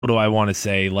what do I want to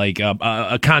say, like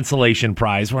a consolation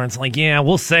prize where it's like, yeah,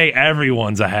 we'll say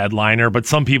everyone's a headliner, but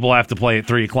some people have to play at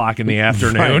 3 o'clock in the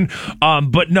afternoon. Right.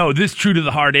 But no, this true to the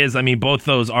heart is, I mean, both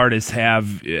those artists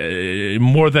have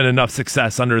more than enough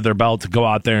success under their belt to go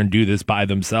out there and do this by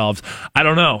themselves. I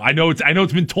don't know. I know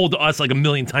it's been told to us like a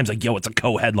million times, like, yo, it's a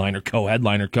co-headliner.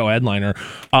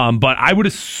 But I would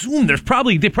assume they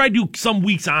probably do some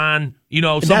weeks on.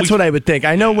 That's what I would think.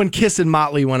 I know when Kiss and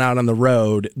Motley went out on the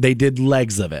road, they did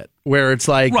legs of it, where it's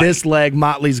like this leg,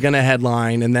 Motley's going to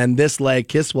headline, and then this leg,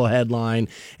 Kiss will headline,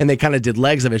 and they kind of did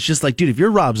legs of it. It's just like, dude, if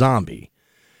you're Rob Zombie,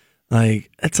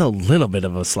 like, that's a little bit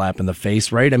of a slap in the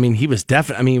face, right? I mean, he was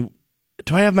definitely, I mean,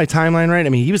 do I have my timeline right? I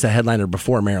mean, he was a headliner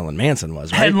before Marilyn Manson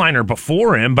was, right? Headliner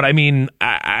before him, but I mean,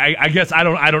 I guess I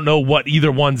don't know what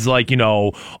either one's like,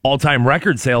 all-time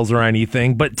record sales or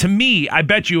anything. But to me, I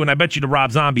bet you to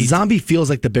Rob Zombie. Zombie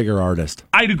feels like the bigger artist.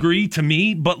 I'd agree to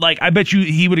me, but like I bet you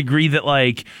he would agree that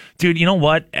like, dude, you know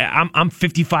what? I'm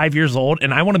 55 years old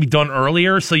and I want to be done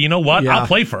earlier. So you know what? Yeah. I'll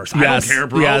play first. Yes. I don't care,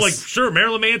 bro. Yes. Like, sure,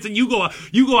 Marilyn Manson, you go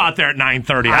out there at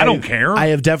 9:30. I don't care. I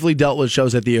have definitely dealt with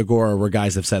shows at the Agora where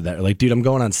guys have said that, like, dude, I'm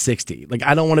going on 60. Like,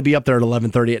 I don't want to be up there at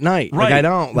 11:30 at night. Right. Like, I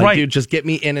don't. Like, dude, just get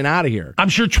me in and out of here. I'm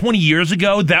sure 20 years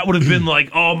ago, that would have been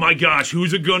like, oh my gosh,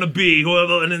 who's it going to be?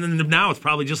 And then now it's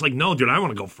probably just like, no, dude, I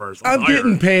want to go first. I'm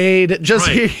getting paid. Just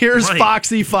here's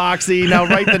Foxy. Now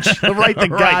write the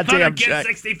goddamn check.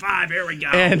 65. Here we go.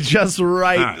 And just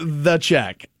write the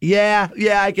check. Yeah,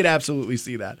 I could absolutely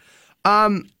see that.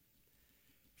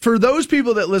 For those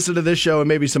people that listen to this show and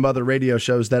maybe some other radio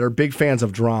shows that are big fans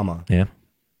of drama. Yeah.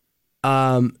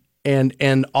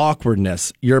 And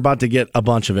awkwardness. You're about to get a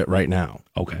bunch of it right now.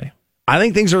 Okay. I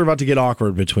think things are about to get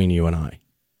awkward between you and I.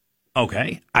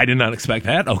 Okay. I did not expect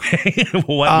that. Okay.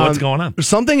 What's going on?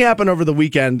 Something happened over the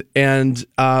weekend, and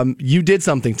you did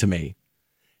something to me.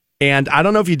 And I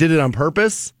don't know if you did it on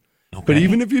purpose, but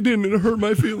even if you didn't, it hurt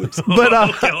my feelings. But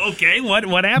okay.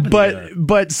 What happened?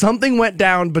 But something went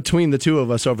down between the two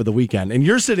of us over the weekend, and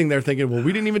you're sitting there thinking, well,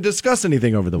 we didn't even discuss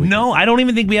anything over the weekend. No, I don't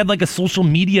even think we had like a social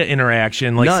media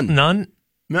interaction. Like none.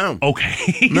 No.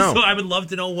 Okay. No. So I would love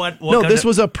to know what. No, this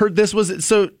was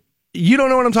so. You don't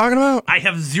know what I'm talking about? I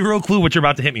have zero clue what you're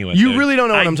about to hit me with. You really don't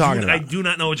know what I'm talking about. I do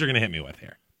not know what you're going to hit me with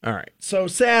here. All right. So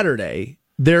Saturday,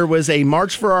 there was a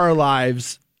March for Our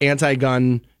Lives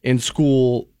anti-gun in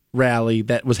school rally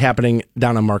that was happening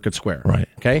down on Market Square. Right.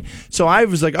 Okay. So I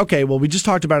was like, okay, well, we just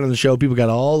talked about it on the show. People got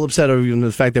all upset over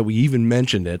the fact that we even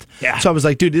mentioned it. Yeah. So I was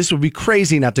like, dude, this would be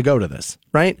crazy not to go to this.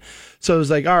 Right. So I was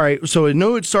like, all right. So I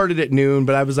know it started at noon,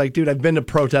 but I was like, dude, I've been to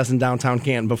protests in downtown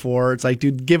Canton before. It's like,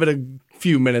 dude, give it a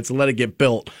few minutes and let it get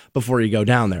built before you go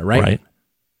down there. Right.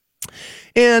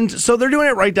 And so they're doing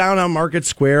it right down on Market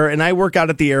Square, and I work out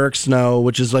at the Eric Snow,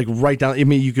 which is like right down. I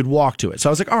mean, you could walk to it. So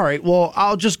I was like, all right, well,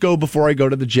 I'll just go before I go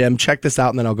to the gym, check this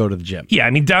out, and then I'll go to the gym. Yeah, I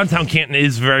mean, downtown Canton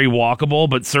is very walkable,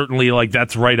 but certainly like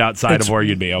that's right outside of where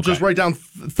you'd be. Okay. Just right down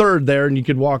 3rd there, and you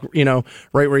could walk,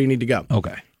 right where you need to go.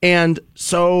 Okay. And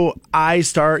so I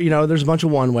start, there's a bunch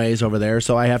of one-ways over there,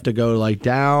 so I have to go like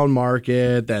down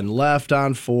Market, then left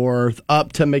on 4th,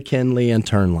 up to McKinley, and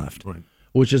turn left. Right.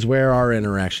 Which is where our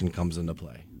interaction comes into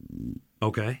play.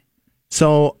 Okay.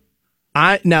 So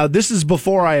now this is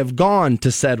before I have gone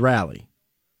to said rally.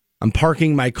 I'm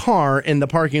parking my car in the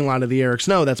parking lot of the Eric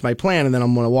Snow. That's my plan. And then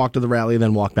I'm going to walk to the rally and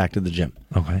then walk back to the gym.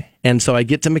 Okay. And so I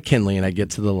get to McKinley and I get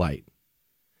to the light.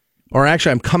 Or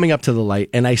actually, I'm coming up to the light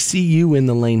and I see you in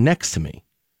the lane next to me.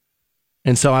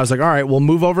 And so I was like, all right, we'll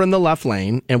move over in the left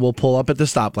lane and we'll pull up at the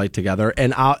stoplight together.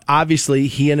 And obviously,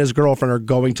 he and his girlfriend are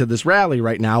going to this rally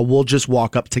right now. We'll just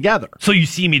walk up together. So you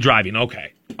see me driving.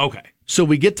 Okay. So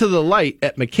we get to the light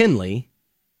at McKinley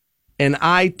and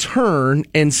I turn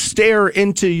and stare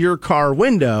into your car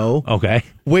window. Okay.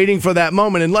 Waiting for that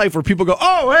moment in life where people go,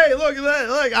 oh, hey, look at that.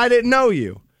 Look, I didn't know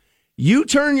you. You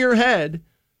turn your head.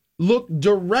 Look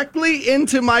directly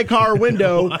into my car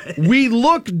window. We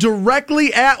look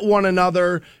directly at one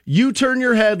another. You turn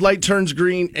your head, light turns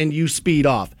green, and you speed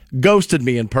off. Ghosted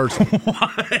me in person.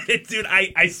 What? Dude,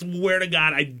 I swear to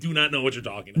God, I do not know what you're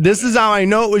talking about. This is how I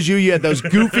know it was you. You had those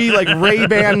goofy, like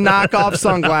Ray-Ban knockoff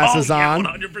sunglasses on.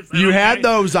 100%. You had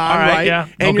those on, right? Yeah.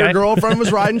 And your girlfriend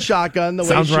was riding shotgun the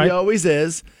way she always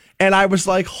is. And I was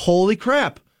like, holy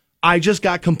crap. I just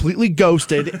got completely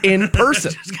ghosted in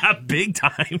person.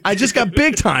 I just got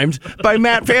big timed by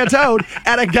Matt Fantone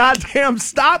at a goddamn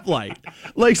stoplight.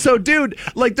 Like, so, dude,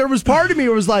 like, there was part of me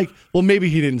who was like, well, maybe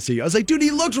he didn't see you. I was like, dude,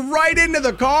 he looks right into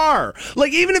the car.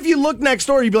 Like, even if you look next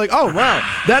door, you'd be like, oh,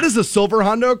 wow, that is a silver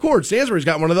Honda Accord. Stansbury's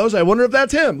got one of those. I wonder if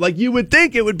that's him. Like, you would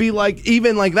think it would be like,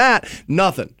 even like that.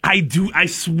 Nothing. I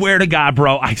swear to God,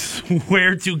 bro. I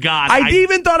swear to God. I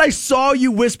even thought I saw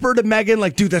you whisper to Megan,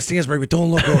 like, dude, that's Stansbury, but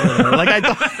don't look over there. Like, I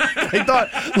thought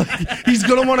like, he's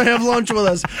going to want to have lunch with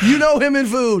us. You know him in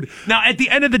food. Now, at the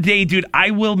end of the day, dude,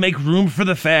 I will make room for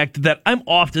the fact that I'm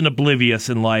often oblivious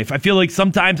in life. I feel like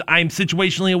sometimes I'm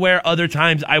situationally aware. Other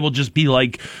times I will just be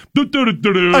like...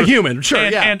 a human, sure,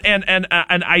 and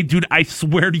I, dude, I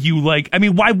swear to you, like, I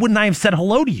mean, why wouldn't I have said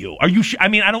hello to you? Are you sure? I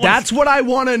mean, I don't want That's what I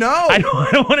want to know. I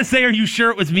don't want to say, are you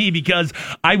sure it was me? Because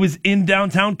I was in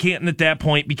downtown Canton at that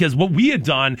point, because what we had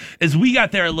done is we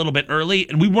got there a little bit early,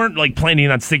 and we weren't, like, planning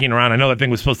on sticking around. I know that thing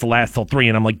was supposed to last till 3,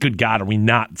 and I'm like, good God, are we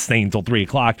not staying till 3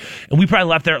 o'clock? And we probably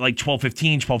left there at like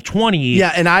 12:15, 12:20.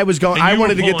 Yeah, and I was going. I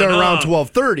wanted to get there around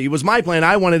 12:30. Was my plan.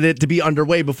 I wanted it to be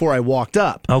underway before I walked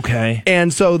up. Okay.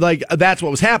 And so, like, that's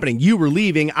what was happening. You were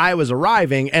leaving, I was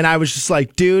arriving, and I was just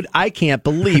like, dude, I can't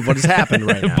believe what has happened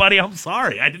right now. Buddy, I'm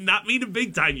sorry. I did not mean to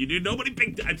big time you, dude. Nobody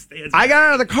big time stands. I got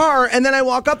out of the car, and then I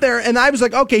walk up there, and I was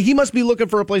like, okay, he must be looking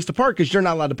for a place to park because you're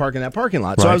not allowed to park in that parking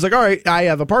lot. So I was like, all right, I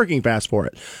have a parking pass for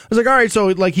it. I was like, all right, so,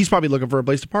 like, he's probably looking for a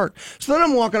place to park. So then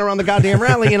I'm walking around the goddamn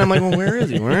rally, and I'm like, well, where is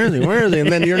he? Where is he? Where is he?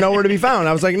 And then you're nowhere to be found.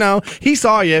 I was like, no, he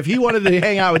saw you. If he wanted to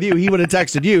hang out with you, he would have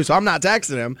texted you. So I'm not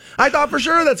texting him. I thought for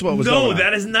sure that's what was going on. No,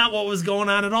 that is not what was going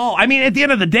on at all. I mean, at the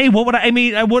end of the day, what would I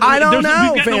mean? I don't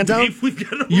know, Phantom.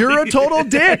 You're a total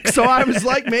dick. So I was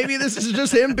like, maybe this is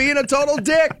just him being a total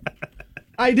dick.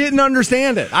 I didn't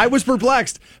understand it. I was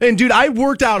perplexed. And, dude, I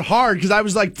worked out hard because I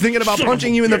was, like, thinking about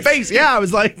punching you in the face. Yeah, I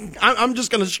was like, I'm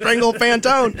just going to strangle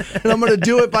Fantone, and I'm going to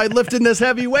do it by lifting this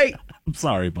heavy weight. I'm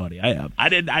sorry, buddy. I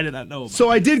did not know. So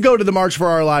I did go to the March for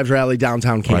Our Lives rally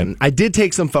downtown Canton. Right. I did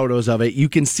take some photos of it. You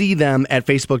can see them at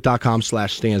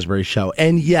Facebook.com/Stansbury Show.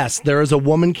 And yes, there is a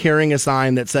woman carrying a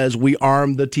sign that says, we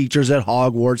arm the teachers at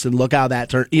Hogwarts, and look how that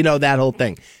turned, that whole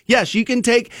thing. Yes, you can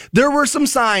take, there were some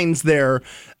signs there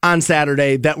on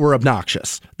Saturday that were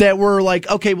obnoxious, that were like,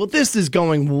 okay, well, this is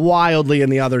going wildly in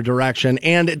the other direction,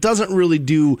 and it doesn't really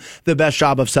do the best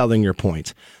job of selling your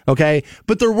point, okay?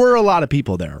 But there were a lot of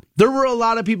people there. There were a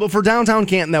lot of people. For downtown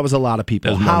Canton, that was a lot of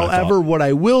people. However, what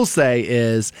I will say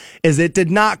is it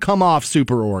did not come off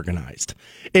super organized.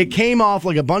 It came off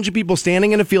like a bunch of people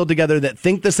standing in a field together that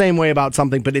think the same way about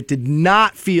something, but it did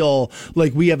not feel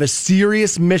like we have a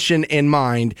serious mission in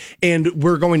mind and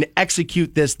we're going to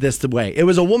execute this way. It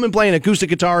was a woman playing acoustic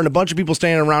guitar and a bunch of people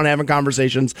standing around having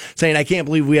conversations saying, I can't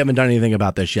believe we haven't done anything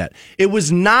about this yet. It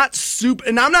was not super,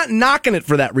 and I'm not knocking it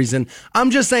for that reason.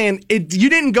 I'm just saying you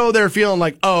didn't go there feeling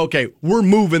like, oh, okay, we're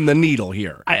moving the needle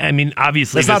here. I mean,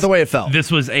 obviously, that's not the way it felt. This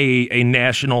was a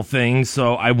national thing,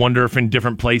 so I wonder if in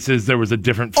different places there was a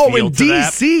different feel in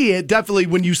DC, it definitely,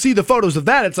 when you see the photos of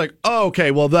that, it's like, oh,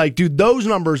 okay, well, like, dude, those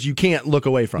numbers you can't look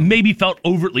away from. Maybe felt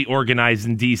overtly organized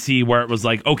in DC, where it was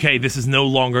like, okay, this is no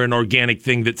longer an organic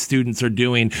thing that students are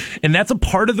doing. And that's a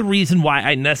part of the reason why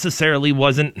I necessarily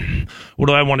wasn't, what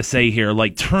do I want to say here,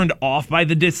 like, turned off by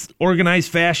the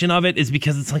disorganized fashion of it, is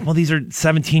because it's like, well, these are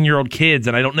 17-year-old kids,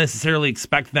 and I don't necessarily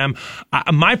expect them.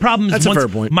 My problem is, that's a fair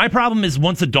point. My problem is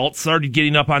once adults started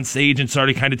getting up on stage and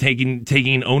started kind of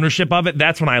taking ownership of it,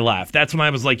 that's when I left. That's when I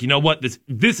was like, you know what,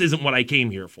 this isn't what I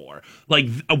came here for. Like,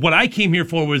 what I came here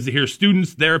for was to hear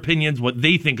students, their opinions, what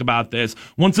they think about this.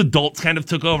 Once adults kind of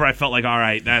took over, I felt like, all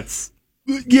right, that's...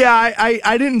 Yeah,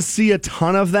 I didn't see a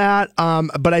ton of that,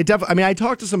 but I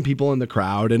talked to some people in the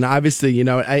crowd, and obviously,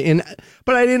 I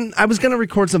was going to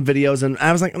record some videos, and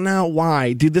I was like, no,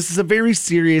 why? Dude, this is a very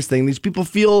serious thing. These people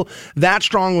feel that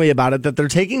strongly about it that they're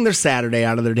taking their Saturday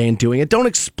out of their day and doing it. Don't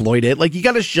exploit it. Like, you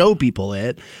got to show people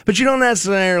it, but you don't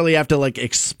necessarily have to, like,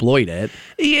 exploit it.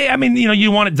 Yeah, I mean,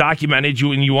 you want it documented,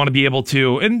 and you want to be able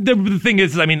to, and the thing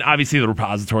is, I mean, obviously the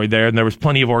repository there, and there was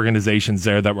plenty of organizations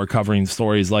there that were covering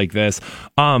stories like this.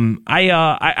 I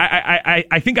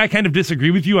think I kind of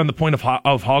disagree with you on the point of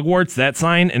Hogwarts, that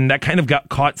sign, and that kind of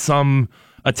caught some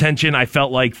attention, I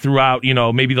felt like, throughout,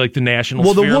 maybe like the national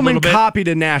sphere. Well, the woman copied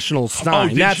a national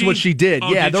sign. That's what she did.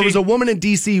 Yeah, there was a woman in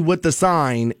D.C. with the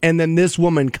sign, and then this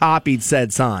woman copied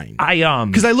said sign.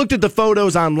 Because I looked at the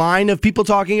photos online of people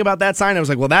talking about that sign. I was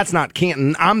like, well, that's not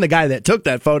Canton. I'm the guy that took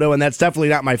that photo, and that's definitely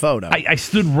not my photo. I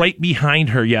stood right behind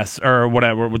her, or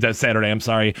whatever, with that Saturday, I'm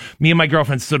sorry. Me and my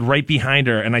girlfriend stood right behind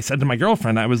her, and I said to my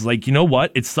girlfriend, I was like, you know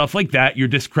what? It's stuff like that. You're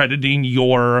discrediting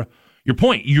your your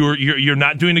point. You're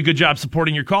not doing a good job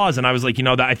supporting your cause. And I was like,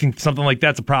 that I think something like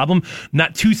that's a problem.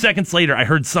 Not 2 seconds later, I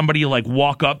heard somebody like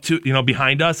walk up to,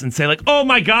 behind us and say like, oh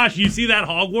my gosh, you see that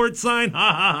Hogwarts sign? Ha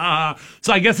ha ha.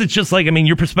 So I guess it's just like,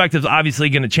 your perspective's obviously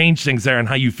going to change things there and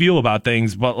how you feel about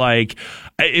things. But like,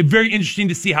 it's very interesting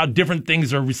to see how different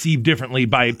things are received differently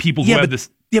by people who have this.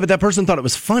 Yeah, but that person thought it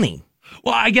was funny.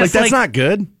 Well, I guess that's not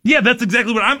good. Yeah, that's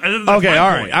exactly what I'm. Okay, all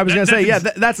right. I was going to say,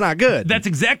 that's not good. That's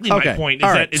exactly my point. All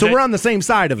right. So we're on the same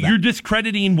side of that. You're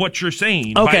discrediting what you're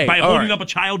saying by holding up a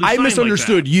childish sign. I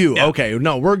misunderstood you. Yeah. Okay,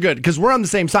 no, we're good because we're on the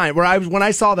same side. When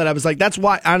I saw that, I was like, that's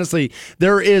why. Honestly,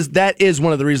 that is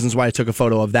one of the reasons why I took a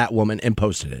photo of that woman and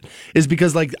posted it. Is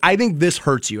because like I think this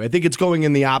hurts you. I think it's going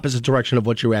in the opposite direction of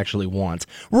what you actually want.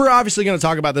 We're obviously going to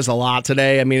talk about this a lot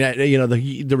today. I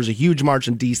mean, there was a huge march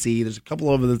in D.C. There's a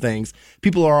couple of other things.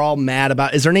 People are all mad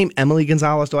about. Is her name Emily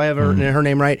Gonzalez? Do I have her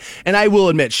name right? And I will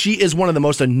admit, she is one of the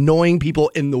most annoying people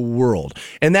in the world.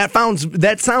 And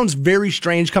that sounds very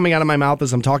strange coming out of my mouth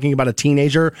as I'm talking about a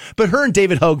teenager. But her and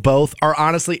David Hogue both are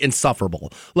honestly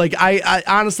insufferable. Like I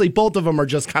honestly, both of them are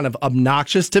just kind of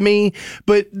obnoxious to me.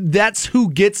 But that's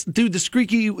who gets the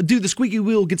squeaky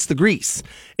wheel gets the grease.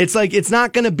 It's like it's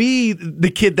not going to be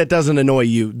the kid that doesn't annoy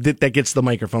you that gets the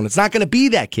microphone. It's not going to be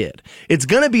that kid. It's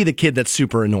going to be the kid that's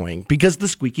super annoying because the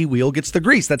squeaky wheel gets the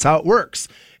grease. That's how it works.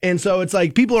 And so it's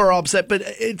like people are all upset, but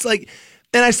it's like,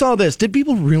 and I saw this. Did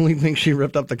people really think she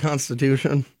ripped up the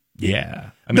Constitution?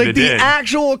 Yeah. I mean, like the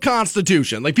actual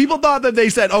Constitution. Like people thought that they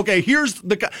said, okay,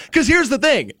 because here's the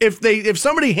thing. If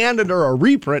somebody handed her a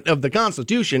reprint of the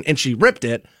Constitution and she ripped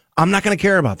it, I'm not going to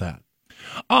care about that.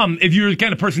 If you're the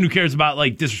kind of person who cares about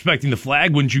like disrespecting the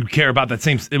flag, wouldn't you care about the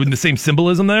same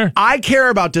symbolism there? I care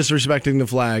about disrespecting the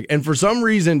flag, and for some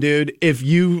reason, dude, if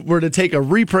you were to take a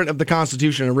reprint of the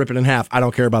Constitution and rip it in half, I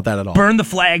don't care about that at all. Burn the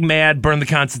flag, mad. Burn the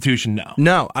Constitution, no.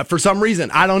 No, for some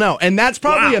reason, I don't know, and that's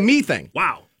probably a me thing.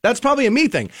 Wow. That's probably a me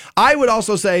thing. I would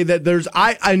also say that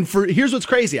here's what's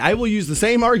crazy. I will use the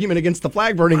same argument against the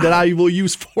flag burning that I will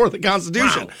use for the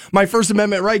Constitution. Wow. My First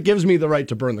Amendment right gives me the right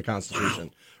to burn the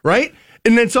Constitution, right?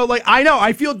 And then so like I know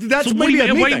I feel that's so maybe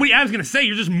a me thing. I was going to say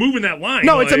you're just moving that line.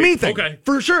 No, it's a me thing. Okay,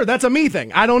 for sure, that's a me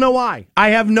thing. I don't know why. I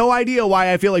have no idea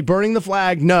why I feel like burning the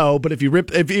flag. No, but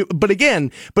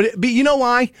you know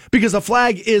why? Because a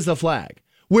flag is a flag.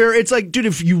 Where it's like, dude,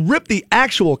 if you rip the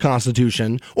actual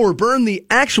Constitution or burn the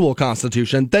actual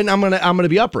Constitution, then I'm gonna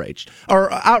be outraged.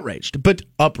 But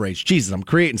outraged, Jesus, I'm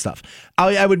creating stuff.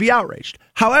 I would be outraged.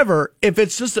 However, if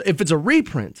it's a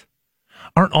reprint.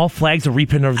 Aren't all flags a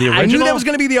reprint of the original? I knew that was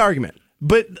going to be the argument,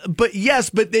 but yes,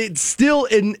 but it's still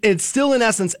in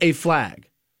essence a flag.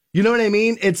 You know what I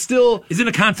mean? It's still isn't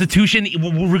a Constitution,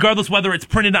 regardless whether it's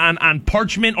printed on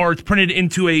parchment or it's printed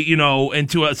into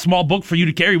a small book for you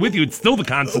to carry with you. It's still the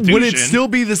Constitution. Would it still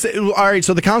be the same? All right,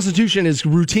 so the Constitution is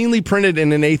routinely printed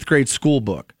in an 8th grade school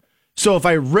book. So if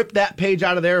I rip that page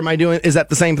out of there, is that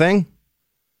the same thing?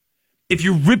 If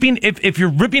you're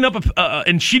ripping up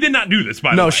and she did not do this,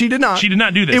 by the way. No, she did not. She did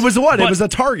not do this. It was what? It was a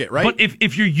target, right? But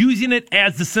if you're using it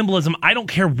as the symbolism, I don't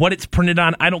care what it's printed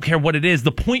on. I don't care what it is.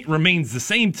 The point remains the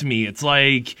same to me. It's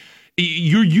like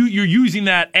you're using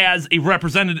that as a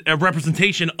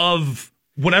representation of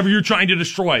whatever you're trying to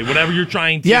destroy, whatever you're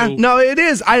trying to. Yeah, no, it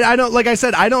is. I don't. Like I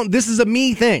said, I don't. This is a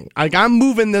me thing. Like I'm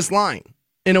moving this line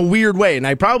in a weird way, and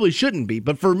I probably shouldn't be.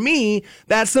 But for me,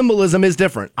 that symbolism is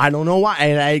different. I don't know why,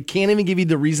 and I can't even give you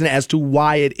the reason as to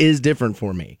why it is different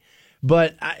for me.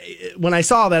 But when I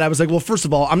saw that, I was like, well, first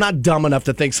of all, I'm not dumb enough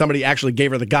to think somebody actually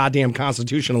gave her the goddamn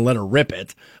Constitution and let her rip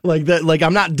it. Like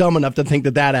I'm not dumb enough to think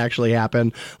that actually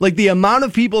happened. Like the amount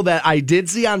of people that I did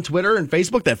see on Twitter and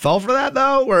Facebook that fell for that,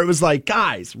 though, where it was like,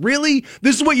 guys, really?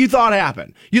 This is what you thought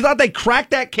happened? You thought they cracked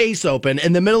that case open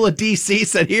in the middle of D.C.,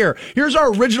 said, here's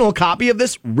our original copy of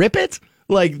this, rip it?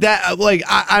 Like that, like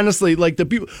I, honestly, like the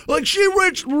people, like she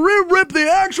ripped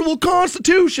the actual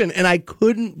Constitution, and I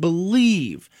couldn't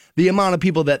believe the amount of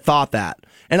people that thought that.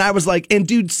 And I was like, and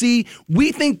dude, see,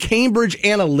 we think Cambridge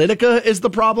Analytica is the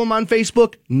problem on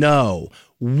Facebook. No,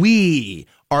 we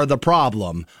are the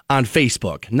problem on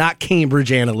Facebook, not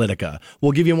Cambridge Analytica.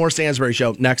 We'll give you more Stansbury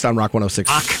Show next on Rock 106.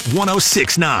 Rock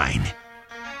 106.9.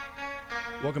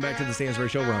 Welcome back to the Stansbury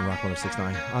Show. We're on Rock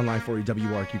 106.9. Online for you,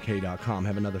 WRQK.com.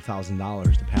 Have another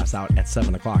 $1,000 to pass out at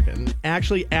 7 o'clock. And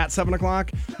actually, at 7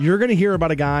 o'clock, you're going to hear about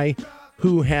a guy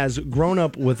who has grown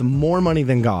up with more money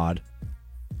than God.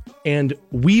 And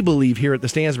we believe here at the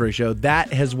Stansbury Show,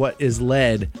 that has what is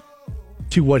led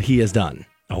to what he has done.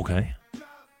 Okay.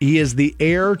 He is the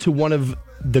heir to one of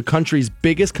the country's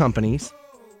biggest companies.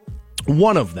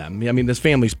 One of them. I mean, this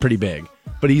family's pretty big.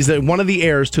 But he's one of the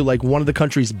heirs to like one of the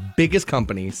country's biggest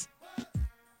companies.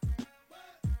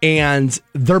 And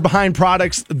they're behind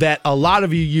products that a lot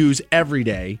of you use every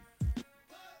day.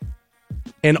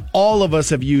 And all of us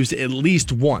have used at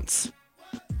least once.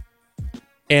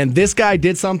 And this guy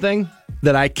did something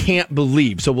that I can't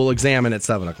believe. So we'll examine at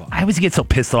 7 o'clock. I always get so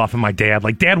pissed off at my dad.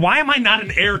 Like, Dad, why am I not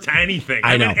an heir to anything?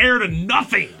 I'm an heir to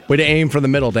nothing. Way to aim for the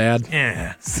middle, Dad.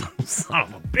 Yeah, son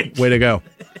of a bitch. Way to go.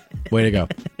 Way to go.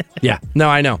 Yeah. No,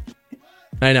 I know.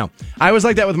 I was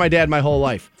like that with my dad my whole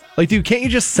life. Like, dude, can't you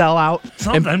just sell out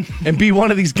and be one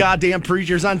of these goddamn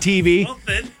preachers on TV?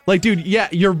 Something. Like, dude, yeah,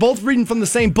 you're both reading from the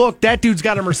same book. That dude's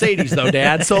got a Mercedes, though,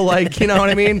 Dad. So, like, you know what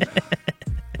I mean?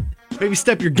 Maybe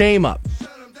step your game up.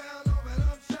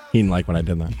 He didn't like when I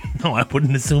did that. No, I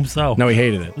wouldn't assume so. No, he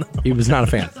hated it. He was not a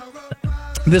fan.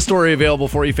 This story available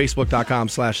for you,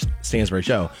 Facebook.com/Stansbury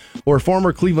Show. Or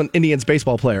former Cleveland Indians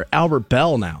baseball player Albert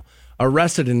Bell now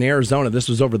arrested in Arizona. This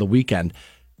was over the weekend.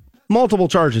 Multiple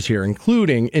charges here,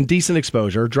 including indecent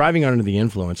exposure, driving under the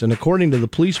influence, and according to the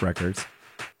police records,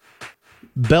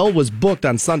 Bell was booked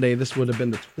on Sunday. This would have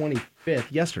been the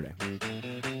 25th, yesterday.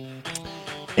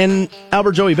 And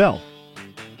Albert Joey Bell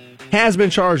has been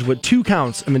charged with 2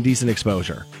 counts of indecent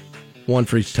exposure. 1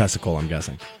 for each testicle, I'm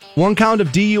guessing. 1 count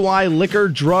of DUI, liquor,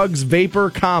 drugs, vapor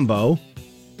combo.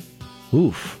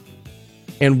 Oof.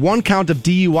 And 1 count of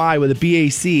DUI with a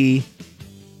BAC,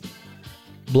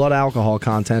 blood alcohol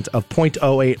content, of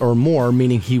 0.08 or more,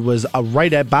 meaning he was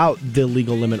right about the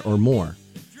legal limit or more.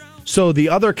 So the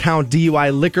other count,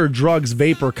 DUI, liquor, drugs,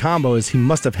 vapor combo, is he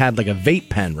must have had like a vape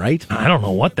pen, right? I don't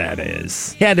know what that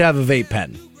is. He had to have a vape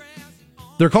pen.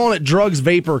 They're calling it drugs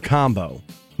vapor combo.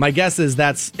 My guess is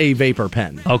that's a vapor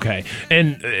pen. Okay.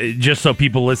 And just so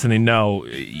people listening know,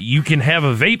 you can have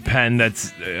a vape pen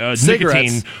that's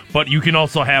nicotine, but you can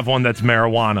also have one that's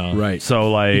marijuana. Right.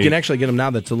 So, like, you can actually get them now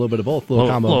that's a little bit of both.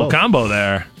 Little combo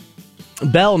there.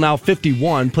 Bell, now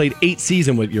 51, played 8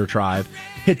 seasons with your tribe,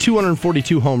 hit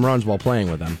 242 home runs while playing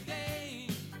with them.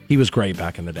 He was great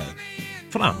back in the day.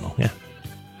 Phenomenal, yeah.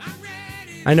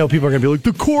 I know people are going to be like,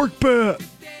 the cork bat.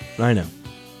 I know.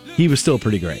 He was still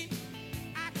pretty great.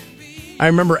 I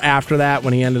remember after that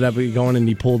when he ended up going and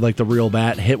he pulled like the real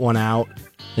bat, hit one out,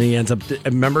 and he ends up. I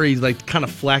remember he like kind of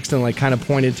flexed and like kind of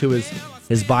pointed to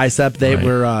his bicep. They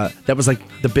were that was like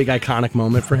the big iconic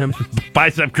moment for him.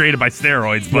 Bicep created by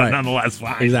steroids, but nonetheless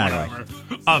fine. Exactly.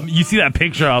 You see that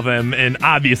picture of him, and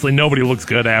obviously nobody looks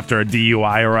good after a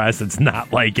DUI arrest. It's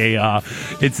not like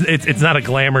it's not a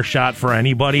glamour shot for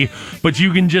anybody, but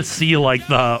you can just see like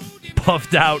the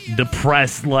puffed out,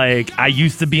 depressed, like, I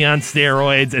used to be on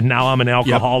steroids and now I'm an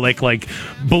alcoholic, like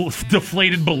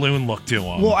deflated balloon look to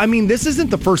him. Well, I mean, this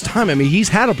isn't the first time. I mean, he's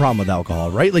had a problem with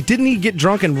alcohol, right? Like, didn't he get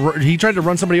drunk and he tried to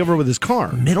run somebody over with his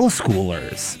car? Middle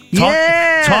schoolers.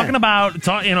 Talking about,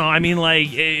 I mean, like,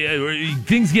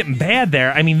 things getting bad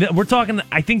there. I mean, we're talking,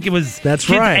 I think it was kids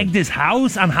egged his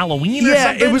house on Halloween or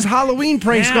something. Yeah, it was Halloween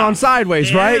pranks gone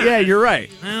sideways, right? Yeah, you're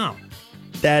right. Yeah.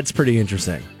 That's pretty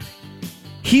interesting.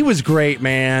 He was great,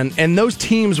 man, and those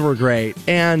teams were great,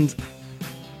 and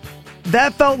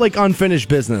that felt like unfinished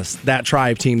business, that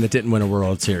Tribe team that didn't win a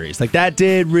World Series. Like, that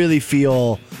did really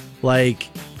feel like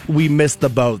we missed the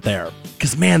boat there,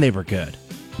 because, man, they were good.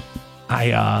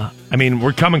 I mean,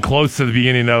 we're coming close to the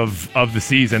beginning of the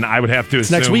season. I would have to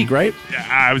assume next week, right?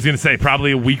 I was going to say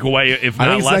probably a week away, if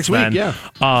not less. Next week, yeah.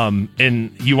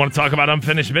 And you want to talk about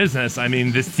unfinished business? I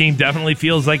mean, this team definitely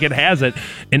feels like it has it.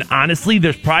 And honestly,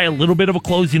 there's probably a little bit of a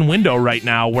closing window right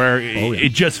now where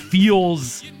it just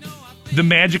feels the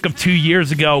magic of 2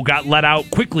 years ago got let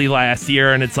out quickly last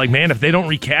year, and it's like, man, if they don't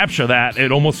recapture that,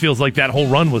 it almost feels like that whole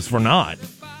run was for naught.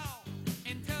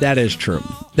 That is true.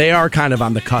 They are kind of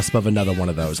on the cusp of another one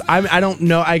of those. I don't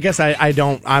know. I guess I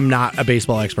don't. I'm not a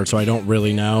baseball expert, so I don't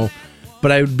really know.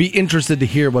 But I would be interested to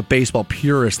hear what baseball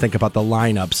purists think about the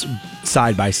lineups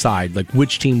side by side. Like,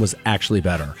 which team was actually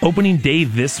better? Opening day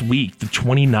this week, the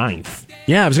 29th.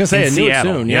 Yeah, I was going to say, I knew it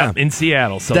soon. Yeah, in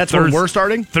Seattle. So that's when we're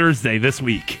starting? Thursday this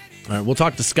week. All right, we'll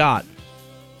talk to Scott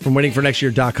from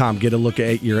waitingfornextyear.com. Get a look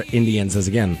at your Indians as,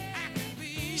 again,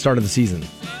 start of the season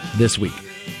this week.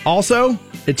 Also,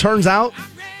 it turns out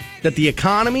that the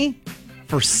economy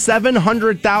for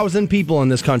 700,000 people in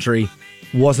this country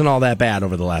wasn't all that bad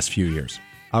over the last few years.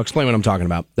 I'll explain what I'm talking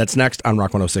about. That's next on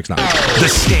Rock 106.9. The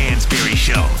Stansbury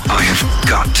Show. I have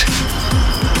got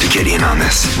to get in on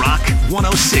this. Rock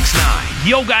 106.9.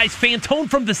 Yo, guys, Fantone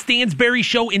from the Stansbury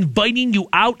Show inviting you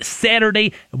out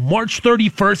Saturday, March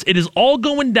 31st. It is all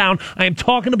going down. I am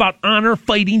talking about Honor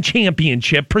Fighting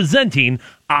Championship presenting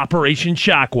Operation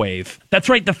Shockwave. That's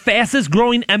right, the fastest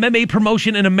growing MMA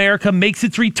promotion in America makes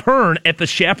its return at the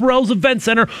Chaparrals Event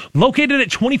Center, located at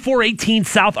 2418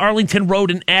 South Arlington Road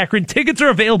in Akron. Tickets are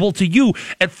available to you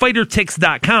at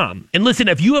fightertix.com. And listen,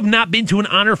 if you have not been to an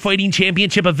Honor Fighting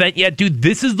Championship event yet, dude,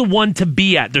 this is the one to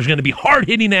be at. There's going to be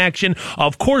hard-hitting action.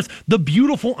 Of course, the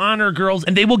beautiful Honor girls,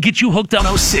 and they will get you hooked up.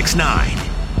 1069.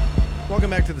 Welcome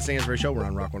back to the Stansbury Show. We're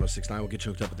on Rock 106.9. We'll get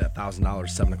you hooked up with that $1,000,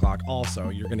 7 o'clock. Also,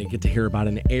 you're going to get to hear about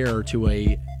an heir to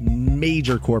a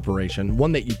major corporation,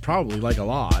 one that you probably like a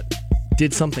lot,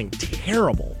 did something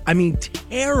terrible. I mean,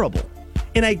 terrible.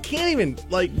 And I can't even,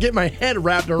 get my head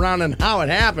wrapped around on how it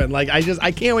happened.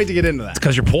 I can't wait to get into that. It's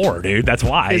because you're poor, dude. That's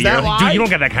why. Is that why? Dude, you don't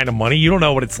got that kind of money. You don't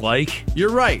know what it's like.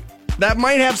 You're right. That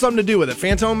might have something to do with it.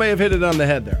 Fantone may have hit it on the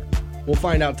head there. We'll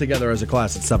find out together as a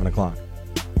class at 7 o'clock.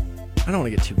 I don't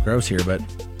want to get too gross here, but,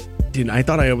 dude, I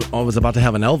thought I was about to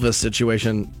have an Elvis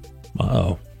situation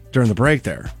during the break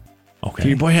there. Okay. Dude,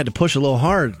 your boy had to push a little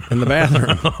hard in the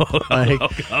bathroom. Okay.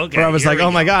 Where I was like, oh,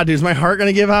 my God, dude, is my heart going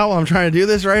to give out while I'm trying to do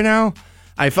this right now?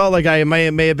 I felt like I may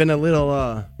have been a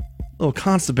little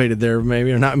constipated there,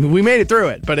 maybe, or not. I mean, we made it through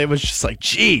it, but it was just like,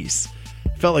 geez.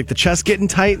 Felt like the chest getting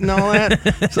tight and all that.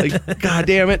 It's like, God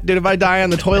damn it, dude, if I die on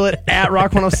the toilet at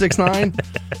Rock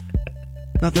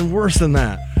 106.9, nothing worse than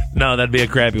that. No, that'd be a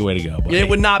crappy way to go. Buddy. It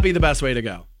would not be the best way to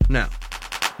go. No.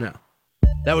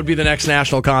 That would be the next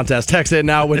national contest. Text it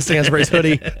now, win Stansbury's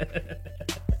hoodie.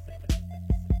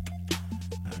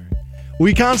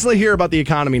 We constantly hear about the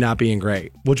economy not being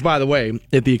great, which, by the way,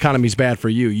 if the economy's bad for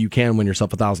you, you can win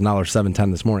yourself $1,000,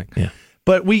 710 this morning. Yeah.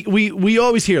 But we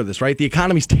always hear this, right? The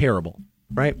economy's terrible,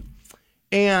 right?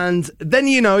 And then,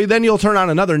 you'll turn on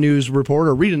another news report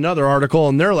or read another article,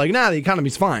 and they're like, nah, the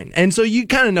economy's fine. And so you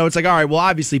kind of know, it's like, all right, well,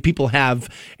 obviously people have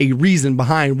a reason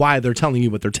behind why they're telling you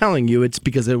what they're telling you. It's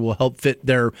because it will help fit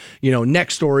their,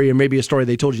 next story, or maybe a story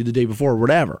they told you the day before or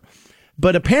whatever.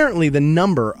 But apparently the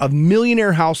number of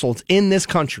millionaire households in this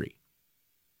country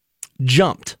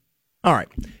jumped. All right.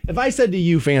 If I said to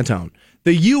you, Fantone,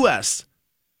 the U.S.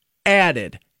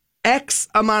 added X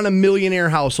amount of millionaire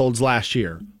households last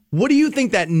year, what do you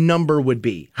think that number would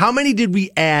be? How many did we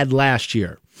add last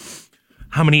year?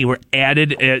 How many were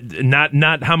added?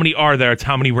 Not how many are there. It's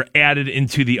how many were added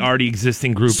into the already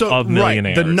existing group of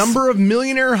millionaires. Right, the number of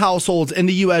millionaire households in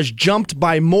the U.S. jumped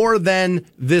by more than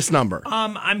this number.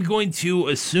 I'm going to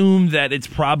assume that it's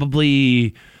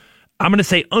probably, I'm going to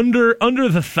say under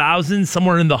the thousands,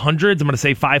 somewhere in the hundreds. I'm going to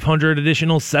say 500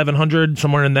 additional, 700,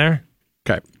 somewhere in there.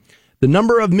 Okay. The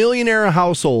number of millionaire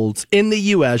households in the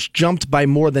U.S. jumped by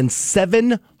more than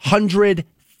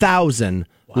 700,000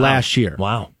 last year.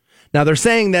 Wow. Now, they're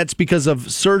saying that's because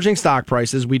of surging stock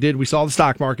prices. We saw the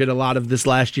stock market a lot of this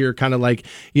last year kind of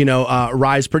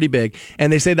rise pretty big.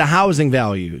 And they say the housing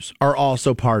values are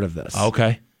also part of this.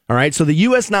 Okay. All right. So the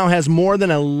U.S. now has more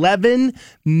than 11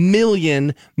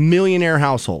 million millionaire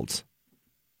households.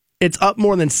 It's up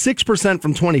more than 6%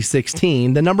 from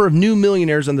 2016. The number of new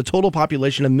millionaires and the total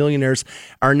population of millionaires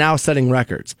are now setting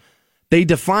records. They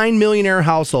define millionaire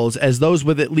households as those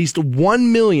with at least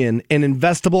 1 million in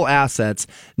investable assets,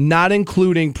 not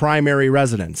including primary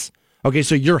residence. Okay,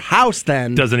 so your house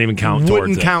then doesn't even count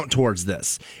wouldn't count towards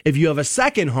this. If you have a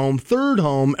second home, third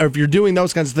home, or if you're doing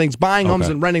those kinds of things, buying homes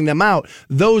and renting them out,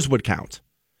 those would count.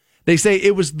 They say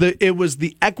it was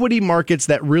the equity markets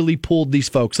that really pulled these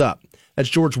folks up. That's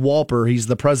George Walper. He's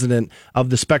the president of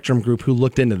the Spectrum Group who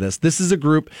looked into this. This is a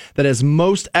group that has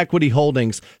most equity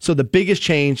holdings, so the biggest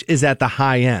change is at the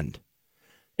high end.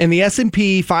 And the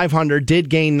S&P 500 did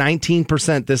gain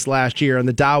 19% this last year, and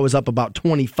the Dow was up about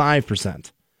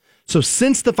 25%. So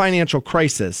since the financial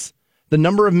crisis, the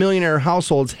number of millionaire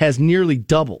households has nearly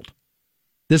doubled.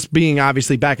 This being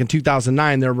obviously back in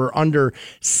 2009, there were under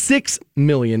 6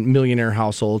 million millionaire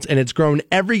households, and it's grown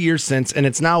every year since, and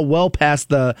it's now well past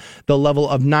the level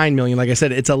of 9 million. Like I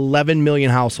said, it's 11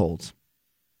 million households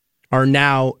are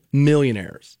now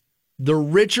millionaires. The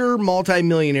richer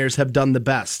multimillionaires have done the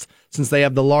best since they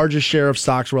have the largest share of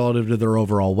stocks relative to their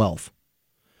overall wealth.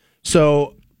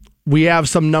 So we have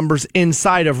some numbers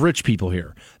inside of rich people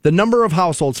here. The number of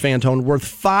households, Fantone, worth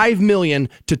 5 million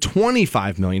to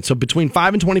 25 million, so between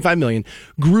 5 and 25 million,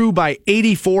 grew by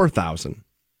 84,000.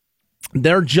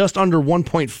 They're just under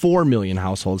 1.4 million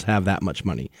households have that much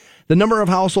money. The number of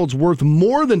households worth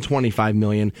more than 25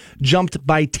 million jumped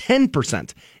by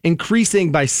 10%,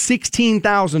 increasing by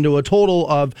 16,000 to a total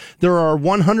of there are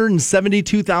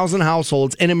 172,000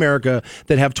 households in America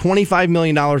that have $25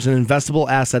 million in investable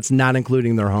assets, not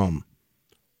including their home.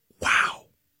 Wow.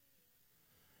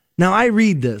 Now I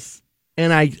read this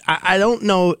and I don't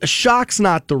know, shock's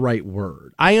not the right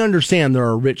word. I understand there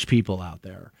are rich people out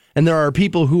there. And there are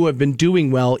people who have been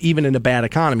doing well even in a bad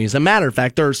economy. As a matter of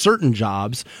fact, there are certain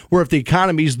jobs where if the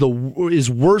economy is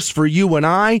worse for you and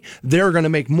I, they're going to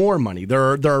make more money.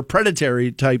 There are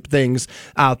predatory type things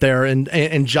out there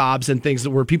and jobs and things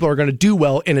where people are going to do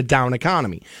well in a down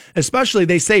economy. Especially,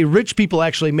 they say rich people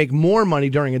actually make more money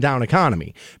during a down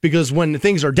economy because when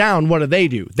things are down, what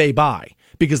do? They buy.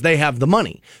 Because they have the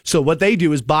money. So what they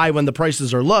do is buy when the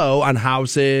prices are low on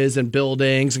houses and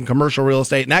buildings and commercial real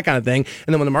estate and that kind of thing.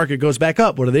 And then when the market goes back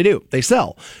up, what do? They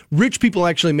sell. Rich people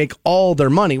actually make all their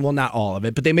money. Well, not all of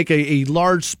it, but they make a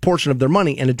large portion of their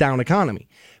money in a down economy.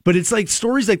 But it's like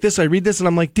stories like this. I read this and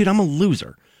I'm like, dude, I'm a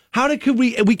loser. How could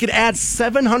we could add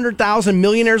 700,000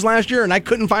 millionaires last year and I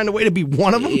couldn't find a way to be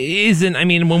one of them?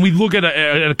 When we look at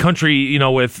a country,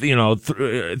 with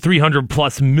 300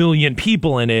 plus million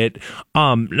people in it,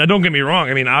 now don't get me wrong.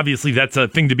 I mean, obviously that's a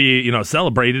thing to be,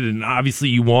 celebrated, and obviously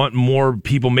you want more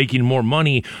people making more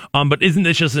money. But isn't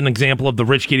this just an example of the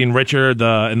rich getting richer,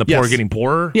 and the poor getting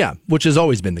poorer? Yeah, which has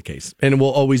always been the case and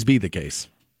will always be the case.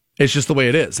 It's just the way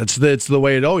it is. It's the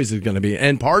way it always is going to be.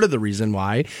 And part of the reason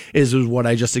why is what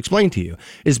I just explained to you,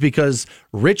 is because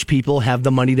rich people have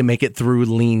the money to make it through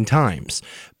lean times.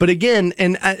 But again,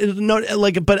 but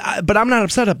I'm not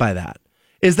upset by that.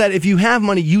 Is that if you have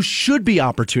money, you should be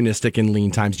opportunistic in lean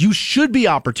times. You should be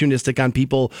opportunistic on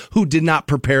people who did not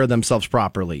prepare themselves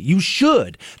properly. You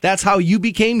should. That's how you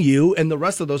became you, and the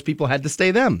rest of those people had to stay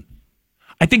them.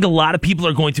 I think a lot of people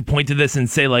are going to point to this and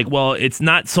say, like, well, it's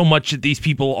not so much that these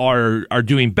people are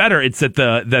doing better; it's that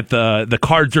the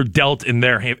cards are dealt in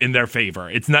their favor.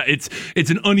 It's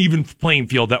an uneven playing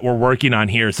field that we're working on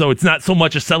here. So it's not so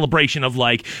much a celebration of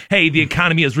like, hey, the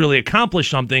economy has really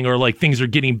accomplished something, or like things are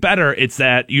getting better. It's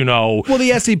that well,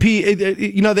 the S&P,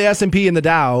 the S&P and the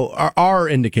Dow are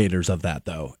indicators of that,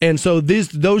 though, and so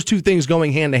those two things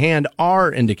going hand to hand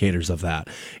are indicators of that.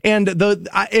 And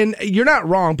and you're not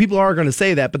wrong. People are going to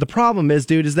say that, but the problem is,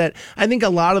 dude, is that I think a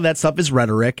lot of that stuff is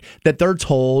rhetoric that they're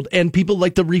told, and people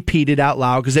like to repeat it out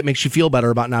loud because it makes you feel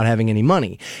better about not having any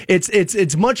money.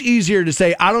 It's much easier to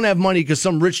say I don't have money because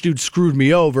some rich dude screwed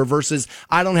me over versus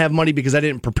I don't have money because I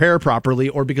didn't prepare properly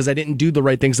or because I didn't do the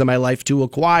right things in my life to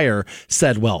acquire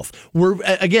said wealth.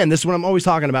 This is what I'm always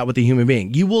talking about with the human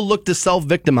being. You will look to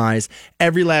self-victimize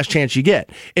every last chance you get.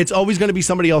 It's always going to be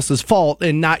somebody else's fault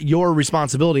and not your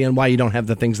responsibility on why you don't have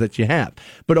the things that you have.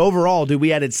 But overall, dude,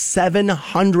 we added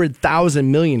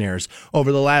 700,000 millionaires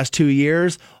over the last 2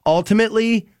 years.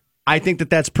 Ultimately, I think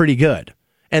that's pretty good.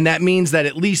 And that means that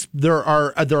at least there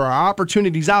are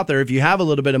opportunities out there if you have a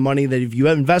little bit of money, that if you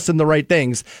invest in the right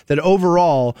things, that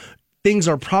overall things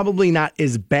are probably not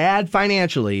as bad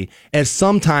financially as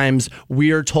sometimes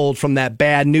we are told from that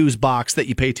bad news box that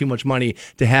you pay too much money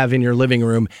to have in your living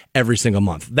room every single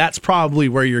month. That's probably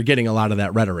where you're getting a lot of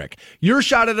that rhetoric. You're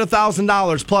shot at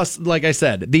 $1,000 plus, like I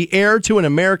said, the heir to an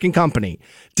American company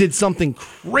did something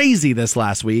crazy this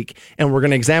last week, and we're going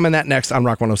to examine that next on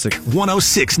Rock 106.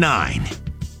 106.9.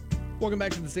 Welcome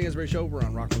back to the Stansbury Show. We're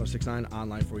on Rock 106.9,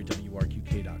 online for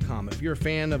WRQK.com. If you're a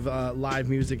fan of live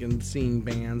music and seeing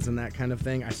bands and that kind of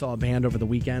thing, I saw a band over the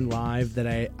weekend live that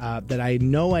I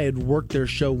know I had worked their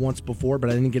show once before,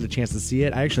 but I didn't get a chance to see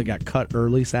it. I actually got cut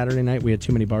early Saturday night. We had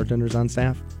too many bartenders on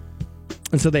staff.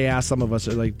 And so they asked some of us,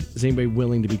 like, is anybody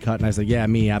willing to be cut? And I said, yeah,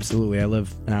 me, absolutely. I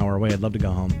live an hour away. I'd love to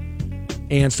go home.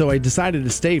 And so I decided to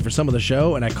stay for some of the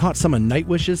show, and I caught some of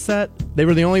Nightwish's set. They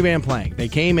were the only band playing. They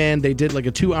came in, they did like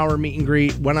a 2-hour meet and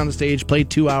greet, went on the stage, played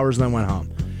 2 hours, and then went home.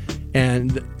 And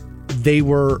they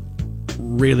were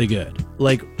really good.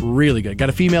 Like, really good. Got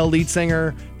a female lead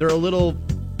singer. They're a little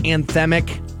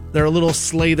anthemic. They're a little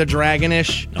Slay the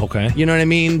Dragon-ish. Okay. You know what I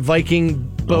mean? Viking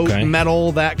boat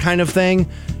metal, that kind of thing.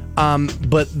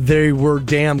 But they were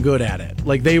damn good at it.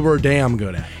 Like, they were damn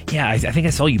good at it. Yeah, I think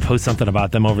I saw you post something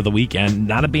about them over the weekend.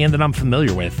 Not a band that I'm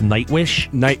familiar with. Nightwish?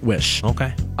 Nightwish.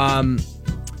 Okay.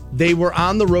 They were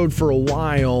on the road for a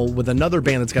while with another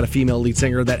band that's got a female lead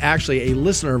singer that actually a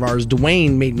listener of ours,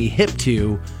 Dwayne, made me hip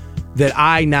to, that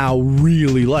I now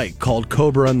really like, called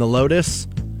Cobra and the Lotus.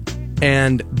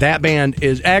 And that band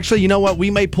is actually, you know what?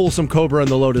 We may pull some Cobra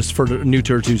and the Lotus for New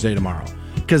Tour Tuesday tomorrow.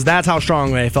 Because that's how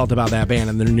strongly I felt about that band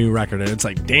and their new record. And it's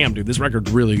like, damn, dude, this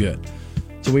record's really good.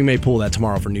 So we may pull that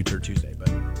tomorrow for New Tour Tuesday.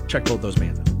 But check both those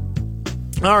bands out.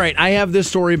 All right, I have this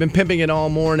story. I've been pimping it all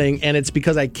morning. And it's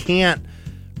because I can't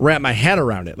wrap my head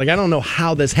around it. Like, I don't know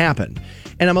how this happened.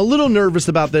 And I'm a little nervous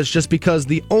about this just because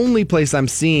the only place I'm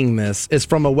seeing this is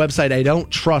from a website I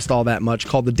don't trust all that much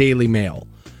called the Daily Mail.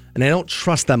 And I don't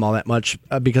trust them all that much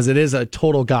because it is a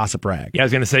total gossip rag. Yeah, I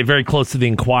was going to say very close to the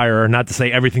Inquirer. Not to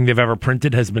say everything they've ever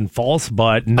printed has been false,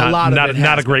 but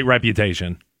not a great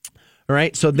reputation. All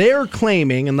right. So they're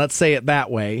claiming, and let's say it that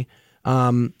way,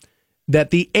 that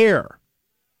the heir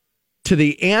to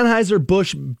the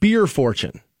Anheuser-Busch beer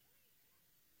fortune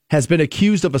has been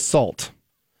accused of assault.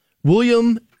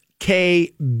 William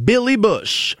K. Billy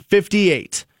Busch,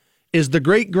 58, is the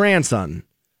great-grandson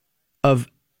of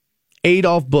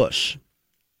Adolf Busch.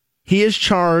 He is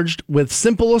charged with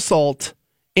simple assault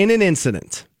in an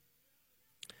incident.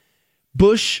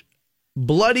 Busch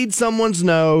bloodied someone's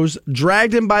nose,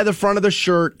 dragged him by the front of the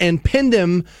shirt, and pinned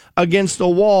him against a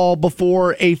wall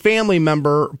before a family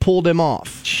member pulled him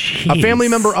off. Jeez. A family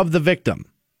member of the victim.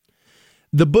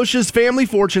 The Busch's family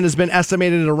fortune has been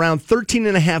estimated at around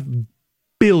 $13.5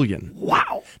 billion.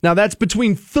 Wow. Now, that's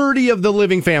between 30 of the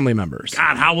living family members.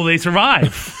 God, how will they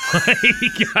survive?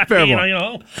 Fair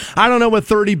point. I don't know what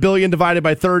 30 billion divided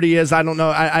by 30 is. I don't know.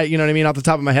 I you know what I mean? Off the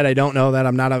top of my head, I don't know that.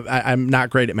 I'm not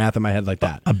great at math in my head like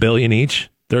that. A billion each?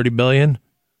 30 billion?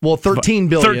 Well, 13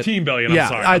 billion. 13 billion. Yeah,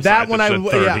 I'm sorry. That one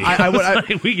I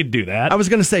would. We could do that. I was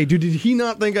going to say, dude, did he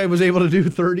not think I was able to do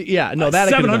 30? Yeah, no, that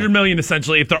 700 million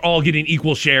essentially. If they're all getting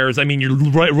equal shares, I mean, you're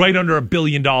right under $1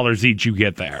 billion each. You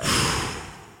get there.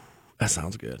 That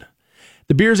sounds good.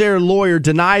 The Beers heir lawyer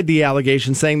denied the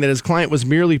allegation, saying that his client was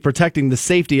merely protecting the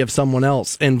safety of someone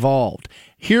else involved.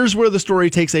 Here's where the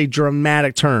story takes a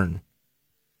dramatic turn.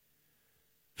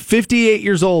 58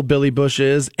 years old, Billy Busch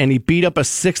is, and he beat up a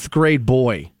 6th grade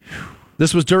boy.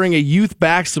 This was during a youth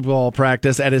basketball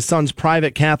practice at his son's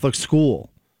private Catholic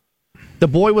school. The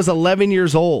boy was 11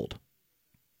 years old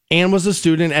and was a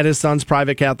student at his son's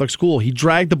private Catholic school. He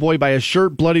dragged the boy by his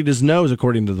shirt, bloodied his nose,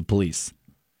 according to the police.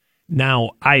 Now,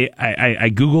 I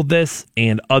Googled this,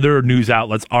 and other news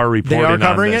outlets are reporting they are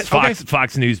covering on this. it?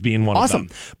 Fox News being one of them.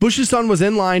 Awesome. Busch's son was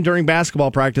in line during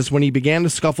basketball practice when he began to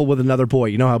scuffle with another boy.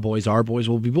 You know how boys are. Boys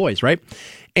will be boys, right?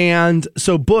 And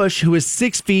so Busch, who is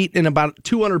 6 feet and about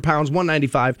 200 pounds,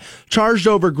 195, charged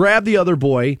over, grabbed the other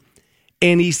boy,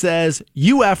 and he says,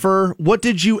 "You effer, what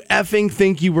did you effing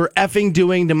think you were effing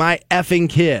doing to my effing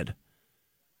kid?"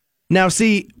 Now,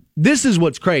 see, this is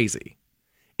what's crazy,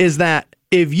 is that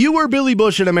if you were Billy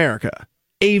Busch in America,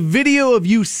 a video of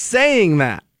you saying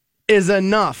that is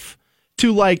enough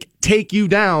to take you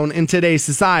down in today's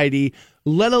society,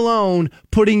 let alone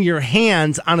putting your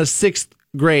hands on a 6th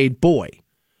grade boy.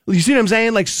 You see what I'm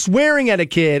saying? Like, swearing at a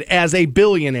kid as a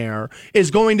billionaire is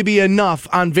going to be enough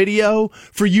on video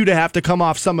for you to have to come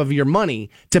off some of your money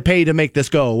to pay to make this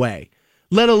go away.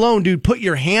 Let alone, dude, put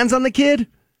your hands on the kid.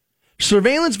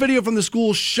 Surveillance video from the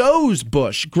school shows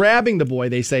Busch grabbing the boy,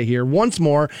 they say here, once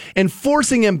more and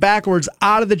forcing him backwards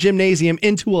out of the gymnasium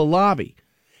into a lobby.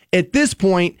 At this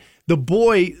point, the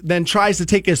boy then tries to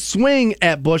take a swing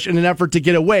at Busch in an effort to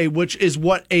get away, which is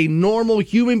what a normal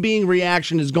human being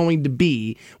reaction is going to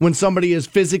be when somebody is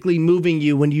physically moving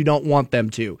you when you don't want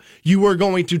them to. You are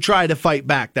going to try to fight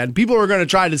back then. People are going to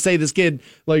try to say this kid,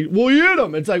 well, you hit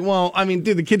him. It's like, well, I mean,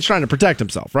 dude, the kid's trying to protect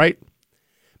himself, right?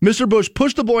 Mr. Busch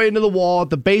pushed the boy into the wall at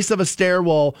the base of a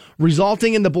stairwell,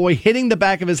 resulting in the boy hitting the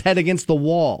back of his head against the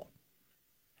wall.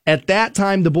 At that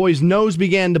time, the boy's nose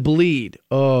began to bleed.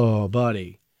 Oh,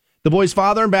 buddy. The boy's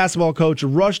father and basketball coach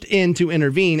rushed in to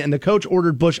intervene, and the coach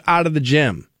ordered Busch out of the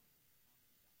gym.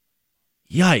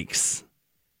 Yikes.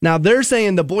 Now, they're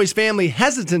saying the boy's family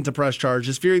hesitant to press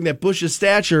charges, fearing that Busch's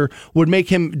stature would make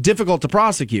him difficult to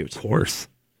prosecute. Of course.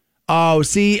 Oh,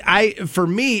 see, for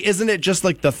me, isn't it just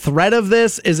like the threat of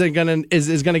this is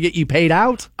gonna get you paid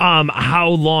out? How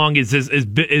long is the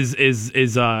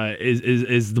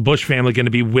Busch family going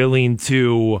to be willing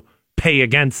to pay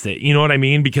against it? You know what I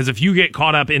mean? Because if you get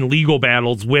caught up in legal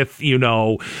battles with,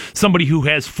 somebody who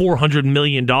has $400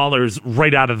 million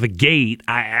right out of the gate,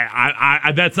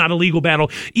 I that's not a legal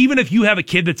battle. Even if you have a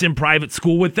kid that's in private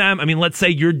school with them, I mean, let's say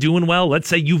you're doing well. Let's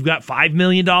say you've got $5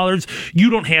 million. You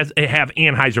don't have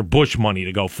Anheuser-Busch money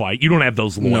to go fight. You don't have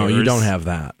those lawyers. No, you don't have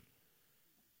that.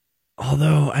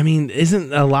 Although, I mean,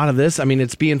 isn't a lot of this, I mean,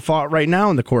 it's being fought right now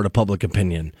in the court of public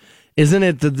opinion. Isn't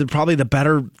it probably the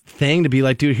better thing to be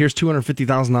like, dude, here's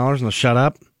 $250,000 and they'll shut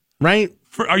up, right?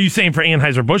 Are you saying for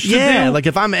Anheuser-Busch? Yeah, like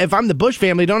if I'm the Busch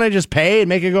family, don't I just pay and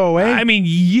make it go away? I mean,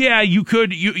 yeah, you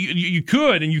could, you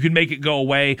could, and you could make it go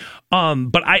away.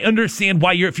 But I understand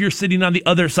why if you're sitting on the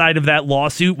other side of that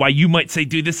lawsuit, why you might say,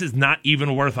 dude, this is not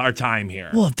even worth our time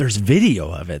here. Well, if there's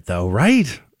video of it, though,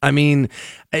 right? I mean,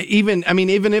 even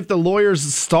if the lawyers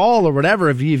stall or whatever,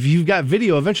 if you've got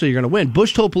video, eventually you're going to win.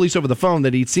 Busch told police over the phone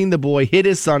that he'd seen the boy hit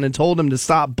his son and told him to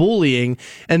stop bullying,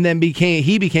 and then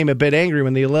he became a bit angry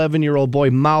when the 11-year-old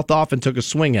boy mouthed off and took a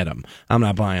swing at him. I'm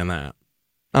not buying that.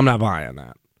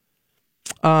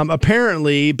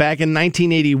 Apparently, back in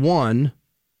 1981,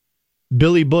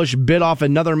 Billy Busch bit off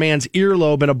another man's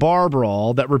earlobe in a bar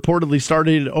brawl that reportedly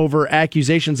started over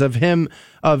accusations of him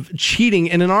of cheating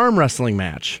in an arm wrestling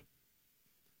match.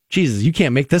 Jesus, you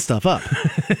can't make this stuff up.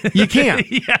 You can't.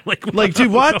 Yeah,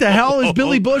 dude, what the hell is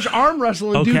Billy Busch arm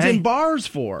wrestling dudes in bars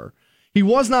for? He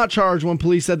was not charged when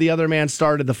police said the other man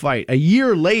started the fight. A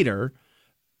year later,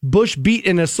 Busch beat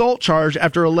an assault charge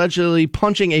after allegedly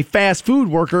punching a fast food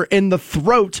worker in the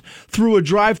throat through a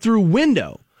drive-through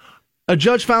window. A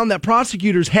judge found that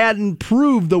prosecutors hadn't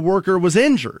proved the worker was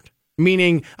injured,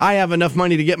 meaning I have enough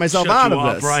money to get myself out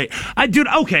of this. Right. Dude,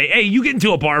 okay, hey, you get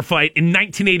into a bar fight in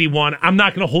 1981. I'm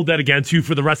not going to hold that against you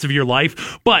for the rest of your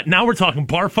life. But now we're talking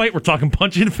bar fight. We're talking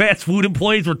punching fast food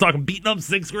employees. We're talking beating up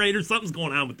sixth graders. Something's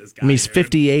going on with this guy. He's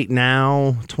 58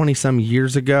 now, 20-some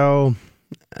years ago.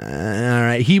 All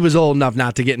right, he was old enough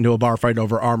not to get into a bar fight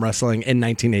over arm wrestling in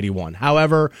 1981.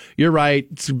 However, you're right.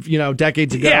 It's,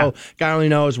 decades ago. Yeah. God only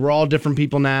knows. We're all different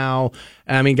people now.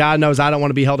 I mean, God knows I don't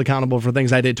want to be held accountable for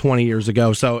things I did 20 years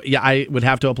ago. So, yeah, I would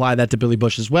have to apply that to Billy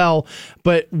Busch as well.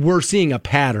 But we're seeing a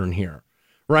pattern here,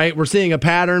 right? We're seeing a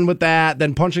pattern with that,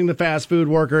 then punching the fast food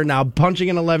worker, now punching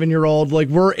an 11-year-old. Like,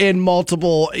 we're in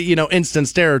multiple,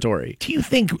 instance territory. Do you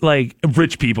think,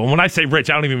 rich people, and when I say rich,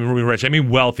 I don't even mean rich, I mean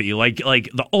wealthy, like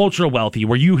the ultra wealthy,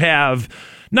 where you have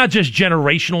not just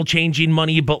generational changing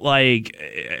money, but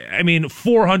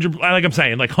 400, like I'm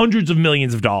saying, hundreds of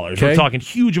millions of dollars. Okay. We're talking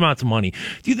huge amounts of money.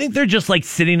 Do you think they're just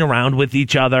sitting around with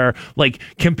each other,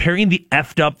 comparing the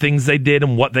effed up things they did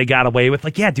and what they got away with?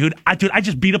 Yeah, dude, I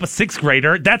just beat up a sixth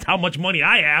grader. That's how much money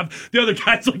I have. The other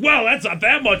guy's like, well, that's not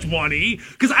that much money.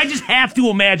 Because I just have to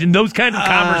imagine those kind of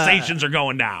conversations are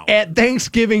going down. At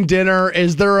Thanksgiving dinner,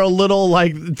 is there a little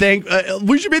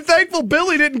we should be thankful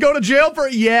Billy didn't go to jail for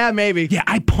it? Yeah, maybe. Yeah,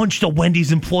 I punched a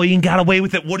Wendy's employee and got away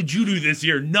with it. What did you do this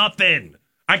year? Nothing.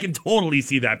 I can totally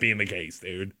see that being the case,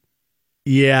 dude.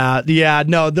 Yeah,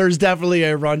 no, there's definitely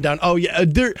a rundown. Oh, yeah,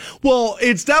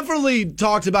 it's definitely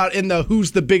talked about in the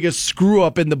who's the biggest screw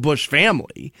up in the Busch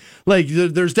family.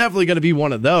 There's definitely going to be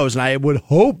one of those, and I would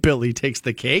hope Billy takes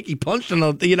the cake. He punched an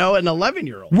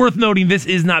 11-year-old. Worth noting, this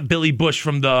is not Billy Busch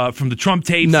from the Trump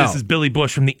tapes. No. This is Billy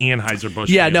Busch from the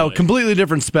Anheuser-Busch family. No, completely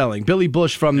different spelling. Billy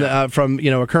Busch from A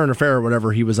Current Affair or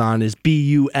whatever he was on is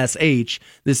B-U-S-H.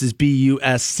 This is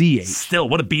B-U-S-C-H. Still,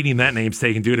 what a beating that name's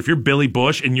taken, dude. If you're Billy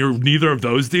Busch and you're neither of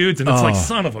those dudes, and it's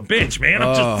son of a bitch, man.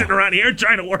 I'm just sitting around here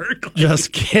trying to work.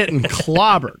 Just getting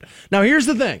clobbered. Now, here's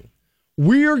the thing.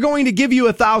 We are going to give you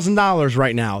 $1,000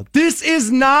 right now. This is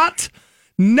not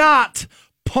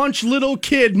punch little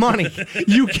kid money.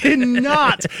 You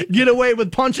cannot get away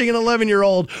with punching an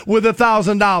 11-year-old with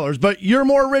 $1,000, but you're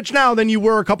more rich now than you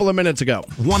were a couple of minutes ago.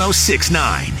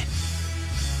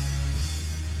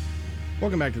 106.9.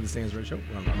 Welcome back to the Stansbury Show.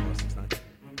 We're on 106.9.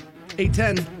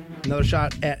 810. Another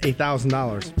shot at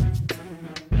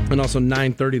 $1,000. And also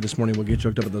 9:30 this morning, we'll get you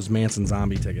hooked up with those Manson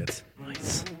zombie tickets.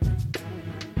 Nice.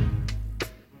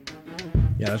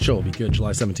 Yeah, that show will be good.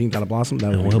 July 17th out of Blossom.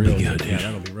 That will be good. Yeah,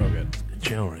 that'll be real good. Good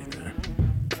show right there.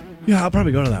 Yeah, I'll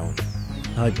probably go to that one.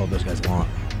 I like both those guys a lot.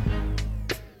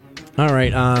 All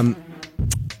right.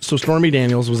 So Stormy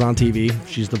Daniels was on TV.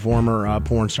 She's the former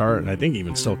porn star, and I think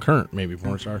even still current, maybe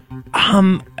porn star.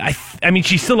 I mean,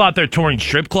 she's still out there touring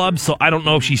strip clubs, so I don't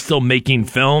know if she's still making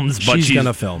films. But she's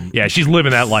gonna film. Yeah, she's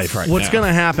living that life right now. What's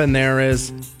gonna happen there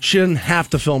is she doesn't have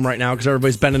to film right now because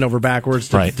everybody's bending over backwards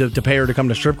to pay her to come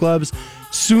to strip clubs.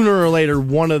 Sooner or later,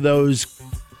 one of those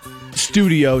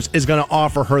studios is going to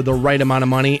offer her the right amount of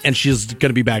money, and she's going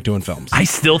to be back doing films. I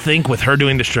still think with her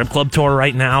doing the strip club tour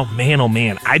right now, man, oh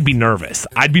man, I'd be nervous.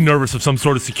 I'd be nervous of some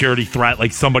sort of security threat,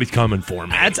 like somebody's coming for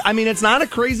me. It's not a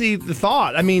crazy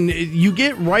thought. I mean, you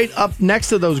get right up next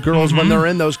to those girls when they're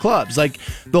in those clubs. Like,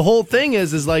 the whole thing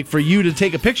is like for you to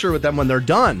take a picture with them when they're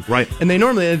done. Right. And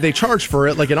they charge for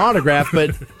it, like an autograph,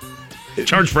 but...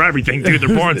 Charge for everything, dude.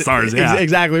 They're porn stars, yeah.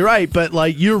 Exactly right.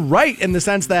 But, you're right in the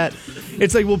sense that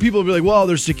it's like, well, people will be like, well,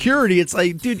 there's security. It's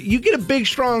like, dude, you get a big,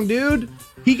 strong dude.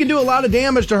 He can do a lot of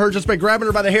damage to her just by grabbing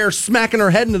her by the hair, smacking her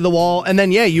head into the wall, and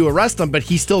then, you arrest him, but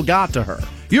he still got to her.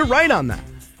 You're right on that.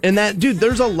 And that, dude,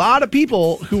 there's a lot of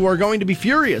people who are going to be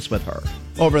furious with her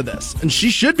over this. And she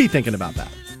should be thinking about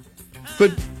that.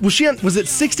 But was it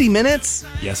 60 Minutes?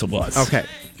 Yes, it was. Okay.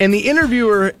 And the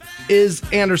interviewer is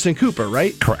Anderson Cooper,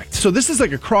 right? Correct. So this is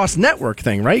like a cross-network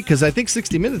thing, right? Because I think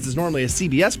 60 Minutes is normally a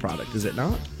CBS product, is it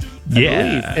not? I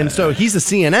believe. And so he's a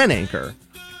CNN anchor.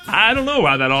 I don't know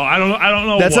about that all. I don't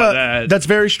know. That's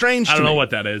very strange to me. I don't know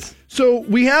what that is. So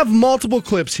we have multiple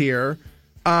clips here.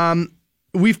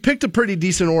 We've picked a pretty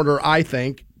decent order, I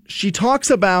think. She talks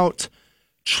about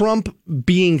Trump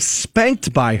being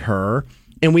spanked by her,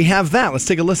 and we have that. Let's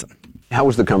take a listen. How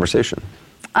was the conversation?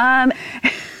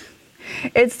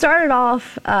 It started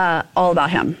off all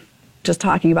about him, just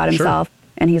talking about himself. Sure.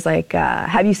 And he's like,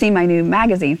 have you seen my new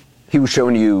magazine? He was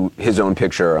showing you his own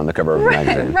picture on the cover of the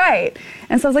magazine. Right.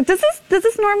 And so I was like, does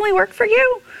this normally work for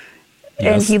you?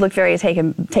 Yes. And he looked very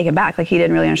taken back, like he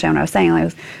didn't really understand what I was saying.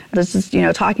 Like, does just,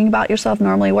 talking about yourself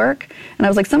normally work? And I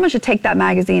was like, someone should take that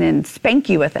magazine and spank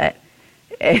you with it.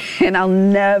 And I'll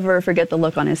never forget the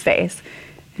look on his face.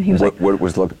 And he was like, what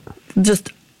was the look? Just,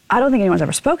 I don't think anyone's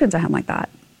ever spoken to him like that,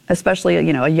 especially,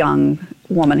 a young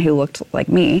woman who looked like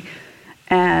me.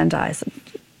 And I said,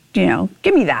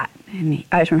 give me that. And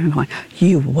I just remember him going,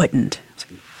 you wouldn't. I was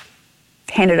like,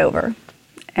 hand it over.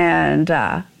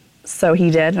 And so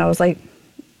he did. And I was like,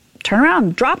 turn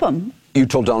around, drop him. You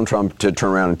told Donald Trump to turn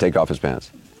around and take off his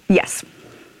pants? Yes.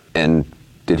 And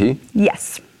did he?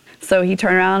 Yes. So he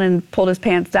turned around and pulled his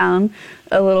pants down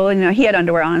a little. He had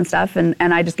underwear on and stuff. And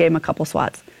I just gave him a couple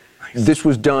swats. This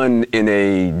was done in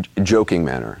a joking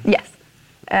manner? Yes.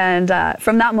 And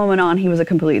from that moment on, he was a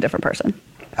completely different person.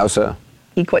 How so?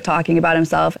 He quit talking about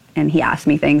himself, and he asked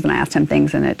me things, and I asked him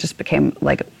things, and it just became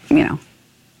like,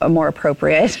 a more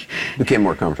appropriate. Became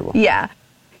more comfortable. Yeah.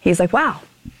 He's like, wow,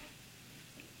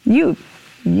 you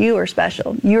are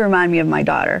special. You remind me of my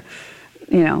daughter.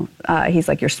 He's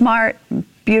like, you're smart,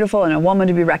 beautiful, and a woman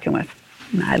to be reckoned with.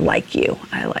 I like you.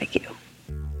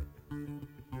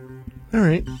 All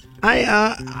right.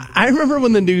 I remember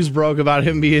when the news broke about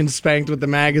him being spanked with the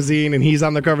magazine and he's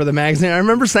on the cover of the magazine. I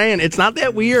remember saying, it's not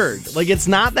that weird. Like, it's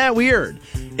not that weird.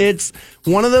 It's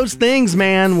one of those things,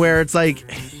 man, where it's like,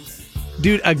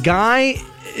 dude,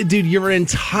 your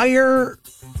entire,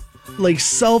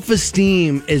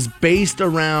 self-esteem is based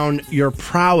around your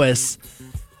prowess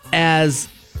as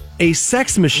a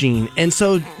sex machine. And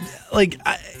so,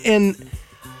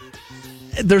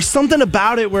 there's something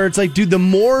about it where it's like, dude, the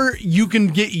more you can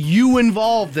get you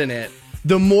involved in it,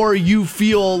 the more you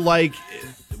feel like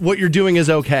what you're doing is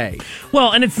okay.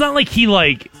 Well, and it's not like he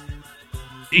went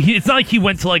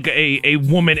to a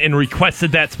woman and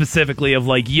requested that specifically of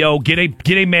yo, get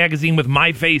a magazine with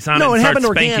my face on it and start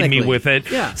spanking me with it.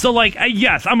 Yeah. So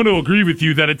yes, I'm going to agree with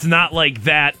you that it's not like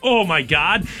that. Oh my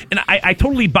God. And I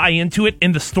totally buy into it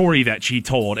in the story that she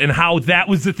told and how that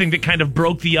was the thing that kind of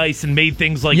broke the ice and made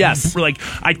things yes.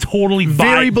 I totally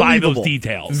buy those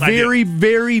details. Very,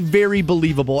 very, very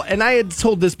believable. And I had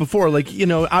told this before,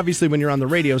 obviously when you're on the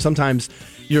radio, sometimes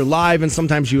you're live and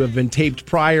sometimes you have been taped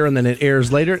prior and then it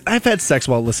airs later. I've had sex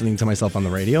while listening to myself on the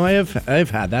radio. I've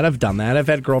had that. I've done that. I've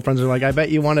had girlfriends who are like, I bet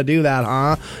you want to do that,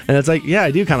 huh? And it's like, yeah,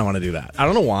 I do kind of want to do that. I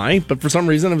don't know why, but for some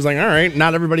reason I was like, all right,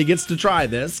 not everybody gets to try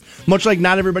this. Much like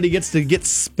not everybody gets to get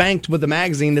spanked with a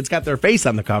magazine that's got their face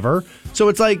on the cover. So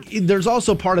it's like, there's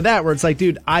also part of that where it's like,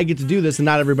 dude, I get to do this and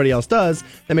not everybody else does.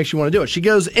 That makes you want to do it. She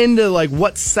goes into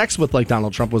what sex with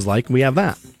Donald Trump was like. We have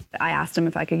that. I asked him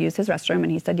if I could use his restroom,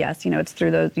 and he said yes. It's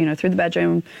through through the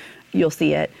bedroom, you'll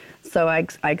see it. So I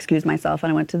excused myself,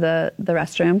 and I went to the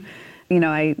restroom.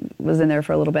 I was in there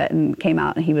for a little bit and came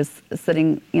out, and he was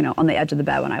sitting, on the edge of the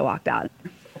bed when I walked out,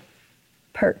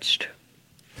 perched.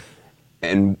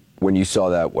 And when you saw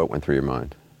that, what went through your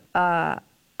mind?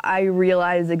 I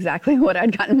realized exactly what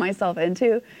I'd gotten myself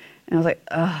into, and I was like,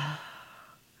 oh,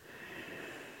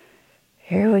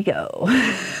 here we go.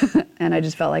 And I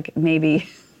just felt like maybe...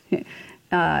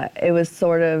 it was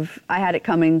sort of, I had it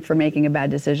coming for making a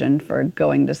bad decision for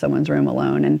going to someone's room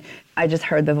alone. And I just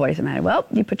heard the voice in my head, well,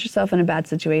 you put yourself in a bad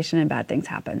situation and bad things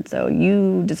happen. So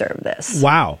you deserve this.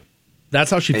 Wow. That's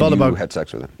how she felt about... you had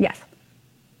sex with him? Yes.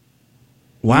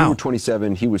 Wow. You were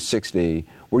 27, he was 60.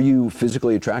 Were you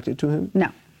physically attracted to him? No.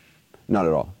 Not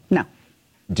at all? No.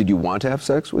 Did you want to have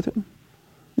sex with him?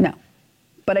 No.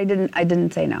 But I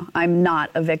didn't say no. I'm not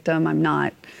a victim. I'm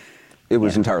not... It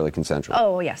was entirely consensual.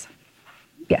 Oh, yes.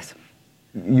 Yes.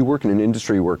 You work in an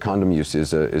industry where condom use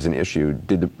is an issue.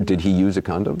 Did he use a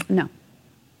condom? No.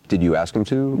 Did you ask him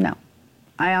to? No.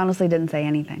 I honestly didn't say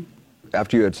anything.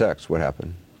 After you had sex, what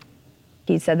happened?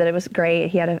 He said that it was great.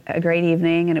 He had a great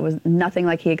evening, and it was nothing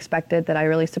like he expected, that I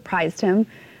really surprised him,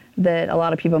 that a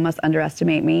lot of people must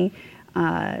underestimate me,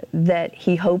 that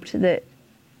he hoped that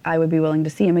I would be willing to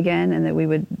see him again and that we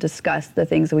would discuss the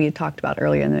things that we had talked about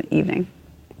earlier in the evening.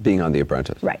 Being on The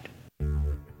Apprentice. Right.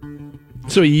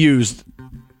 So he used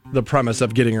the premise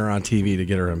of getting her on TV to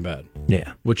get her in bed.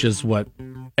 Yeah. Which is what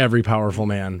every powerful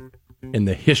man in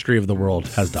the history of the world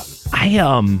has done.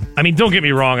 I mean, don't get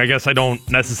me wrong. I guess I don't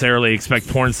necessarily expect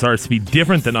porn stars to be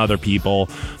different than other people,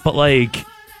 but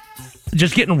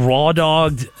just getting raw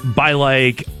dogged by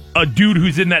a dude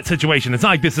who's in that situation. It's not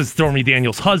like this is Stormy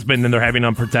Daniels' husband and they're having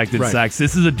unprotected sex.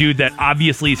 This is a dude that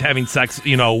obviously is having sex,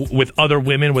 with other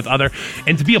women,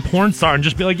 and to be a porn star and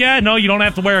just be like, yeah, no, you don't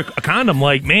have to wear a condom.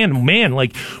 Like, man,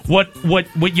 like what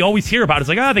you always hear about is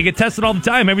like, they get tested all the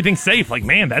time, everything's safe. Like,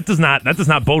 man, that does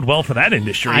not bode well for that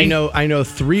industry. I know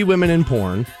 3 women in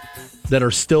porn that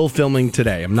are still filming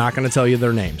today. I'm not going to tell you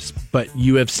their names, but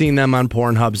you have seen them on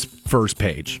Pornhub's first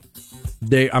page.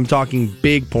 I'm talking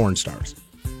big porn stars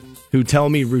who tell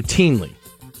me routinely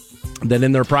that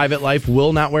in their private life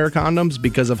will not wear condoms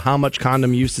because of how much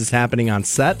condom use is happening on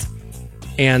set.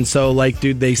 And so,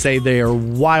 they say they are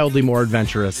wildly more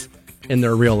adventurous in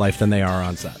their real life than they are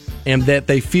on set. And that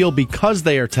they feel because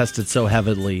they are tested so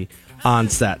heavily on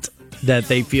set that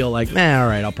they feel like, all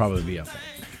right, I'll probably be okay.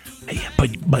 Yeah, but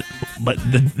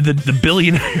the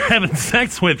billionaire you're having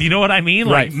sex with, you know what I mean?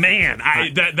 Like, right. Man,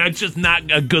 that's just not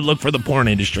a good look for the porn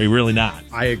industry. Really not.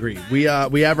 I agree. We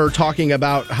have her talking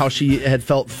about how she had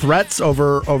felt threats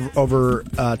over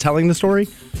telling the story.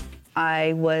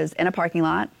 I was in a parking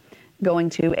lot going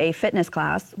to a fitness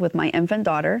class with my infant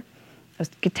daughter. I was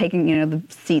taking, the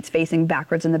seats facing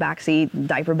backwards in the back seat,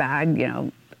 diaper bag,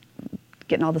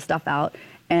 getting all the stuff out.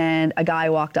 And a guy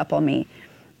walked up on me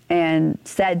and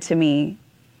said to me,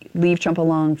 leave Trump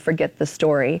alone, forget the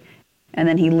story. And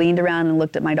then he leaned around and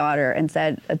looked at my daughter and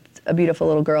said, a beautiful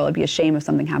little girl, it'd be a shame if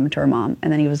something happened to her mom.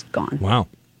 And then he was gone. Wow.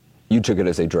 You took it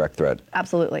as a direct threat?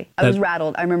 Absolutely. I was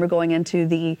rattled. I remember going into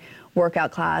the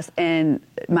workout class and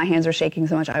my hands were shaking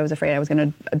so much I was afraid I was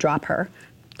going to drop her.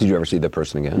 Did you ever see that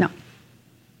person again? No.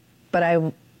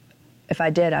 But if I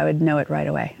did, I would know it right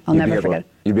away. I'll never forget it.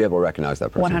 You'd be able to recognize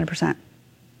that person? 100%.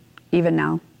 Even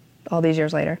now. All these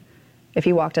years later. If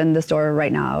he walked in the store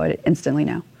right now, I would instantly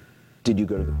know. Did you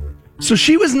go to the... So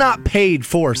she was not paid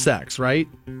for sex, right?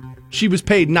 She was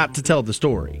paid not to tell the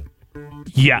story.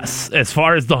 Yes, as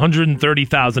far as the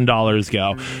 $130,000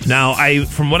 go. Now,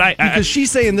 because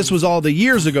she's saying this was all the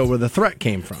years ago where the threat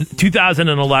came from.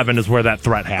 2011 is where that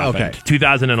threat happened. Okay.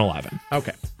 2011.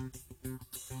 Okay.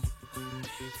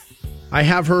 I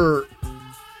have her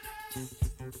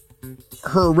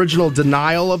original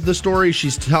denial of the story.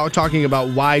 She's talking about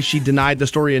why she denied the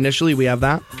story initially. We have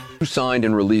that. You signed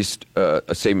and released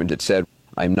a statement that said,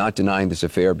 I'm not denying this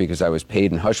affair because I was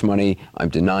paid in hush money. I'm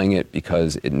denying it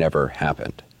because it never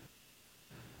happened.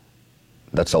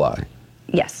 That's a lie.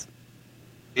 Yes.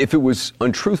 If it was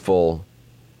untruthful,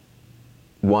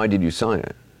 why did you sign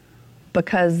it?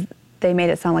 Because they made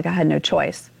it sound like I had no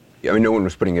choice. I mean, no one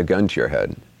was putting a gun to your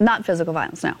head. Not physical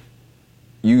violence, no.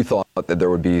 You thought that there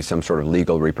would be some sort of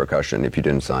legal repercussion if you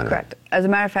didn't sign it. Correct. As a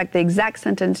matter of fact, the exact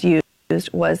sentence used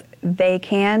was, they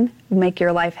can make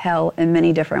your life hell in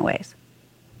many different ways.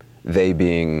 They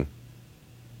being?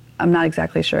 I'm not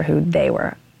exactly sure who they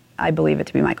were. I believe it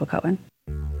to be Michael Cohen.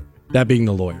 That being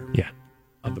the lawyer. Yeah.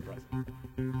 Of the president.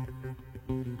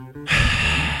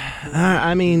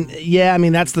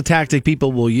 That's the tactic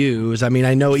people will use. I mean,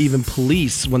 I know even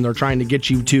police, when they're trying to get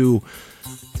you to,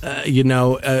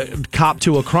 cop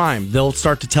to a crime, they'll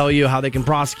start to tell you how they can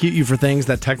prosecute you for things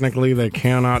that technically they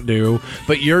cannot do,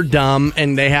 but you're dumb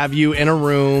and they have you in a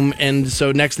room. And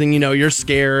so next thing you know, you're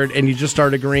scared and you just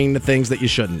start agreeing to things that you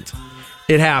shouldn't.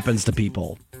 It happens to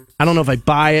people. I don't know if I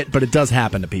buy it, but it does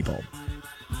happen to people.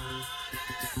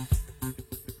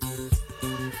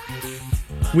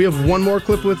 We have one more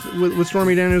clip with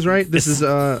Stormy Daniels, right? This is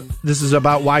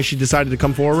about why she decided to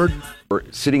come forward.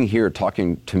 Sitting here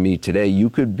talking to me today, you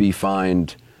could be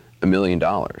fined $1 million.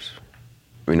 I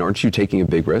mean, aren't you taking a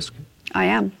big risk? I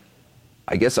am.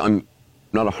 I guess I'm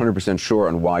not 100% sure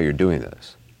on why you're doing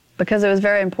this. Because it was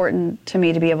very important to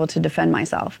me to be able to defend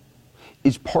myself.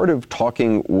 Is part of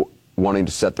talking wanting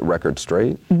to set the record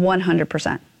straight?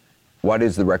 100%. Why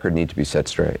does the record need to be set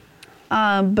straight?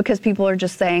 Because people are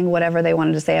just saying whatever they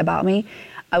wanted to say about me.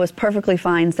 I was perfectly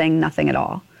fine saying nothing at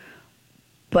all.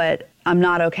 But I'm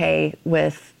not okay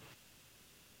with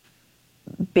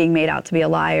being made out to be a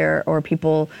liar or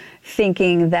people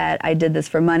thinking that I did this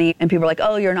for money. And people are like,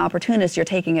 oh, you're an opportunist, you're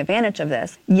taking advantage of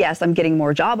this. Yes, I'm getting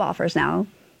more job offers now.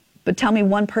 But tell me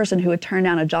one person who would turn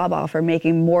down a job offer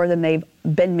making more than they've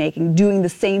been making, doing the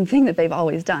same thing that they've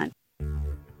always done.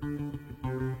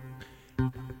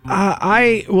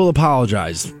 I will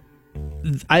apologize.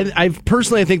 I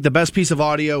personally think the best piece of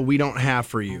audio we don't have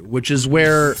for you, which is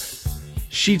where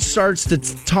she starts to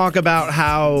talk about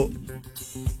how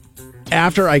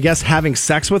after, I guess, having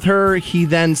sex with her, he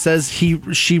then says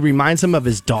she reminds him of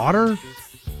his daughter,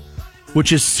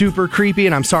 which is super creepy.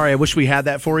 And I'm sorry, I wish we had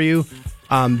that for you.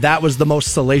 That was the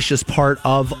most salacious part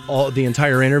of the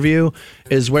entire interview.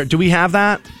 Is where do we have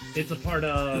that? It's a part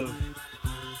of.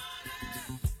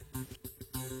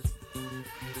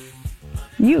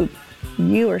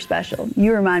 you are special.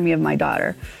 You remind me of my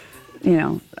daughter. You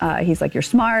know, he's like, you're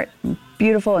smart,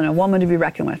 beautiful, and a woman to be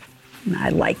reckoned with. And I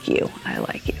like you. I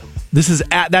like you.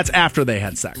 That's after they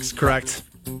had sex, correct?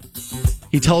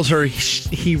 He tells her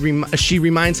she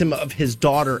reminds him of his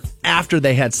daughter after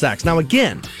they had sex. Now,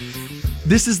 again,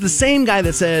 this is the same guy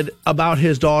that said about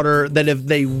his daughter that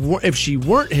if she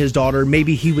weren't his daughter,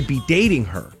 maybe he would be dating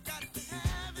her.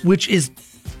 Which is,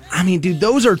 I mean, dude,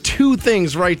 those are two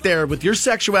things right there with your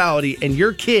sexuality and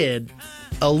your kid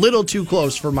a little too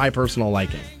close for my personal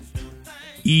liking.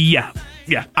 Yeah.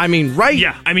 I mean, right?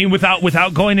 Yeah. I mean,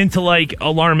 without going into like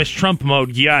alarmist Trump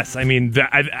mode, yes. I mean,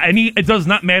 it does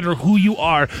not matter who you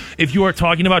are. If you are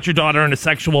talking about your daughter in a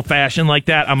sexual fashion like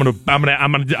that, I'm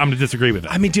gonna disagree with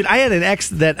it. I mean, dude, I had an ex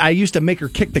that I used to make her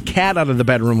kick the cat out of the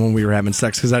bedroom when we were having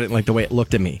sex because I didn't like the way it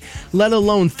looked at me. Let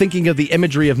alone thinking of the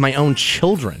imagery of my own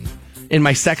children in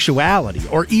my sexuality,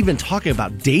 or even talking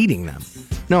about dating them.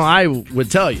 No, I would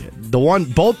tell you,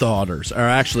 both daughters are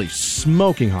actually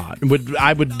smoking hot.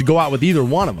 I would go out with either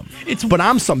one of them. But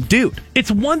I'm some dude.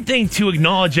 It's one thing to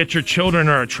acknowledge that your children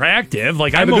are attractive.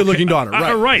 Like, I have a good-looking daughter,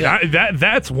 right? Right. Yeah.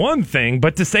 That's one thing.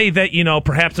 But to say that, you know,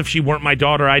 perhaps if she weren't my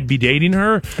daughter, I'd be dating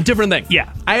her. Different thing.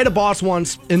 Yeah. I had a boss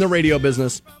once in the radio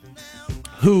business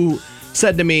who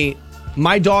said to me,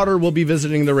 my daughter will be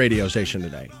visiting the radio station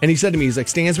today. And he said to me, he's like,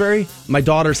 Stansberry, my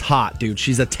daughter's hot, dude.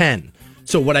 She's a 10.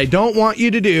 So what I don't want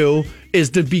you to do is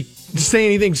to say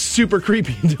anything super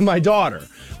creepy to my daughter.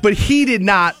 But he did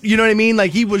not, you know what I mean?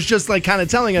 Like, he was just like kind of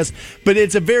telling us, but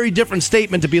it's a very different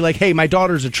statement to be like, hey, my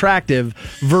daughter's attractive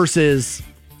versus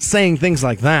saying things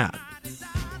like that.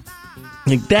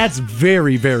 Like, that's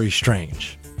very, very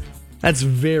strange. That's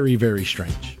very, very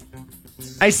strange.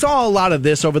 I saw a lot of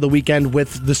this over the weekend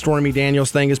with the Stormy Daniels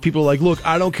thing, as people are like, look,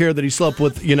 I don't care that he slept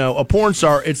with, you know, a porn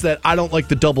star. It's that I don't like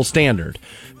the double standard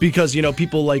because, you know,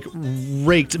 people like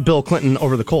raked Bill Clinton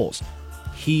over the coals.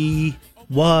 He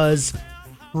was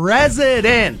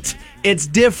president. It's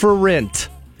different.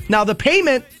 Now, the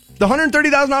payment, the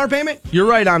 $130,000 payment, you're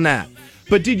right on that.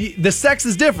 But, dude, the sex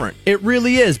is different. It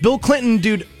really is. Bill Clinton,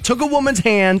 dude, took a woman's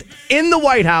hand in the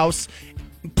White House,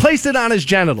 placed it on his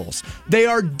genitals. They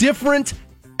are different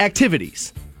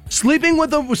activities. Sleeping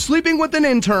with an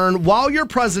intern while you're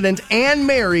president and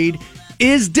married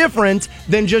is different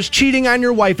than just cheating on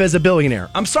your wife as a billionaire.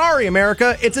 I'm sorry,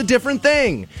 America. It's a different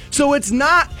thing. So it's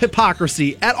not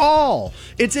hypocrisy at all.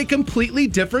 It's a completely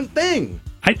different thing.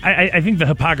 I think the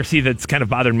hypocrisy that's kind of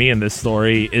bothered me in this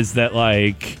story is that,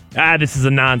 like, this is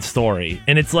a non-story.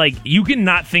 And it's like, you can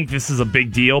not think this is a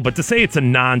big deal, but to say it's a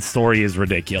non-story is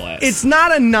ridiculous. It's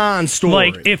not a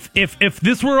non-story. Like, if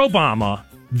this were Obama,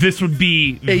 this would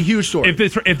be a huge story.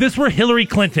 If this were Hillary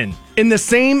Clinton, in the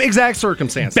same exact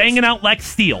circumstances, banging out Lex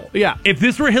Steele. Yeah. If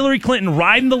this were Hillary Clinton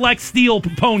riding the Lex Steele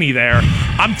pony there,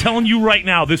 I'm telling you right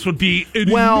now, this would be an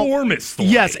enormous story.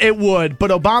 Yes, it would.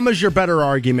 But Obama's your better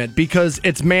argument because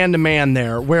it's man to man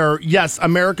there. Where yes,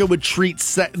 America would treat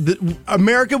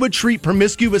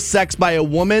promiscuous sex by a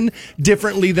woman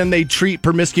differently than they treat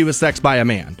promiscuous sex by a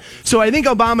man. So I think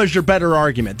Obama's your better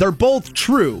argument. They're both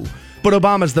true. But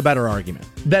Obama's the better argument.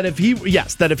 That if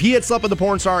he had slept with a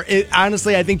porn star,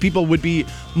 honestly, I think people would be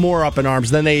more up in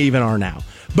arms than they even are now.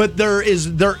 But there is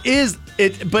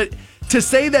it. But to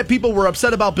say that people were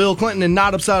upset about Bill Clinton and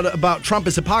not upset about Trump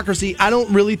is hypocrisy, I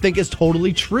don't really think is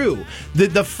totally true.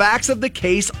 The facts of the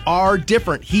case are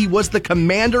different. He was the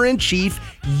commander-in-chief,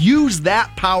 used that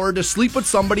power to sleep with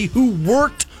somebody who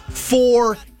worked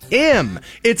for him.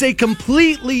 It's a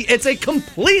completely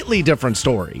different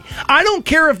story. I don't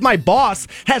care if my boss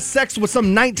has sex with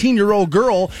some 19-year-old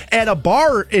girl at a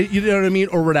bar, you know what I mean,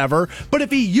 or whatever, but if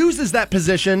he uses that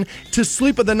position to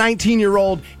sleep with a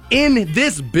 19-year-old in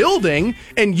this building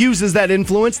and uses that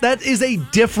influence, that is a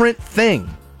different thing.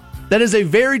 That is a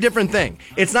very different thing.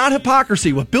 It's not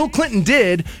hypocrisy. What Bill Clinton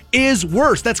did is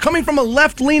worse. That's coming from a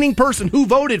left-leaning person who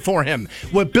voted for him.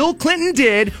 What Bill Clinton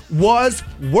did was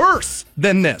worse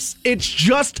than this. It's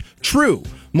just true.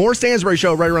 More Stansberry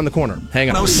Show right around the corner. Hang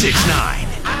on. 1069.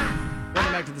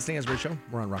 Welcome back to the Stansberry Show.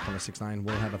 We're on Rock 1069.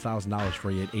 We'll have $1,000 for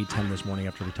you at 8:10 this morning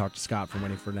after we talk to Scott from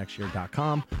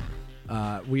waitingfornextyear.com.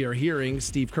 We are hearing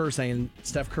Steve Kerr saying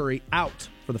Steph Curry out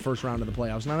for the first round of the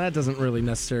playoffs. Now, that doesn't really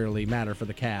necessarily matter for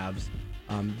the Cavs.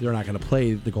 They're not going to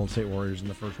play the Golden State Warriors in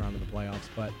the first round of the playoffs,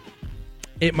 but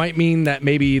it might mean that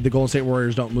maybe the Golden State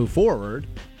Warriors don't move forward.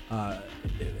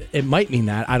 It might mean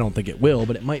that. I don't think it will,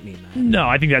 but it might mean that. No,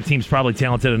 I think that team's probably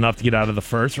talented enough to get out of the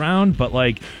first round, but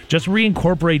like just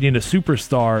reincorporating a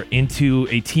superstar into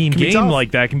a team game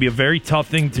like that can be a very tough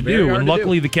thing to do. And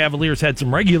luckily the Cavaliers had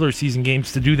some regular season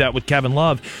games to do that with Kevin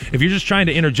Love. If you're just trying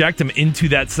to interject him into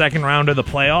that second round of the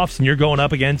playoffs and you're going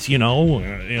up against,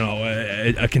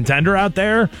 a contender out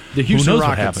there, the Houston who knows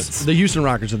Rockets, what happens? The Houston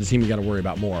Rockets are the team you got to worry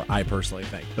about more, I personally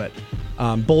think. But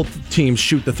both teams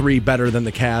shoot the three better than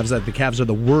the Cavs. The Cavs are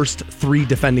the worst three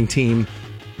defending team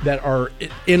that are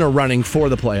in a running for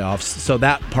the playoffs, so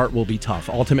that part will be tough.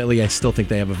 Ultimately, I still think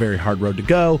they have a very hard road to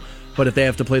go, but if they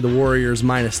have to play the Warriors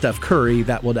minus Steph Curry,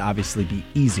 that would obviously be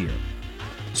easier.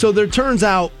 So there turns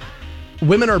out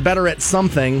women are better at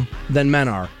something than men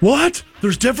are. What?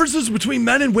 There's differences between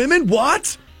men and women?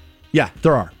 What? Yeah,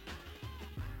 there are.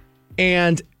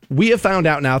 And we have found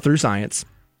out now through science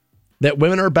that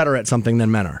women are better at something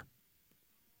than men are.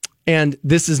 And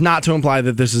this is not to imply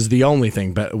that this is the only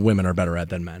thing women are better at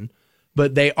than men,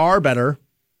 but they are better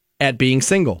at being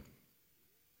single.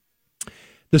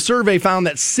 The survey found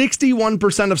that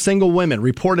 61% of single women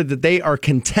reported that they are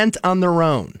content on their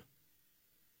own.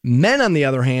 Men, on the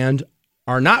other hand,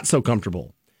 are not so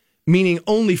comfortable, meaning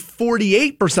only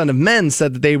 48% of men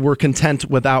said that they were content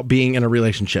without being in a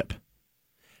relationship.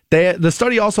 The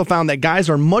study also found that guys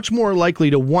are much more likely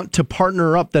to want to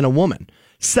partner up than a woman.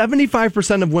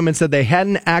 75% of women said they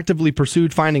hadn't actively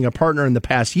pursued finding a partner in the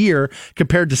past year,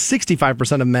 compared to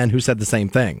 65% of men who said the same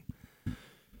thing.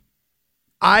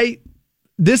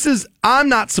 I'm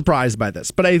not surprised by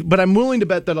this, but I'm willing to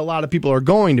bet that a lot of people are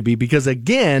going to be, because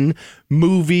again,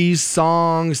 movies,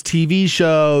 songs, TV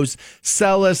shows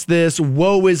sell us this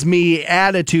woe is me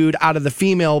attitude out of the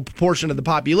female portion of the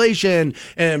population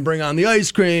and bring on the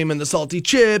ice cream and the salty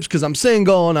chips because I'm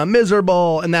single and I'm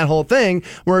miserable and that whole thing,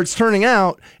 where it's turning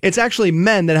out it's actually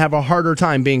men that have a harder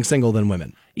time being single than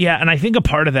women. Yeah, and I think a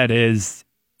part of that is,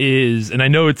 and I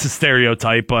know it's a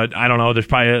stereotype, but I don't know, there's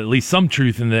probably at least some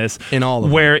truth in this. In all of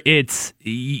them. Where it's,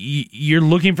 you're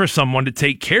looking for someone to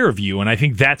take care of you. And I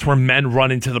think that's where men run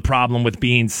into the problem with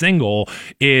being single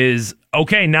is,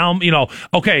 okay, now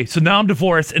so now I'm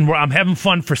divorced and I'm having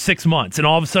fun for 6 months, and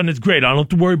all of a sudden it's great. I don't have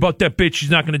to worry about that bitch.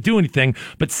 She's not going to do anything.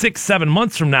 But 6-7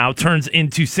 months from now turns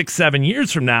into 6-7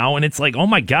 years from now, and it's like, oh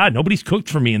my God, nobody's cooked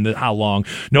for me in how long?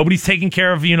 Nobody's taking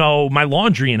care of my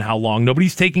laundry in how long?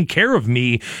 Nobody's taking care of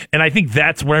me, and I think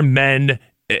that's where men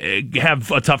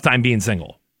have a tough time being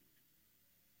single.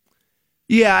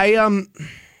 Yeah,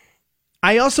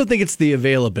 I also think it's the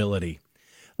availability.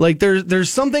 Like there's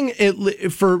something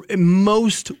for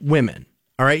most women.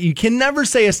 All right, you can never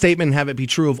say a statement and have it be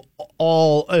true of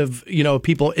all of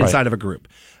people inside of a group.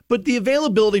 But the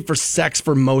availability for sex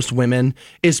for most women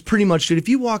is pretty much, if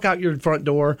you walk out your front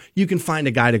door, you can find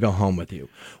a guy to go home with you.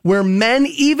 Where men,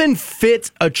 even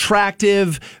fit,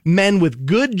 attractive men with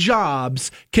good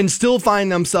jobs, can still find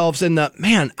themselves in the,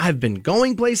 man, I've been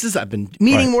going places, I've been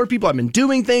meeting more people, I've been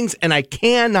doing things, and I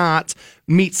cannot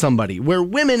meet somebody. Where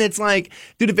women, it's like,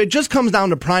 dude, if it just comes down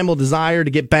to primal desire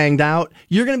to get banged out,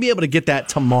 you're going to be able to get that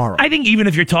tomorrow. I think even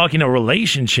if you're talking a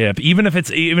relationship, even if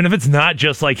it's not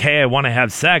just like, hey, I want to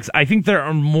have sex, I think there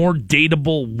are more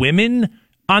dateable women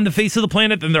on the face of the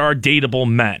planet than there are dateable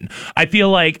men. I feel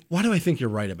like... Why do I think you're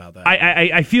right about that?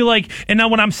 I feel like... And now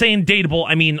when I'm saying dateable,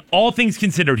 I mean all things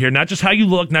considered here. Not just how you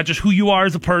look, not just who you are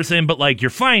as a person, but like your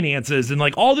finances and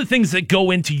like all the things that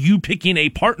go into you picking a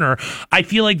partner. I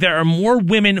feel like there are more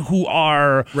women who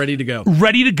are... Ready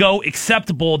to go,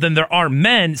 acceptable than there are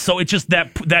men. So it's just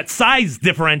that size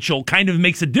differential kind of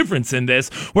makes a difference in this,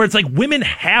 where it's like women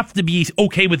have to be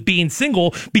okay with being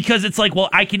single because it's like, well,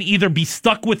 I can either be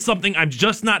stuck with something I'm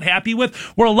just not happy with,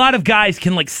 where a lot of guys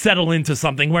can like settle into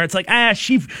something where it's like,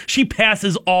 she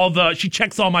passes she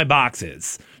checks all my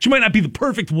boxes. She might not be the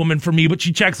perfect woman for me, but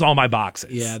she checks all my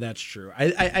boxes. Yeah, that's true.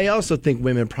 I also think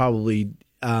women probably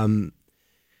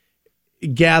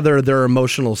gather their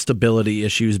emotional stability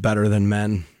issues better than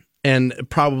men, and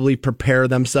probably prepare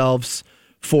themselves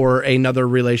for another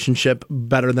relationship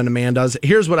better than a man does.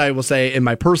 Here's what I will say in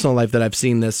my personal life that I've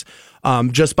seen this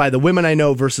just by the women I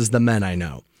know versus the men I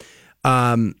know.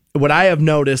 What I have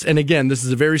noticed, and again, this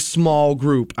is a very small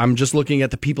group, I'm just looking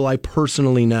at the people I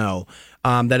personally know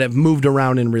that have moved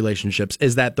around in relationships,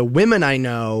 is that the women I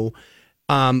know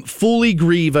fully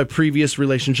grieve a previous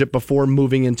relationship before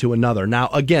moving into another. Now,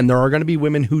 again, there are going to be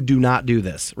women who do not do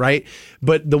this, right?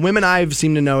 But the women I've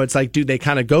seemed to know, it's like, dude, they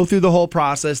kind of go through the whole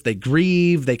process, they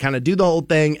grieve, they kind of do the whole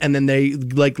thing, and then they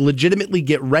like legitimately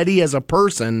get ready as a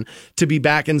person to be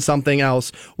back in something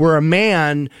else, where a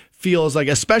man feels like,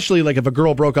 especially like if a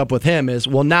girl broke up with him, is,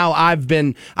 well, now I've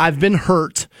been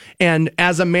hurt, and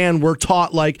as a man we're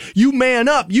taught like, you man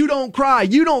up, you don't cry,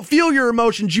 you don't feel your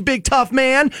emotions, you big tough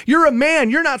man, you're a man,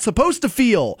 you're not supposed to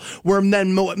feel. Where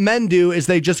then what men do is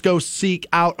they just go seek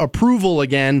out approval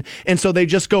again, and so they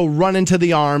just go run into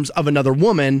the arms of another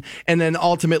woman, and then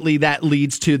ultimately that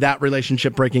leads to that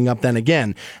relationship breaking up then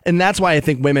again. And that's why I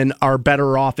think women are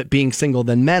better off at being single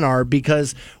than men are,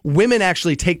 because women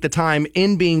actually take the time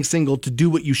in being single to do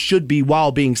what you should be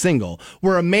while being single.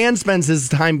 Where a man spends his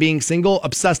time being single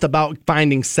obsessed about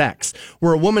finding sex.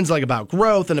 Where a woman's like about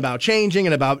growth and about changing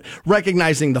and about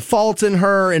recognizing the faults in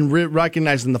her and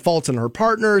recognizing the faults in her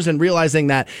partners and realizing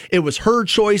that it was her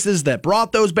choices that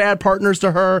brought those bad partners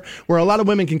to her. Where a lot of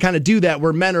women can kind of do that,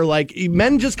 where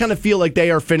men just kind of feel like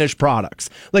they are finished products.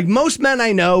 Like most men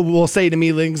I know will say to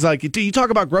me things like, do you talk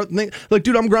about growth? Like,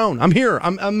 dude, I'm grown. I'm here.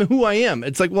 I'm who I am.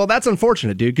 It's like, well, that's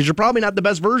unfortunate, dude, because you're probably not the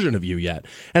best version of you yet.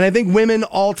 And I think women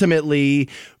ultimately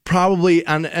probably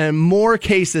in more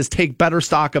cases take better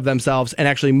stock of themselves and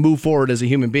actually move forward as a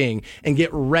human being and get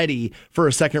ready for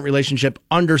a second relationship,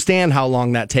 understand how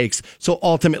long that takes. So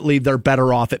ultimately they're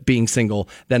better off at being single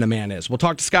than a man is. We'll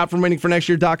talk to Scott from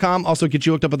waitingfornextyear.com. Also get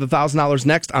you hooked up with $1,000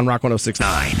 next on Rock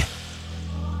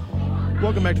 106.9.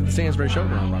 Welcome back to the Stansbury Show.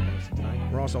 We're on Rock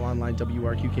 106.9. We're also online,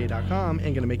 WRQK.com,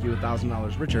 and going to make you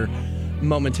 $1,000 richer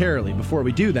momentarily. Before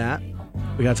we do that,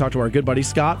 we got to talk to our good buddy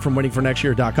Scott from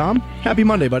waitingfornextyear.com. Happy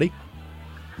Monday, buddy.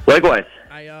 Likewise.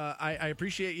 I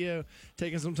appreciate you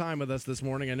taking some time with us this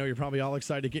morning. I know you're probably all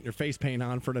excited getting your face paint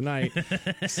on for tonight.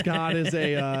 Scott is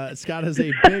a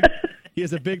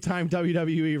big time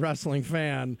WWE wrestling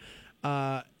fan,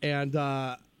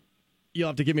 and you'll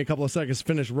have to give me a couple of seconds to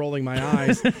finish rolling my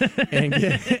eyes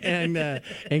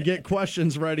and get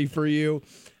questions ready for you.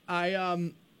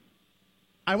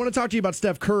 I want to talk to you about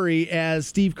Steph Curry, as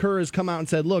Steve Kerr has come out and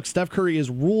said, look, Steph Curry is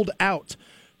ruled out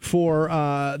for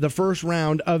the first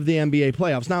round of the NBA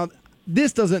playoffs. Now,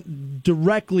 this doesn't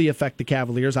directly affect the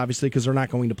Cavaliers, obviously, because they're not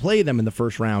going to play them in the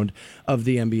first round of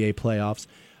the NBA playoffs.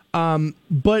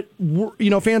 But,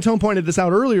 Fantone pointed this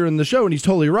out earlier in the show, and he's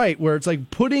totally right, where it's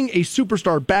like putting a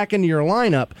superstar back into your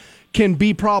lineup can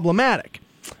be problematic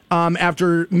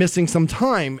after missing some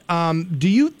time. Do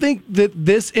you think that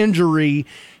this injury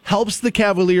helps the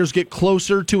Cavaliers get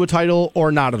closer to a title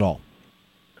or not at all?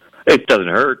 It doesn't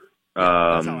hurt.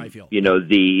 That's how I feel.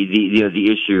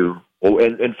 The issue,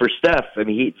 and for Steph, I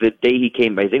mean, the day he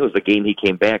came, I think it was the game he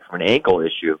came back from an ankle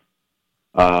issue.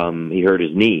 He hurt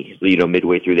his knee,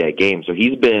 midway through that game. So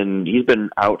he's been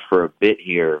out for a bit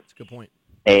here. That's a good point.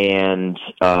 And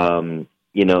and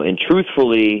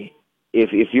truthfully,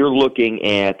 if you're looking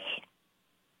at,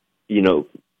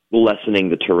 lessening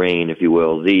the terrain, if you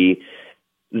will, the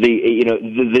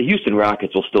Houston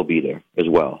Rockets will still be there as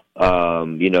well.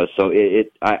 So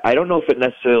I don't know if it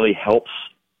necessarily helps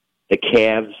the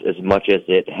Cavs as much as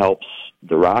it helps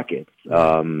the Rockets,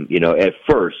 at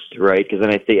first, right? Because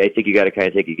then I think you got to kind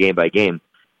of take it game by game.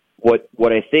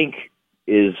 What I think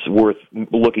is worth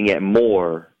looking at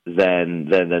more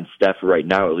than Steph right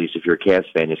now, at least if you're a Cavs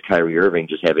fan, is Kyrie Irving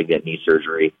just having that knee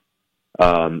surgery,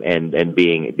 and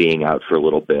being out for a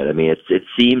little bit. I mean, it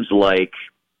seems like,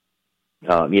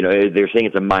 they're saying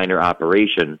it's a minor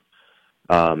operation.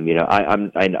 I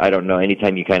don't know.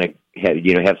 Anytime you kind of have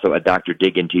a doctor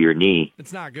dig into your knee,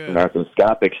 it's not good. From an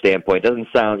arthroscopic standpoint, doesn't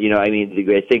sound. I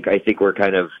think we're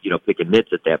kind of picking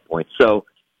nits at that point. So,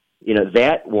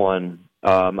 that one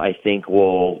I think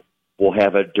will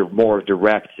have a more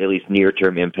direct, at least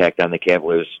near-term impact on the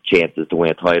Cavaliers' chances to win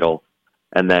a title.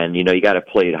 And then you got to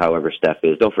play it however Steph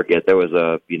is. Don't forget there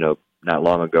was not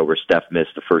long ago where Steph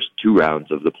missed the first two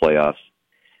rounds of the playoffs.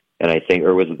 And I think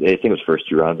it was first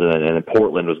two rounds, and then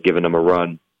Portland was giving them a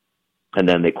run, and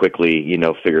then they quickly,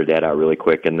 figured that out really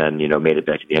quick, and then, made it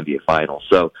back to the NBA Finals.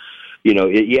 So,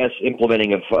 yes,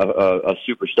 implementing a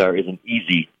superstar isn't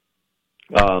easy,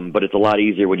 but it's a lot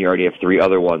easier when you already have three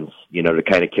other ones, to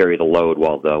kind of carry the load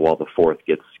while the fourth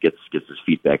gets his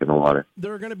feet back in the water.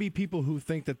 There are going to be people who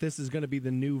think that this is going to be the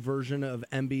new version of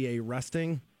NBA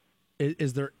resting.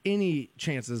 Is there any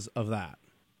chances of that?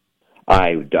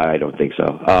 I don't think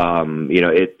so.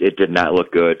 It did not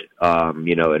look good.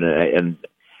 And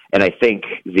I think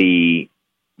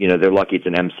they're lucky it's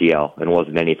an MCL and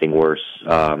wasn't anything worse.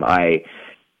 I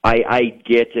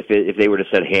get if they were to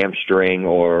said hamstring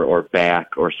or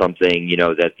back or something,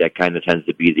 that kind of tends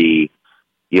to be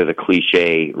the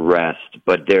cliche rest.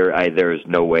 But there's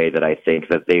no way that I think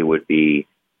that they would be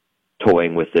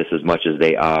toying with this as much as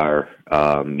they are.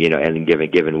 And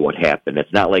given what happened,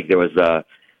 it's not like there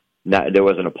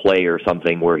wasn't a play or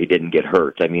something where he didn't get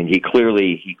hurt. I mean, he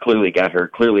clearly got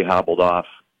hurt, clearly hobbled off,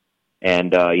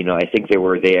 And, I think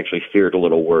they actually feared a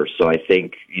little worse. So I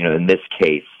think, in this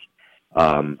case,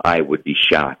 I would be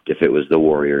shocked if it was the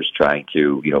Warriors trying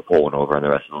to, pull one over on the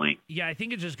rest of the league. Yeah, I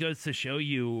think it just goes to show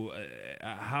you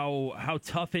how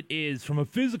tough it is from a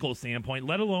physical standpoint,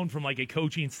 let alone from like a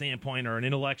coaching standpoint or an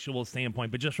intellectual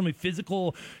standpoint, but just from a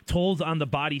physical tolls on the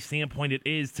body standpoint it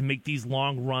is to make these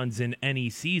long runs in any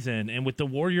season. And with the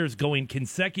Warriors going 3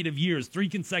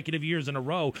 consecutive years in a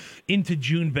row into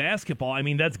June basketball, I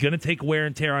mean, that's going to take wear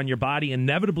and tear on your body.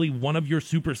 Inevitably, one of your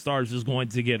superstars is going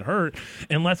to get hurt,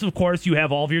 unless, of course, you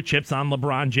have all of your chips on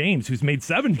LeBron James, who's made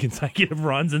 7 consecutive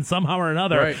runs and somehow or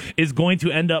another is going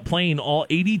to end up playing all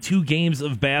 82 games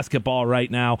of basketball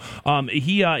right now.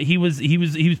 He's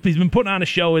been putting on a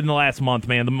show in the last month,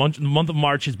 man. The month of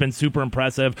March has been super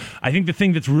impressive. I think the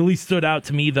thing that's really stood out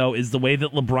to me, though, is the way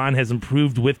that LeBron has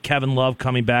improved with Kevin Love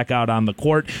coming back out on the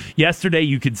court. Yesterday,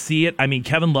 you could see it. I mean,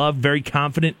 Kevin Love very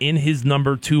confident in his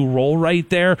number 2 role right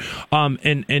there.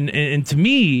 And to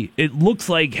me, it looks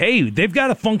like, hey, they've got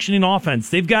a functioning offense.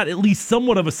 They've got at least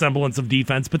somewhat of a semblance of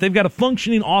defense, but they've got a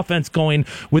functioning offense going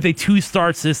with a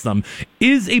 2-star system.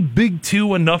 Is a big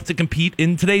 2 enough to compete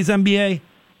in today's NBA?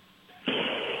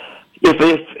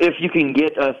 If you can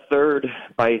get a third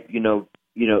by,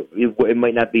 it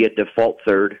might not be a default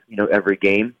third, every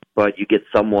game, but you get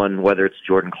someone, whether it's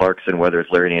Jordan Clarkson, whether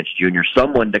it's Larry Nance Jr.,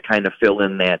 someone to kind of fill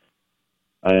in that,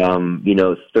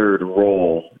 third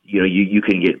role, you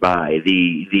can get by.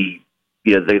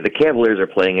 The Cavaliers are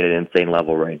playing at an insane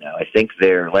level right now. I think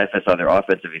last I saw their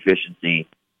offensive efficiency,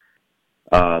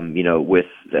 with,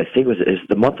 I think it was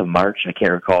the month of March, I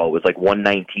can't recall, it was like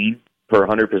 119 per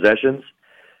 100 possessions,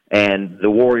 and the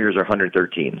Warriors are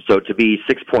 113. So to be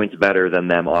 6 points better than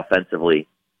them offensively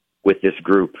with this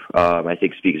group, I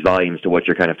think speaks volumes to what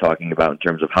you're kind of talking about in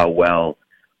terms of how well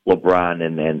LeBron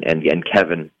and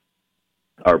Kevin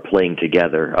are playing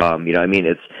together.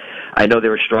 I know they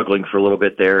were struggling for a little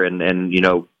bit there, and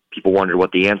people wondered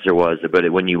what the answer was.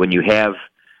 But when you have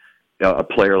a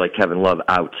player like Kevin Love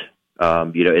out,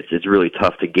 it's really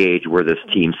tough to gauge where this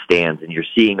team stands, and you're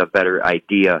seeing a better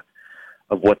idea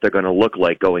of what they're going to look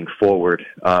like going forward.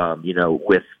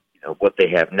 With what they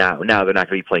have now. Now they're not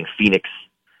going to be playing Phoenix,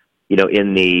 in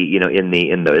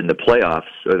the playoffs,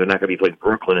 or they're not going to be playing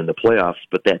Brooklyn in the playoffs.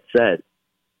 But that said,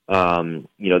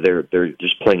 they're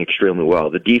just playing extremely well.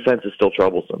 The defense is still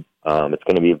troublesome. It's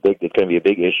going to be a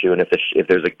big issue. And if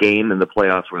there's a game in the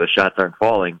playoffs where the shots aren't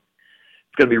falling,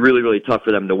 it's going to be really, really tough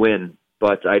for them to win.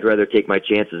 But I'd rather take my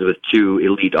chances with 2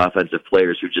 elite offensive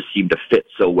players who just seem to fit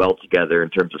so well together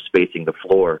in terms of spacing the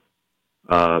floor,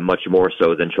 much more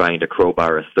so than trying to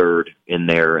crowbar a third in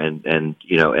there and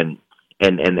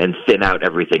thin out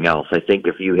everything else. I think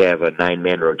if you have a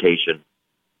 9-man rotation,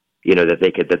 that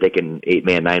they can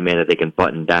 8-man, 9-man, that they can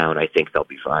button down, I think they'll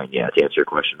be fine. Yeah, to answer your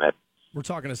question, Matt. We're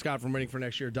talking to Scott from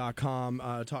waitingfornextyear.com,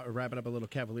 wrapping up a little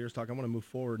Cavaliers talk. I want to move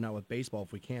forward now with baseball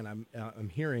if we can. I'm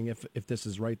hearing, if this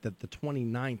is right, that the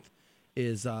 29th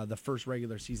is the first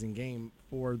regular season game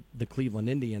for the Cleveland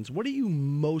Indians. What are you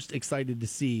most excited to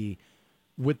see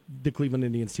with the Cleveland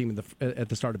Indians team at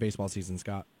the start of baseball season,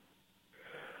 Scott?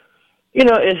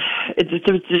 It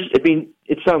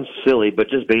sounds silly, but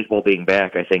just baseball being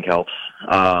back, I think, helps.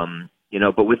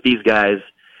 But with these guys,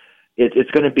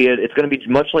 it's going to be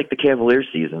much like the Cavaliers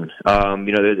season.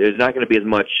 There's not going to be as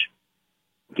much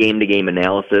game-to-game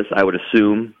analysis, I would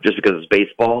assume, just because it's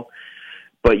baseball.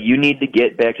 But you need to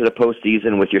get back to the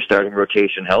postseason with your starting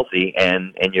rotation healthy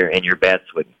and your bat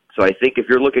swing. So I think if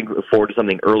you're looking forward to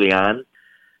something early on,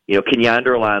 can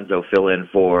Yonder Alonso fill in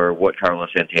for what Carlos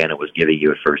Santana was giving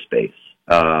you at first base?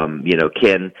 Can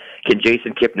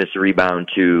Jason Kipnis rebound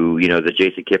to the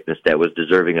Jason Kipnis that was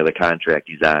deserving of the contract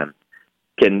he's on?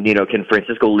 Can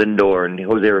Francisco Lindor and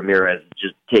Jose Ramirez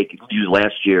just use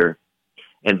last year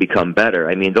and become better?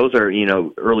 I mean, those are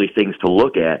early things to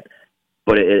look at,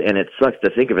 but it sucks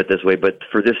to think of it this way. But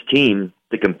for this team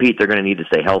to compete, they're going to need to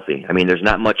stay healthy. I mean, there's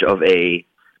not much of a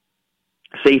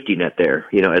safety net there,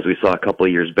 as we saw a couple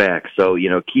of years back. So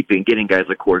getting guys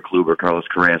like Corey Kluber, Carlos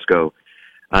Carrasco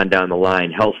on down the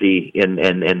line healthy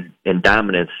and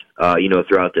dominance,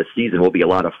 throughout this season will be a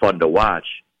lot of fun to watch.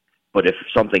 But if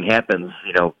something happens,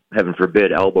 heaven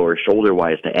forbid, elbow or shoulder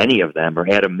wise to any of them, or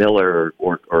Adam Miller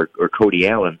or Cody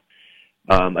Allen,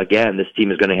 again, this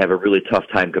team is going to have a really tough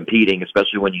time competing,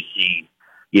 especially when you see,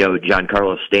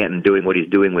 Giancarlo Stanton doing what he's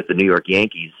doing with the New York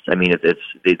Yankees. I mean,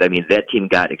 that team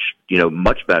got,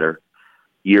 much better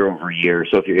year over year.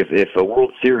 So if a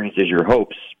World Series is your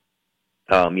hopes,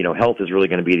 health is really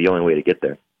going to be the only way to get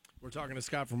there. We're talking to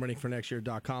Scott from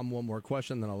waitingfornextyear.com. One more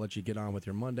question, then I'll let you get on with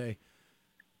your Monday.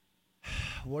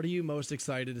 What are you most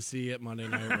excited to see at Monday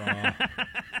Night Raw?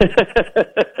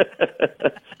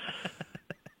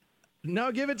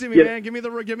 No, give it to me, man. Give me the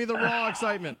raw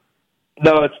excitement.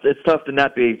 No, it's tough to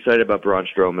not be excited about Braun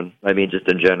Strowman. I mean, just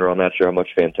in general, I'm not sure how much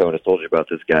Fantone has told you about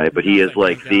this guy, but he is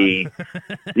like he's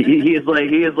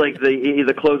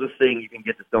the closest thing you can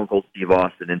get to Stone Cold Steve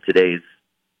Austin in today's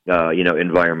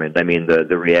environment. I mean,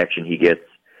 the reaction he gets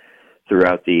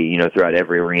throughout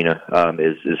every arena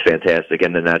is fantastic.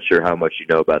 And I'm not sure how much you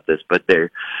know about this, but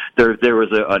there was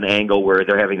an angle where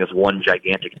they're having this one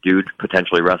gigantic dude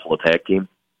potentially wrestle a tag team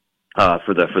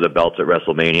for the belts at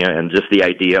WrestleMania, and just the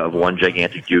idea of one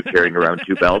gigantic dude carrying around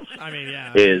two belts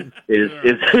is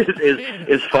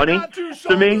funny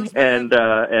to me, and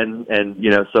but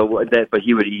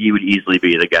he would easily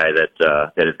be the guy that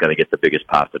is going to get the biggest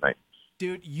pop tonight.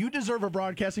 Dude, you deserve a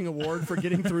broadcasting award for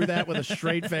getting through that with a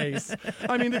straight face.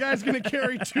 I mean, the guy's going to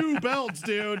carry two belts,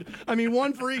 dude. I mean,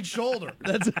 one for each shoulder.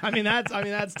 That's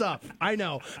tough. I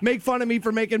know. Make fun of me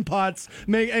for making putts.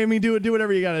 Do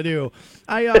whatever you got to do.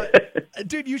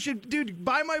 Dude,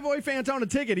 buy my boy Fantone a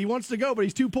ticket. He wants to go, but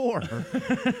he's too poor.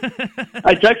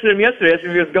 I texted him yesterday, asked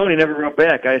him if he was going. He never wrote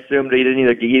back. I assumed he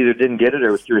either didn't get it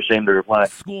or was too ashamed to reply.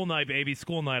 School night, baby.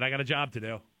 School night. I got a job to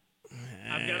do.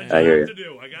 I've got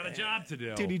a job to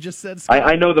do. Dude, he just said...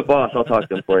 I know the boss. I'll talk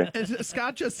to him for you.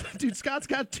 Scott's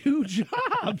got two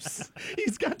jobs.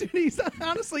 He's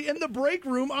honestly in the break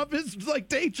room of his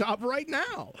day job right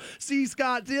now. See,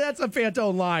 Scott, that's a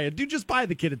Fantone lying. Dude, just buy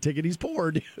the kid a ticket. He's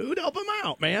poor, dude. Help him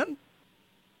out, man.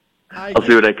 I'll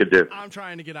see what I could do. I'm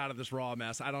trying to get out of this Raw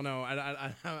mess. I don't know.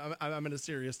 I'm in a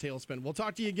serious tailspin. We'll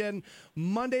talk to you again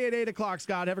Monday at 8 o'clock,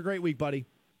 Scott. Have a great week, buddy.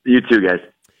 You too, guys.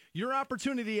 Your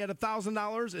opportunity at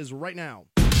 $1,000 is right now.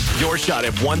 Your shot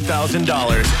at $1,000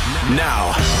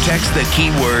 now. Text the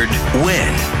keyword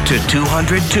WIN to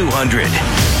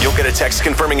 200-200. You'll get a text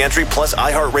confirming entry plus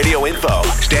iHeartRadio info.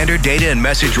 Standard data and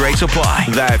message rates apply.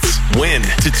 That's WIN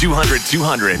to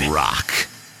 200-200. Rock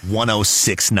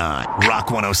 106.9. Rock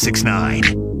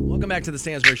 106.9. Welcome back to the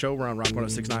Stansbury Show. We're on Rock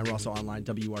 106.9. We're also online,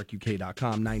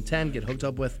 WRQK.com. 910. Get hooked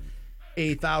up with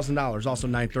 $1,000. Also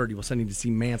 9:30. We'll send you to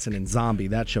see Manson and Zombie.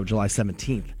 That show July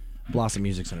 17th. Blossom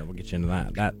Music Center. We'll get you into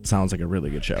that. That sounds like a really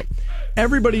good show.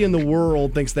 Everybody in the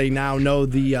world thinks they now know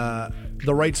the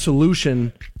right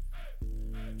solution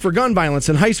for gun violence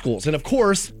in high schools. And of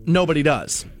course, nobody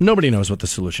does. Nobody knows what the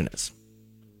solution is.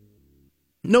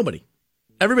 Nobody.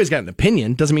 Everybody's got an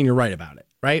opinion. Doesn't mean you're right about it,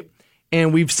 right?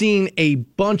 And we've seen a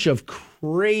bunch of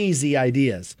crazy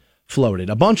ideas floated.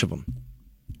 A bunch of them.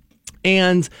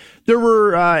 And there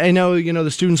were, I know,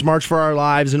 the Students March for Our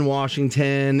Lives in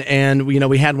Washington, and,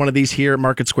 we had one of these here at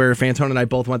Market Square. Fantone and I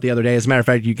both went the other day. As a matter of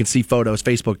fact, you can see photos,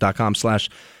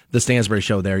 Facebook.com/The Stansbury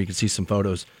Show there. You can see some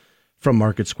photos from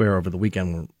Market Square over the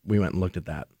weekend where we went and looked at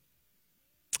that.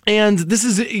 And this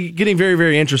is getting very,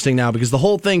 very interesting now because the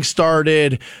whole thing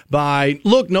started by,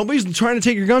 look, nobody's trying to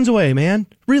take your guns away, man.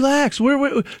 Relax.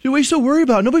 What are you so worried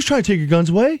about? Nobody's trying to take your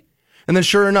guns away. And then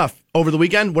sure enough, over the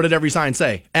weekend, what did every sign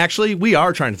say? Actually, we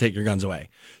are trying to take your guns away.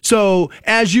 So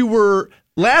as you were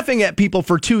laughing at people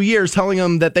for 2 years, telling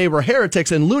them that they were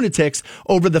heretics and lunatics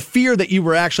over the fear that you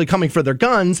were actually coming for their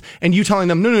guns, and you telling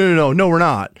them, no, we're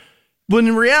not. When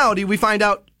in reality, we find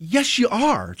out, yes, you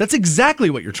are. That's exactly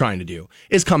what you're trying to do,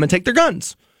 is come and take their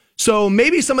guns. So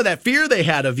maybe some of that fear they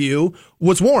had of you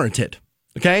was warranted.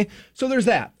 Okay, so there's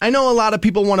that. I know a lot of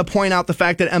people want to point out the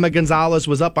fact that Emma Gonzalez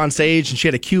was up on stage and she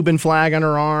had a Cuban flag on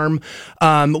her arm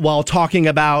while talking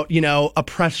about,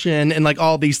 oppression and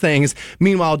all these things.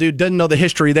 Meanwhile, dude didn't know the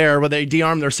history there where they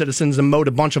de-armed their citizens and mowed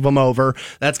a bunch of them over.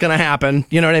 That's going to happen.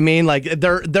 You know what I mean?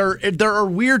 There are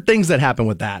weird things that happen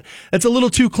with that. It's a little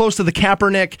too close to the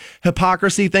Kaepernick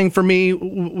hypocrisy thing for me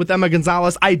with Emma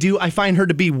Gonzalez. I find her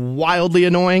to be wildly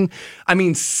annoying. I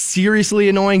mean, seriously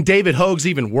annoying. David Hogue's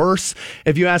even worse.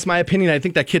 If you ask my opinion, I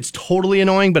think that kid's totally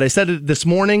annoying, but I said it this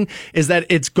morning, is that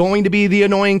it's going to be the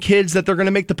annoying kids that they're going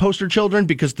to make the poster children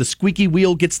because the squeaky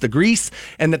wheel gets the grease,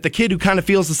 and that the kid who kind of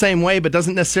feels the same way but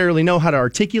doesn't necessarily know how to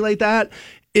articulate that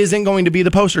isn't going to be the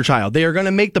poster child. They are going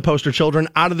to make the poster children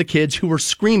out of the kids who are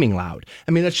screaming loud.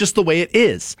 I mean, that's just the way it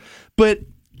is. But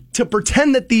to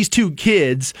pretend that these two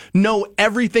kids know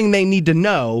everything they need to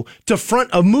know to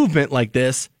front a movement like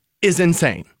this is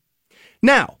insane.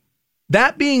 Now,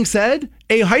 that being said,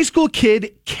 a high school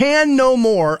kid can know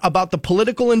more about the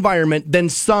political environment than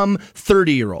some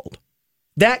 30-year-old.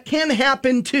 That can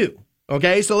happen too.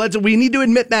 Okay, so we need to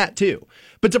admit that too.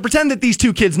 But to pretend that these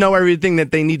two kids know everything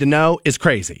that they need to know is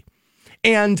crazy.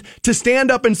 And to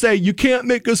stand up and say, you can't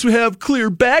make us have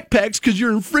clear backpacks because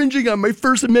you're infringing on my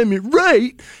First Amendment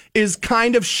right is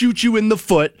kind of shoot you in the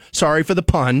foot, sorry for the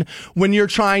pun, when you're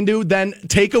trying to then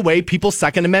take away people's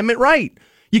Second Amendment right.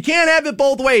 You can't have it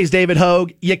both ways, David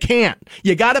Hogue. You can't.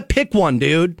 You got to pick one,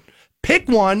 dude. Pick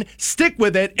one, stick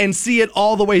with it, and see it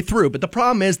all the way through. But the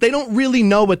problem is they don't really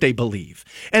know what they believe,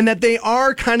 and that they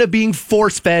are kind of being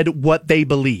force-fed what they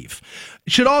believe.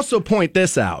 Should also point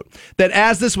this out, that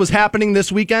as this was happening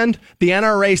this weekend, the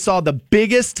NRA saw the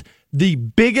biggest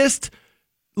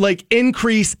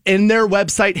increase in their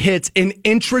website hits in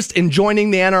interest in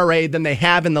joining the NRA than they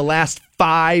have in the last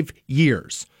 5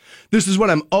 years. This is what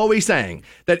I'm always saying,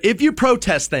 that if you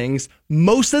protest things,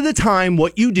 most of the time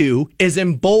what you do is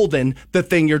embolden the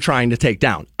thing you're trying to take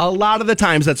down. A lot of the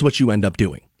times that's what you end up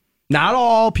doing. Not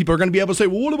all people are going to be able to say,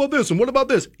 well, what about this and what about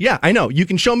this? Yeah, I know. You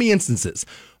can show me instances.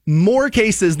 More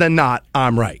cases than not,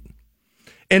 I'm right.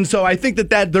 And so I think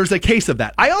that there's a case of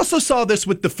that. I also saw this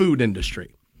with the food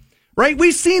industry, right?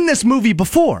 We've seen this movie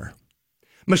before.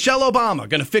 Michelle Obama,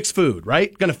 going to fix food,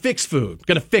 right? Going to fix food,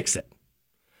 going to fix it.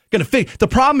 The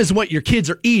problem is what your kids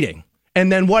are eating. And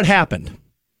then what happened?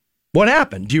 What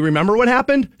happened? Do you remember what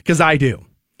happened? Because I do.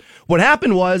 What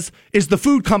happened is the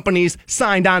food companies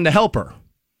signed on to help her.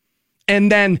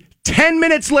 And then 10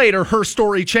 minutes later, her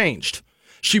story changed.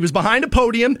 She was behind a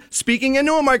podium speaking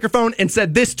into a microphone and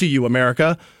said this to you,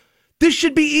 America. This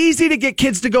should be easy to get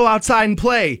kids to go outside and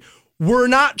play. We're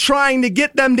not trying to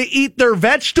get them to eat their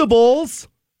vegetables.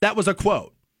 That was a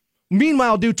quote.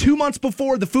 Meanwhile, 2 months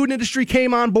before the food industry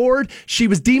came on board, she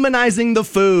was demonizing the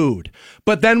food.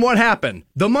 But then what happened?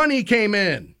 The money came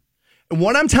in. And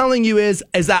what I'm telling you is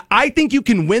that I think you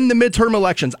can win the midterm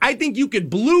elections. I think you could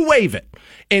blue wave it,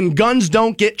 and guns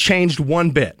don't get changed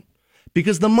one bit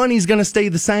because the money's going to stay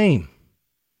the same.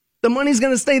 The money's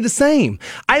going to stay the same.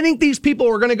 I think these people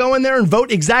are going to go in there and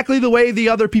vote exactly the way the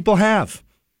other people have.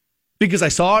 Because I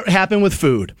saw it happen with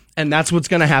food, and that's what's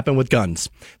going to happen with guns.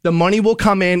 The money will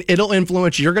come in, it'll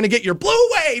influence you. You're going to get your blue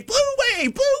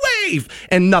wave,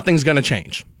 and nothing's going to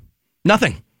change.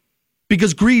 Nothing.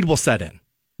 Because greed will set in.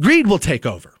 Greed will take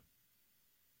over.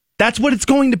 That's what it's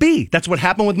going to be. That's what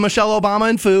happened with Michelle Obama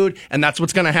and food, and that's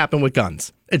what's going to happen with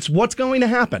guns. It's what's going to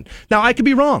happen. Now, I could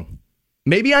be wrong.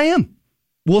 Maybe I am.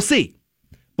 We'll see.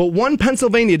 But one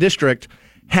Pennsylvania district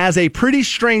has a pretty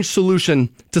strange solution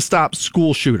to stop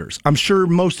school shooters. I'm sure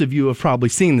most of you have probably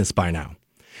seen this by now.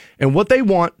 And what they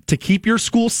want to keep your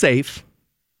school safe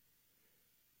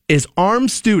is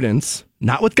armed students,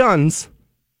 not with guns,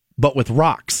 but with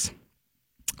rocks.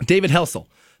 David Helsel,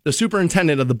 the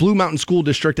superintendent of the Blue Mountain School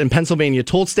District in Pennsylvania,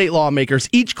 told state lawmakers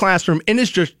each classroom in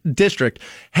his district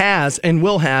has and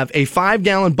will have a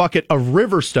 5-gallon bucket of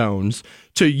river stones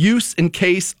to use in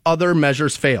case other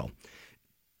measures fail.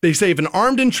 They say if an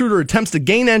armed intruder attempts to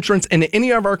gain entrance into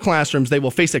any of our classrooms, they will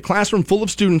face a classroom full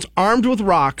of students armed with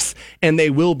rocks, and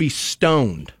they will be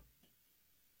stoned.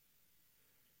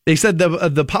 They said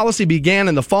the policy began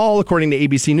in the fall, according to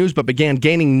ABC News, but began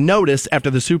gaining notice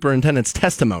after the superintendent's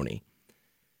testimony.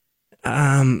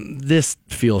 This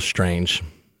feels strange.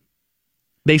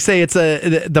 They say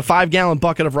the 5-gallon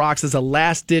bucket of rocks is a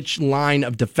last-ditch line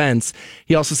of defense.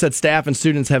 He also said staff and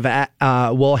students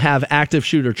will have active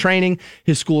shooter training.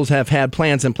 His schools have had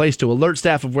plans in place to alert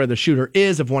staff of where the shooter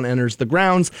is if one enters the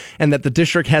grounds, and that the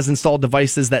district has installed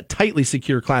devices that tightly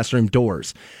secure classroom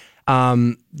doors.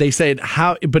 They said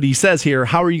but he says here,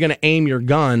 how are you going to aim your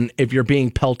gun if you're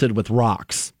being pelted with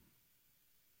rocks?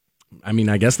 I mean,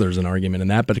 I guess there's an argument in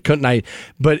that, but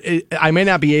I may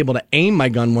not be able to aim my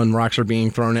gun when rocks are being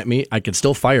thrown at me. I could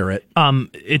still fire it.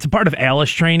 It's a part of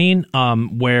Alice training,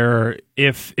 where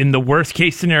if in the worst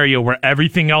case scenario where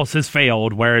everything else has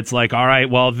failed, where it's like, all right,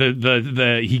 well,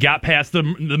 he got past the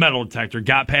metal detector,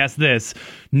 got past this,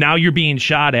 now you're being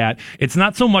shot at. It's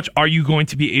not so much are you going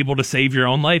to be able to save your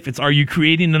own life, it's are you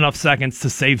creating enough seconds to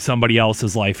save somebody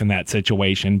else's life in that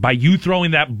situation by you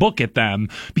throwing that book at them,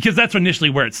 because that's initially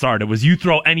where it started, was you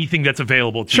throw anything that's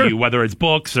available to you, whether it's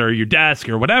books or your desk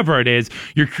or whatever it is,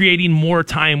 you're creating more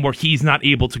time where he's not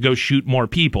able to go shoot more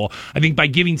people. I think by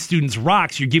giving students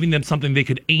rocks, you're giving them something they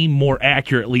could aim more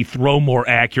accurately, throw more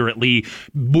accurately,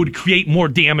 would create more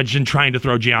damage than trying to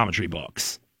throw geometry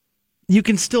books. You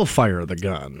can still fire the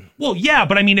gun. Well, yeah,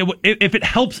 but I mean, if it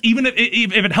helps, even if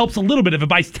it helps a little bit, if it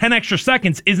buys 10 extra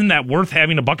seconds, isn't that worth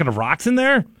having a bucket of rocks in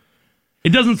there? It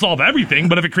doesn't solve everything,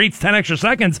 but if it creates 10 extra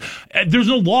seconds, there's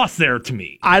no loss there to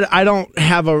me. I don't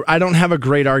have a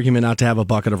great argument not to have a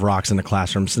bucket of rocks in the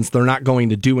classroom, since they're not going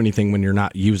to do anything when you're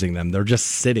not using them. They're just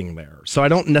sitting there. So I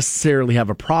don't necessarily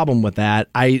have a problem with that.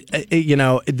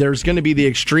 There's going to be the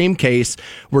extreme case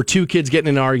where two kids get in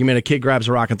an argument, a kid grabs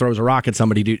a rock and throws a rock at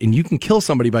somebody, dude, and you can kill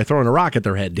somebody by throwing a rock at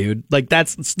their head, dude. Like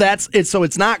that's it. So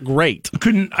it's not great.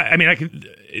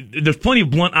 There's plenty of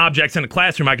blunt objects in a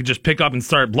classroom I could just pick up and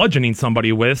start bludgeoning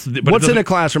somebody with. But what's in a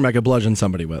classroom I could bludgeon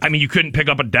somebody with? I mean, you couldn't pick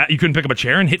up a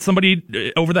chair and hit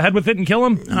somebody over the head with it and kill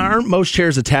them? Aren't most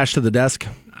chairs attached to the desk?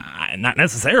 Not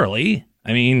necessarily.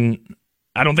 I mean,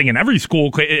 I don't think in every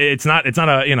school it's not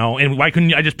a, and why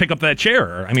couldn't I just pick up that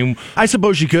chair? I mean, I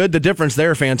suppose you could. The difference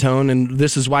there, Fantone, and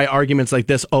this is why arguments like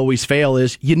this always fail,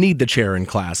 is you need the chair in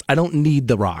class. I don't need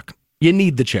the rock. You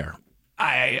need the chair.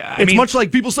 It's much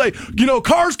like people say,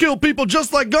 cars kill people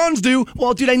just like guns do.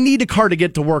 Well, dude, I need a car to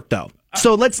get to work, though.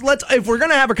 So let's if we're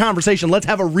going to have a conversation, let's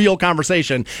have a real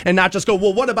conversation and not just go,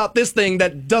 well, what about this thing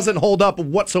that doesn't hold up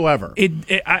whatsoever?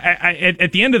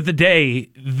 At the end of the day,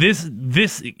 this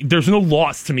there's no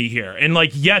loss to me here. And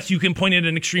yes, you can point at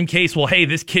an extreme case. Well, hey,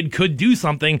 this kid could do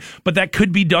something, but that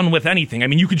could be done with anything. I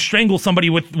mean, you could strangle somebody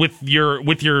with your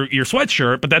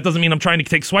sweatshirt, but that doesn't mean I'm trying to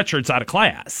take sweatshirts out of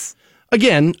class.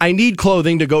 Again, I need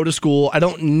clothing to go to school. I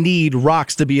don't need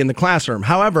rocks to be in the classroom.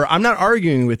 However, I'm not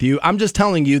arguing with you. I'm just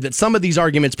telling you that some of these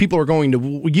arguments people are going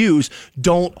to use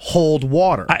don't hold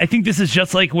water. I think this is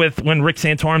just like with when Rick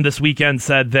Santorum this weekend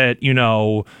said that,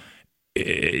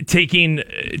 taking a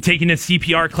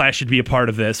CPR class should be a part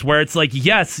of this, where it's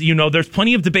yes, there's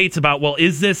plenty of debates about, well,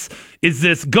 is this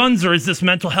guns or is this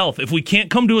mental health? If we can't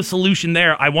come to a solution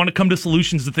there, I want to come to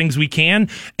solutions to things we can.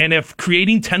 And if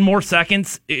creating 10 more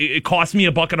seconds, it costs me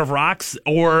a bucket of rocks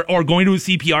or going to a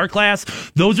CPR class,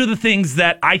 those are the things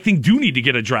that I think do need to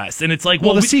get addressed. And it's the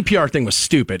CPR thing was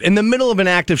stupid. In the middle of an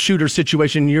active shooter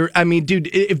situation, dude,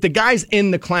 if the guy's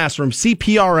in the classroom,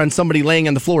 CPR on somebody laying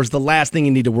on the floor is the last thing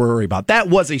you need to worry about. That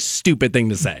was a stupid thing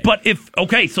to say. But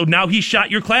so now he shot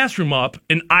your classroom up,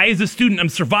 and I, as a student, I'm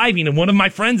surviving, and one of my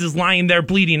friends is lying there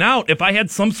bleeding out. If I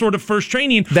had some sort of first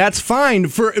training, that's fine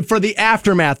for the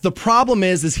aftermath. The problem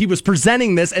is he was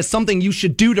presenting this as something you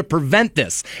should do to prevent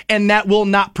this, and that will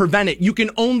not prevent it. You can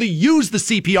only use the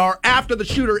CPR after the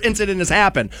shooter incident has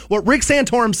happened. What Rick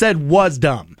Santorum said was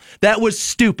dumb. That was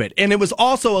stupid, and it was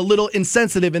also a little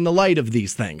insensitive in the light of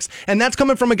these things. And that's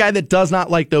coming from a guy that does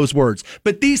not like those words.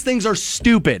 But these things are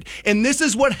stupid, and this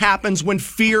is what happens when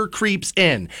fear creeps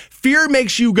in. Fear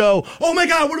makes you go, oh my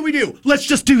God, what do we do? Let's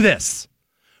just do this.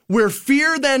 Where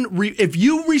fear then, if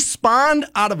you respond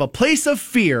out of a place of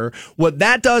fear, what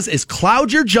that does is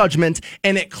cloud your judgment,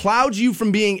 and it clouds you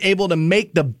from being able to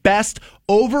make the best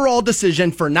overall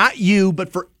decision for not you,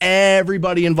 but for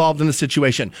everybody involved in the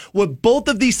situation. What both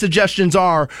of these suggestions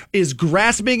are is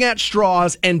grasping at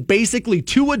straws and basically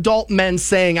two adult men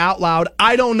saying out loud,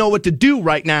 I don't know what to do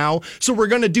right now, so we're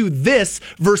going to do this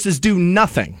versus do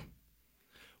nothing.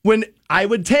 When I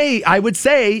would say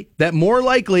that more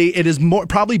likely it is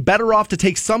probably better off to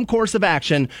take some course of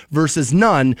action versus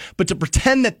none, but to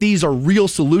pretend that these are real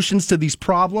solutions to these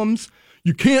problems.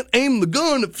 You can't aim the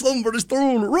gun if somebody's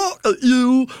throwing a rock at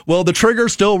you. Well, the trigger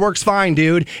still works fine,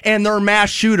 dude, and they're mass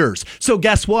shooters. So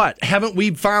guess what? Haven't we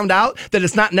found out that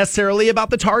it's not necessarily about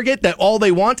the target, that all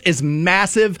they want is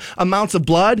massive amounts of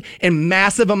blood and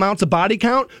massive amounts of body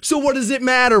count? So what does it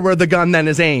matter where the gun then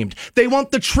is aimed? They want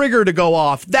the trigger to go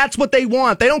off. That's what they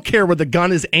want. They don't care where the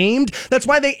gun is aimed. That's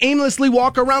why they aimlessly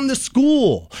walk around the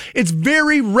school. It's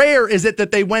very rare, is it, that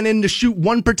they went in to shoot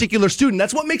one particular student.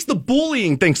 That's what makes the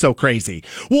bullying thing so crazy.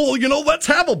 Well, let's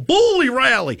have a bully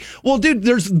rally. Well, dude,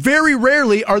 there's very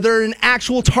rarely are there an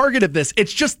actual target of this.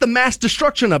 It's just the mass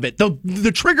destruction of it.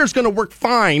 The trigger's going to work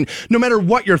fine no matter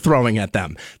what you're throwing at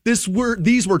them. These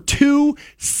were two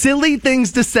silly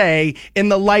things to say in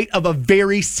the light of a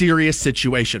very serious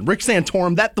situation. Rick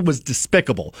Santorum, that was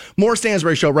despicable. More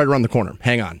Stansberry Show right around the corner.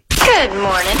 Hang on. Good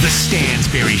morning. The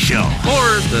Stansberry Show.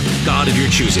 Or the God of your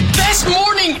choosing. Best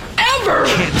morning ever!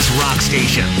 Kids Rock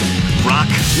Station. Rock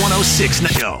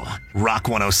 106.9. Rock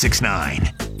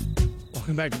 106.9.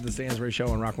 Welcome back to the Stansberry Show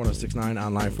on Rock 106.9,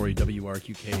 online for you,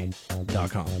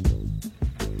 WRQK.com.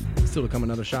 Still to come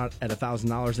another shot at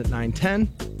 $1,000 at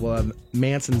 9:10. We'll have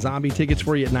Manson Zombie tickets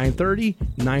for you at 9:30,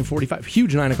 9:45.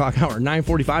 Huge 9 o'clock hour.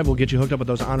 9:45, we'll get you hooked up with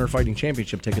those Honor Fighting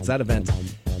Championship tickets. That event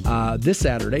this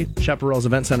Saturday, Chaparral's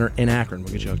Event Center in Akron.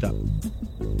 We'll get you hooked up.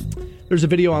 There's a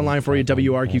video online for you at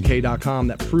WRQK.com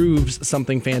that proves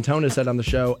something Fantone said on the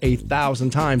show 1,000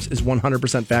 times is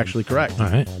 100% factually correct. All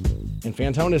right. And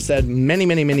Fantone said many,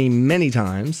 many, many, many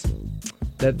times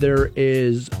that there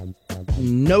is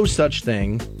no such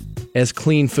thing as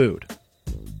clean food.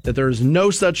 That there is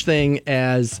no such thing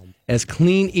as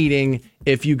clean eating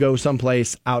if you go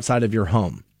someplace outside of your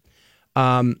home.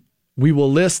 We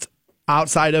will list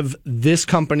outside of this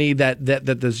company that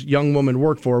this young woman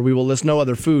worked for, we will list no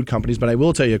other food companies, but I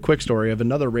will tell you a quick story of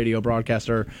another radio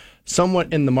broadcaster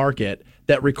somewhat in the market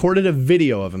that recorded a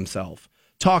video of himself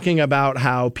talking about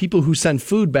how people who send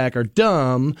food back are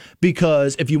dumb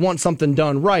because if you want something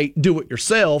done right, do it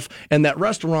yourself, and that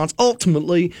restaurants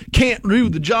ultimately can't do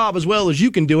the job as well as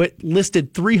you can do it.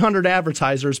 Listed 300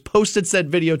 advertisers, posted said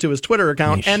video to his Twitter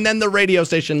account, and then the radio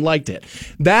station liked it.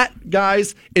 That,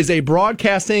 guys, is a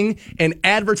broadcasting and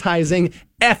advertising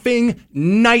effing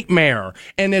nightmare.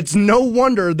 And it's no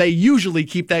wonder they usually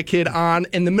keep that kid on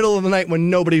in the middle of the night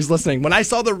when nobody's listening. When I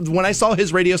saw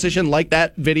his radio station like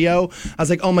that video, I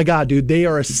was like, oh my God, dude, they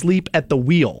are asleep at the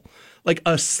wheel. Like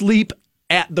asleep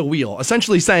at the wheel.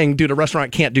 Essentially saying, dude, a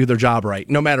restaurant can't do their job right,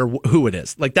 no matter who it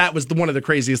is. Like that was one of the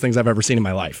craziest things I've ever seen in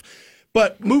my life.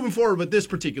 But moving forward with this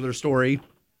particular story,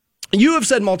 you have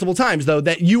said multiple times, though,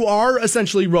 that you are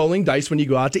essentially rolling dice when you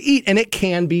go out to eat, and it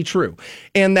can be true.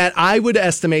 And that I would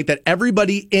estimate that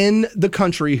everybody in the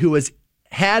country who has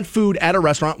had food at a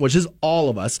restaurant, which is all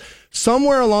of us,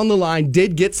 somewhere along the line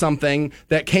did get something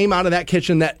that came out of that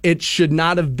kitchen that it should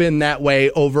not have been that way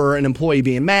over an employee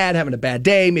being mad, having a bad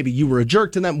day, maybe you were a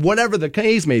jerk to them, whatever the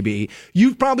case may be.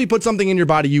 You've probably put something in your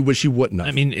body you wish you wouldn't have.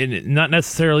 I mean, not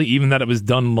necessarily even that it was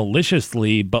done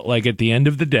maliciously, but like at the end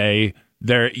of the day,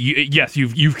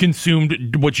 you've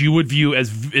consumed what you would view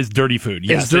as dirty food.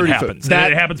 Yes, it's dirty it happens. Food.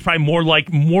 It happens probably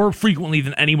more frequently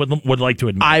than anyone would like to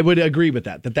admit. I would agree with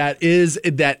that. That is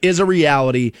a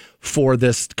reality for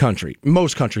this country.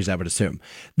 Most countries, I would assume.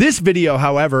 This video,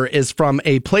 however, is from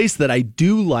a place that I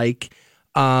do like.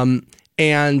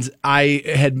 And I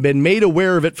had been made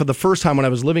aware of it for the first time when I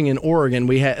was living in Oregon.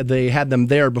 They had them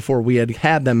there before we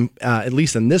had them, at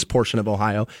least in this portion of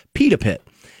Ohio, Pita Pit.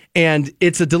 And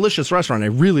it's a delicious restaurant. I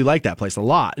really like that place a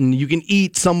lot. And you can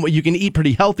eat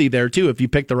pretty healthy there too if you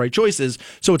pick the right choices.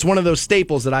 So it's one of those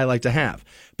staples that I like to have.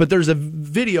 But there's a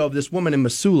video of this woman in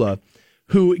Missoula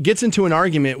who gets into an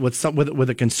argument with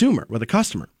a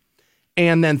customer.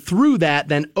 And then through that,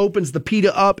 then opens the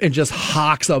pita up and just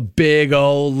hocks a big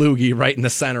old loogie right in the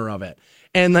center of it.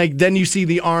 And like then you see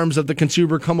the arms of the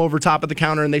consumer come over top of the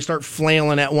counter and they start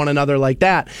flailing at one another like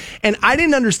that. And I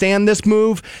didn't understand this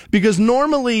move because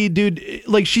normally, dude,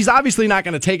 like she's obviously not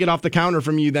going to take it off the counter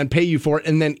from you, then pay you for it,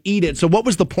 and then eat it. So what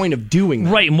was the point of doing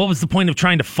that? Right, and what was the point of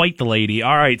trying to fight the lady?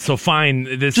 All right, so fine,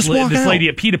 this lady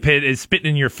at Pita Pit is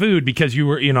spitting in your food because you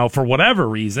were, for whatever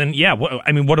reason. Yeah, what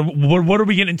are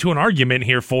we getting into an argument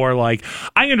here for? Like,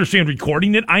 I understand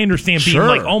recording it. I understand being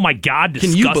like, oh my God,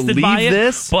 disgusted Can you believe by it.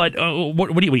 This? But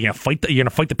what are you gonna fight? You're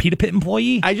gonna fight the Pita Pit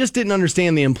employee? I just didn't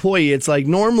understand the employee. It's like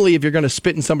normally if you're gonna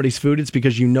spit in somebody's food, it's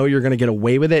because you know you're gonna get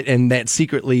away with it, and that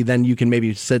secretly then you can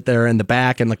maybe sit there in the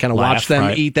back and kind of watch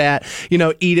them eat that,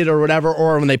 eat it or whatever.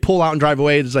 Or when they pull out and drive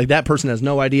away, it's like that person has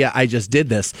no idea I just did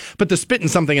this. But to spit in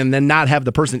something and then not have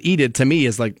the person eat it to me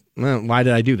is like, well, why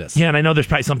did I do this? Yeah, and I know there's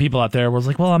probably some people out there where it's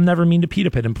like, well, I'm never mean to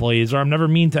Pita Pit employees, or I'm never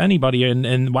mean to anybody,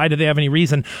 and why do they have any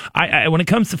reason? I when it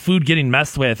comes to food getting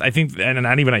messed with, I think, and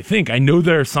not even I know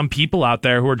there are some people out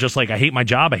there who are just like, I hate my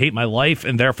job, I hate my life,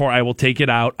 and therefore I will take it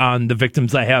out on the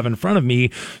victims I have in front of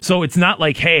me. So it's not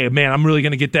like, hey, man, I'm really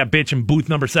going to get that bitch in booth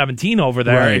number 17 over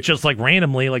there. Right. It's just like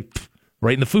randomly, like,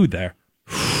 right in the food there.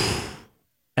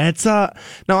 It's now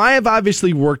I have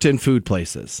obviously worked in food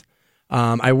places.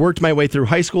 I worked my way through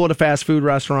high school at a fast food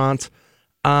restaurant,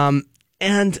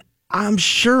 and I'm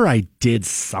sure I did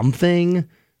something,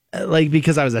 like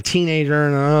because I was a teenager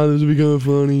and this would be kind of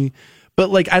funny. But,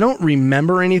 like, I don't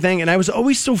remember anything, and I was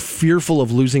always so fearful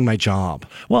of losing my job.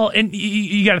 Well, and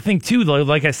you got to think, too, though,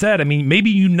 like I said, I mean,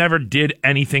 maybe you never did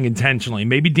anything intentionally.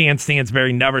 Maybe Dan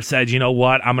Stansberry never said, you know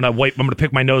what, I'm going to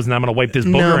pick my nose and I'm going to wipe this booger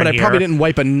in here. No, but I probably didn't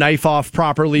wipe a knife off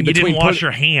properly. You didn't wash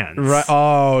your hands. Right.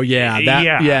 Oh, yeah.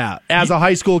 Yeah. As a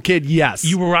high school kid, yes.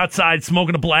 You were outside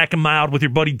smoking a Black and Mild with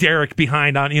your buddy Derek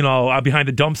behind the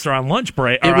dumpster on lunch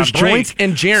break. It was joints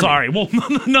and Jeremy. Sorry. Well,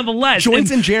 nonetheless. Joints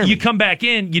and Jeremy. You come back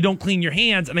in, you don't clean your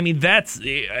hands, and I mean, that's,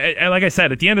 like I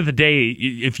said, at the end of the day,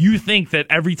 if you think that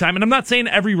every time, and I'm not saying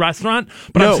every restaurant,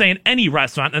 but I'm saying any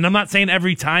restaurant, and I'm not saying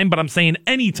every time, but I'm saying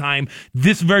any time,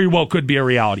 this very well could be a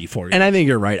reality for you. And I think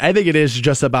you're right. I think it is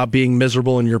just about being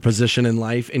miserable in your position in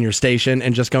life, in your station,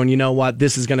 and just going, you know what,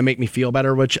 this is going to make me feel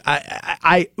better, which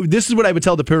this is what I would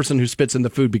tell the person who spits in the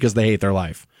food because they hate their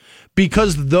life.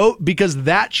 Because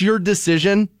that's your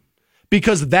decision.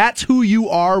 because that's who you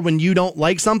are when you don't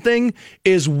like something,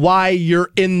 is why you're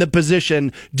in the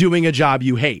position doing a job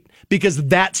you hate. Because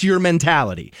that's your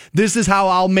mentality. This is how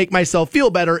I'll make myself feel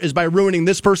better, is by ruining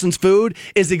this person's food,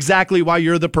 is exactly why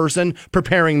you're the person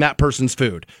preparing that person's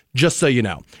food. Just so you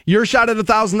know. Your shot at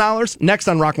 $1,000 next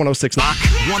on Rock 106.9. Rock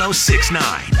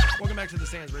 106.9. Welcome back to the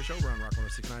Stansbury Show. We're on Rock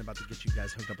 106.9, about to get you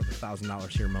guys hooked up with $1,000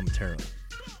 here momentarily.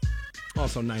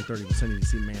 Also, 9:30, we'll send you to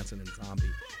see Manson and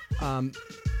Zombie.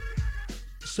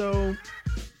 So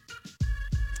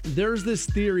there's this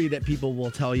theory that people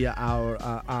will tell you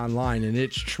online, and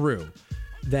it's true,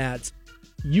 that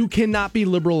you cannot be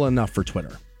liberal enough for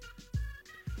Twitter.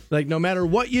 Like, no matter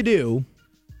what you do,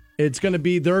 it's going to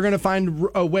be, they're going to find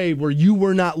a way where you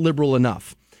were not liberal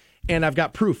enough. And I've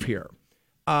got proof here.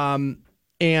 And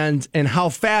how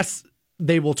fast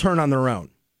they will turn on their own.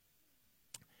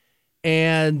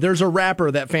 And there's a rapper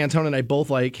that Fantone and I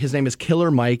both like. His name is Killer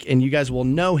Mike, and you guys will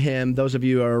know him, those of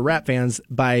you who are rap fans,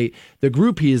 by the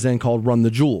group he is in called Run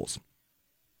the Jewels,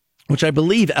 which I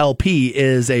believe LP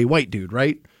is a white dude,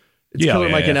 right? It's Killer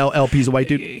Mike and LP's a white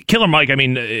dude. Killer Mike, I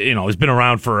mean, has been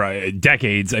around for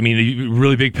decades. I mean, a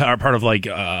really big part of like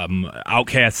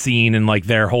Outkast scene and like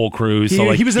their whole crew.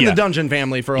 So he was in the Dungeon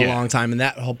Family for a long time, and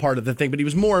that whole part of the thing. But he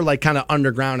was more like kind of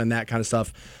underground and that kind of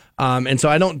stuff. And so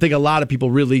I don't think a lot of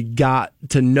people really got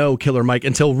to know Killer Mike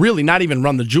until really not even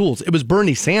Run the Jewels. It was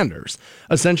Bernie Sanders,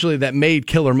 essentially, that made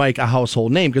Killer Mike a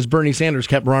household name, because Bernie Sanders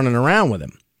kept running around with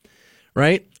him.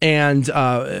 Right? And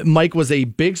Mike was a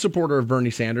big supporter of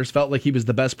Bernie Sanders, felt like he was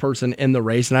the best person in the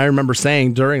race. And I remember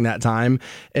saying during that time,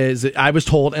 is I was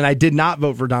told, and I did not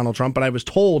vote for Donald Trump, but I was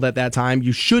told at that time,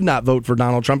 you should not vote for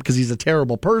Donald Trump because he's a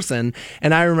terrible person.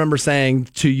 And I remember saying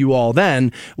to you all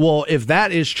then, well, if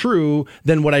that is true,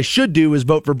 then what I should do is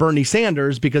vote for Bernie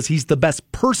Sanders because he's the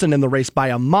best person in the race by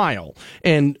a mile.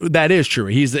 And that is true.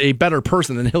 He's a better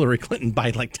person than Hillary Clinton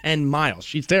by like 10 miles.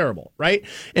 She's terrible, right?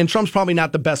 And Trump's probably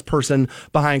not the best person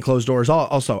behind closed doors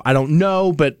also. I don't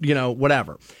know, but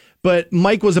whatever. But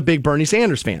Mike was a big Bernie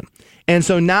Sanders fan. And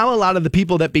so now a lot of the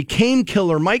people that became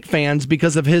Killer Mike fans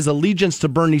because of his allegiance to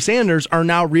Bernie Sanders are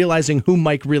now realizing who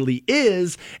Mike really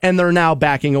is, and they're now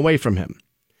backing away from him.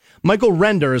 Michael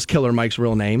Render is Killer Mike's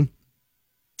real name.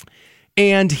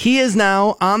 And he is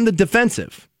now on the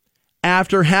defensive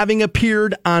after having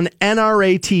appeared on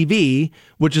NRA TV,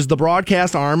 which is the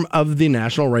broadcast arm of the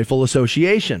National Rifle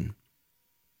Association.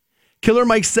 Killer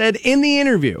Mike said in the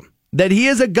interview that he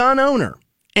is a gun owner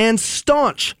and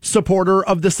staunch supporter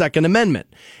of the Second Amendment,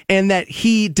 and that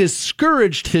he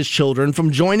discouraged his children from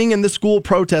joining in the school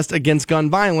protest against gun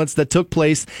violence that took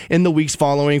place in the weeks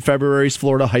following February's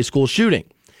Florida high school shooting.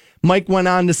 Mike went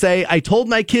on to say, I told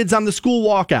my kids on the school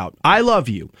walkout, I love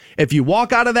you. If you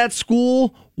walk out of that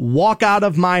school, walk out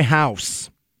of my house.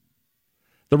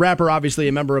 The rapper, obviously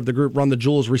a member of the group Run the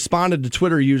Jewels, responded to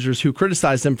Twitter users who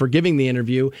criticized him for giving the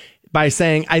interview by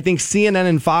saying, I think CNN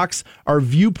and Fox are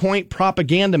viewpoint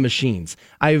propaganda machines.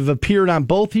 I've appeared on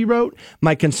both, he wrote.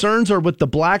 My concerns are with the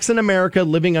blacks in America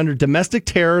living under domestic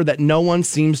terror that no one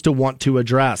seems to want to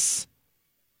address.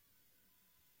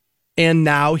 And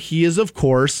now he is, of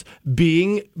course,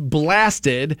 being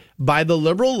blasted by the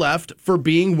liberal left for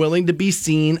being willing to be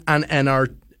seen on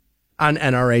NRA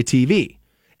TV.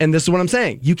 And this is what I'm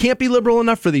saying. You can't be liberal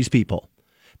enough for these people.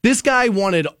 This guy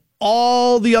wanted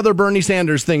all the other Bernie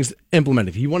Sanders things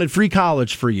implemented. He wanted free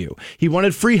college for you. He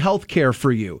wanted free health care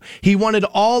for you. He wanted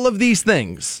all of these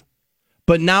things.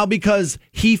 But now because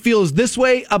he feels this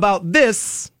way about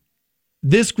this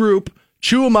group,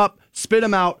 chew him up, spit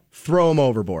him out, throw him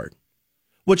overboard,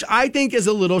 which I think is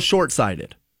a little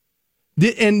short-sighted.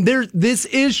 And this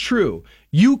is true.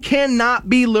 You cannot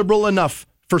be liberal enough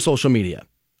for social media.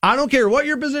 I don't care what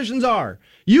your positions are.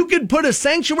 You could put a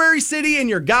sanctuary city in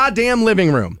your goddamn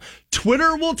living room.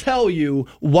 Twitter will tell you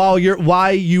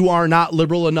why you are not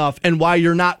liberal enough and why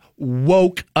you're not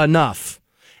woke enough.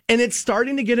 And it's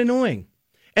starting to get annoying.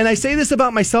 And I say this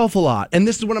about myself a lot, and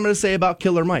this is what I'm going to say about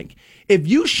Killer Mike. If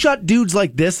you shut dudes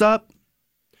like this up,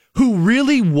 who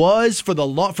really was for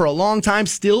a long time,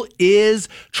 still is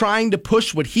trying to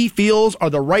push what he feels are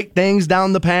the right things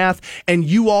down the path, and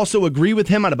you also agree with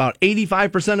him on about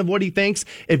 85% of what he thinks,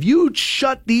 if you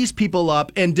shut these people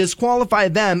up and disqualify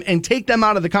them and take them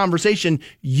out of the conversation,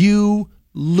 you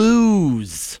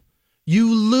lose. You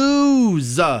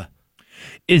lose.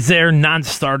 Is there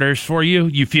non-starters for you?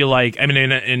 You feel like, I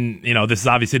mean, and this is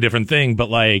obviously a different thing, but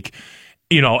like,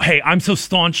 hey, I'm so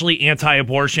staunchly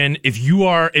anti-abortion. If you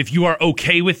are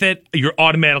okay with it, you're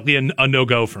automatically a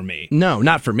no-go for me. No,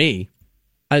 not for me.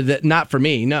 Not for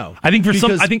me, no. I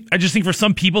just think for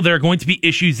some people there are going to be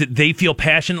issues that they feel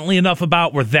passionately enough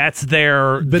about where that's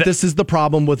their. But this is the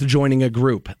problem with joining a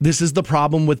group. This is the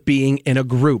problem with being in a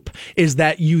group, is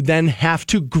that you then have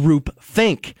to group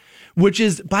think, which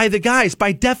is by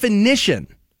definition.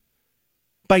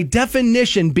 By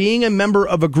definition, being a member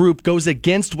of a group goes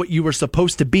against what you were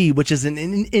supposed to be, which is an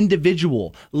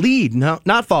individual. Lead,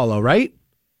 not follow, right?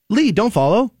 Lead, don't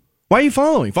follow. Why are you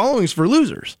following? Following is for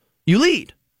losers. You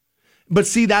lead. But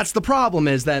see, that's the problem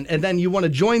and then you want to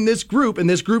join this group, and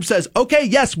this group says, okay,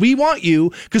 yes, we want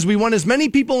you because we want as many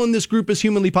people in this group as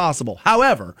humanly possible.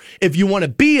 However, if you want to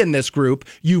be in this group,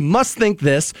 you must think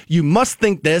this,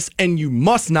 and you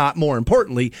must not, more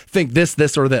importantly, think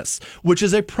this, or this, which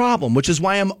is a problem, which is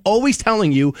why I'm always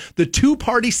telling you the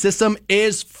two-party system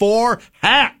is for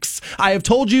hacks. I have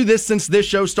told you this since this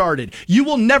show started. You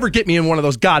will never get me in one of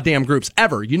those goddamn groups,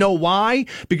 ever. You know why?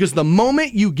 Because the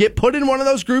moment you get put in one of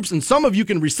those groups, and some of you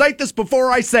can recite this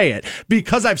before I say it,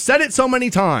 because I've said it so many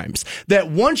times,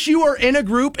 that once you are in a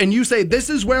group and you say, this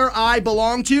is where I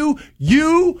belong to,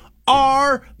 you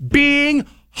are being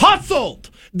hustled.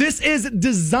 This is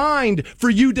designed for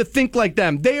you to think like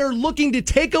them. They are looking to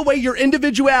take away your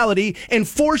individuality and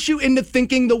force you into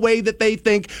thinking the way that they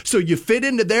think, so you fit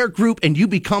into their group and you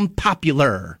become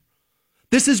popular.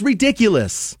 This is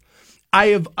ridiculous.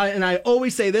 I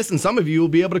always say this, and some of you will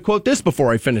be able to quote this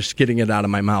before I finish getting it out of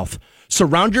my mouth.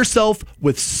 Surround yourself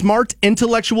with smart,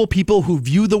 intellectual people who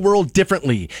view the world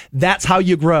differently. That's how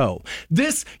you grow.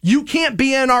 You can't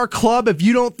be in our club if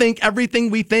you don't think everything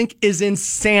we think is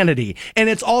insanity. And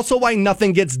it's also why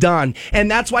nothing gets done. And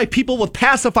that's why people with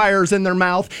pacifiers in their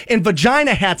mouth and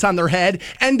vagina hats on their head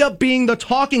end up being the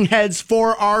talking heads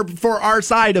for our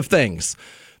side of things.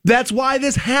 That's why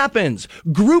this happens.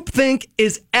 Groupthink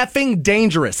is effing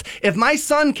dangerous. If my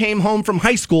son came home from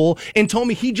high school and told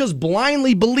me he just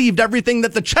blindly believed everything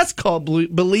that the chess club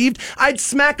believed, I'd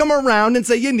smack him around and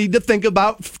say, you need to think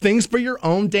about things for your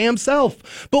own damn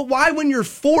self. But why, when you're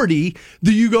 40,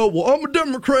 do you go, well, I'm a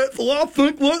Democrat, so I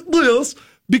think like this?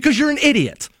 Because you're an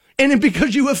idiot. And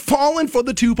because you have fallen for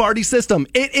the two-party system.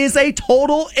 It is a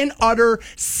total and utter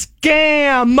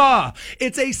scam.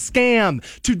 It's a scam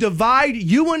to divide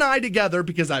you and I together,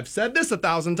 because I've said this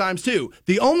 1,000 times too.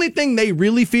 The only thing they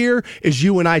really fear is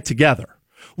you and I together.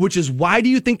 Which is, why do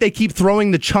you think they keep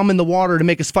throwing the chum in the water to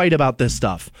make us fight about this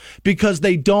stuff? Because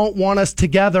they don't want us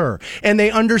together. And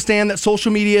they understand that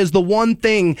social media is the one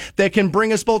thing that can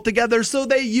bring us both together, so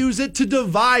they use it to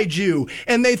divide you.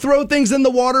 And they throw things in the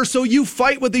water so you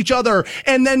fight with each other.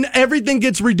 And then everything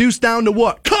gets reduced down to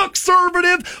what?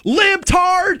 Conservative,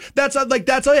 libtard. That's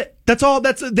it. That's all.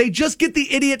 They just get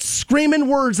the idiots screaming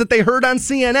words that they heard on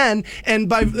CNN, and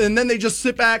then they just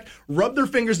sit back, rub their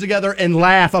fingers together, and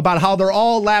laugh about how they're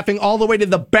all laughing all the way to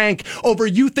the bank over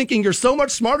you thinking you're so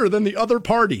much smarter than the other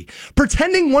party.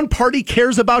 Pretending one party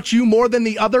cares about you more than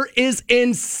the other is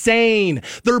insane.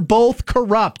 They're both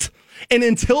corrupt. And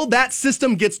until that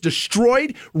system gets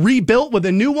destroyed, rebuilt with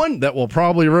a new one that will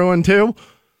probably ruin too,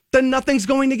 then nothing's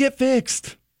going to get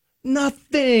fixed.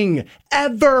 Nothing.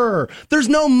 Ever. There's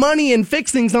no money in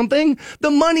fixing something. The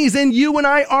money's in you and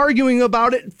I arguing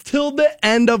about it till the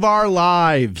end of our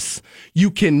lives.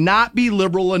 You cannot be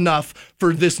liberal enough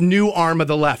for this new arm of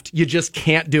the left. You just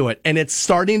can't do it. And it's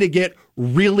starting to get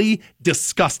really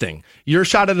disgusting. Your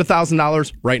shot at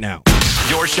 $1,000 right now.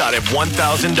 Your shot at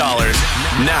 $1,000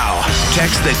 now.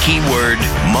 Text the keyword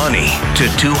money to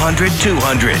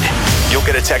 200-200. You'll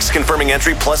get a text confirming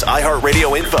entry plus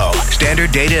iHeartRadio info.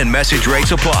 Standard data and message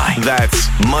rates apply. That's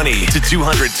money to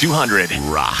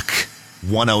 200-200. Rock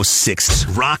 106.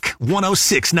 Rock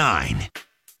 106.9.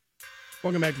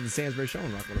 Welcome back to the Stansbury Show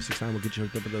on Rock 106.9. We'll get you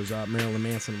hooked up with those Marilyn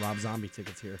Manson Rob Zombie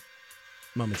tickets here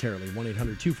momentarily.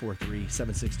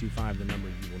 1-800-243-7625, the number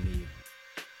you will need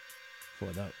for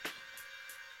those.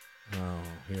 Oh,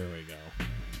 here we go.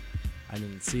 I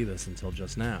didn't see this until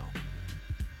just now.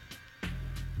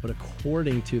 But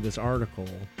according to this article,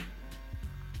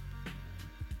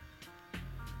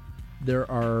 there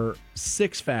are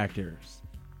 6 factors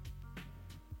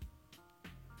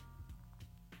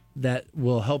that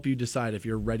will help you decide if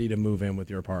you're ready to move in with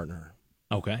your partner.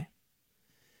 Okay.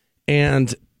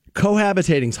 And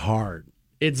cohabitating's hard.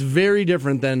 It's very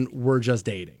different than we're just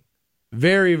dating.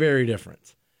 Very, very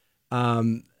different.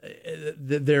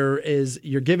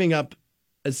 You're giving up,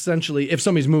 essentially, if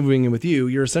somebody's moving in with you,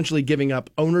 you're essentially giving up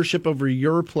ownership over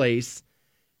your place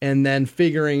and then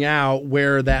figuring out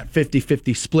where that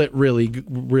 50-50 split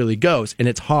really goes. And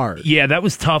it's hard. Yeah, that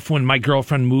was tough when my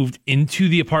girlfriend moved into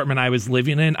the apartment I was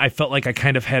living in. I felt like I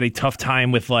kind of had a tough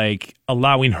time with, like,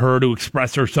 allowing her to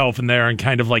express herself in there and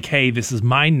kind of like, hey, this is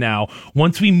mine now.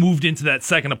 Once we moved into that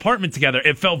second apartment together,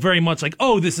 it felt very much like,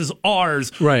 oh, this is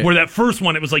ours. Right. Where that first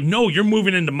one, it was like, no, you're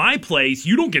moving into my place.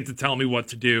 You don't get to tell me what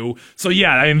to do. So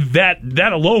yeah, I mean,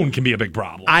 that alone can be a big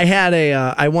problem.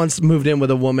 I once moved in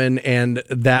with a woman, and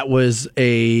that was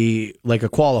a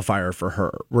qualifier for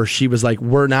her, where she was like,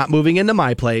 we're not moving into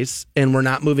my place and we're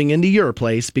not moving into your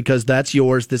place because that's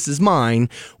yours. This is mine.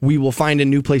 We will find a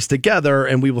new place together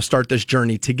and we will start this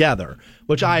journey together,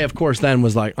 which I, of course, then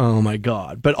was like, oh my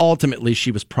God. But ultimately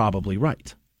she was probably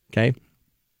right. Okay.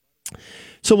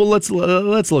 So let's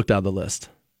look down the list.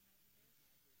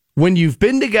 When you've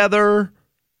been together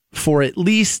for at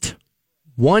least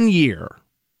 1 year,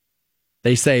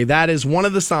 they say that is one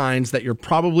of the signs that you're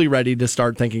probably ready to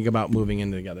start thinking about moving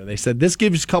in together. They said this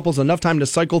gives couples enough time to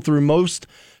cycle through most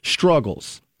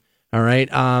struggles. All right.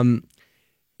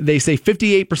 They say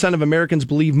 58% of Americans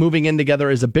believe moving in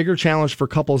together is a bigger challenge for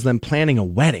couples than planning a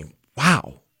wedding.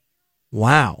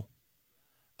 Wow.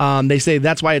 They say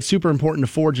that's why it's super important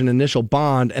to forge an initial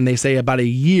bond, and they say about a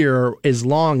year is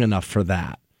long enough for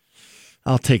that.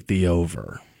 I'll take the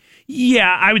over.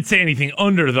 Yeah, I would say anything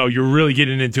under, though, you're really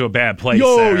getting into a bad place.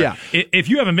 Oh, yeah. If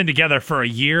you haven't been together for a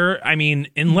year, I mean,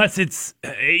 unless it's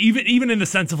even in the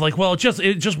sense of like, well, it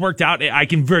just worked out, I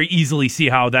can very easily see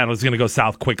how that was going to go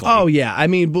south quickly. Oh, yeah. I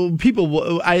mean,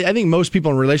 I think most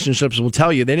people in relationships will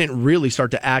tell you they didn't really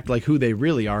start to act like who they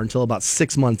really are until about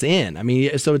 6 months in. I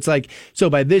mean, so it's like, so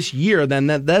by this year, then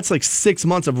that's like 6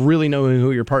 months of really knowing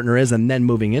who your partner is and then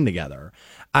moving in together.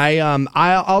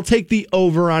 I'll take the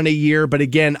over on a year, but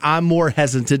again, I'm more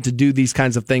hesitant to do these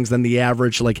kinds of things than the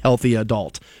average like healthy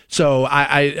adult. So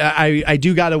I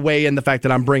do got to weigh in the fact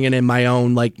that I'm bringing in my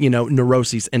own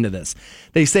neuroses into this.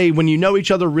 They say when you know each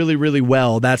other really, really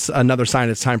well, that's another sign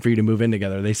it's time for you to move in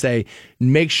together. They say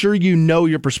make sure you know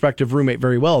your prospective roommate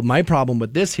very well. My problem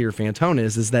with this here, Fantone,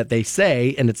 is that they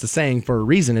say, and it's a saying for a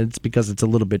reason, it's because it's a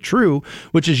little bit true,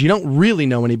 which is you don't really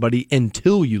know anybody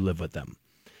until you live with them.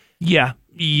 Yeah.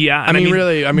 I mean,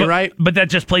 really, right? But that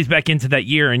just plays back into that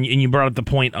year, and you brought up the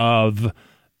point of,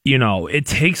 it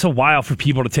takes a while for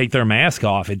people to take their mask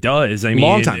off. It does. I mean,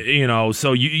 long time.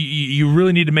 So you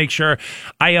really need to make sure.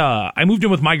 I moved in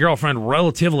with my girlfriend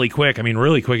relatively quick. I mean,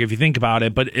 really quick if you think about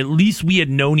it. But at least we had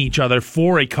known each other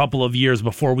for a couple of years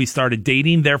before we started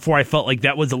dating. Therefore, I felt like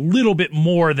that was a little bit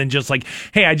more than just like,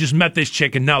 hey, I just met this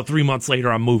chick, and now 3 months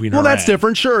later I'm moving her. Well, that's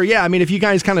different. Sure, yeah. I mean, if you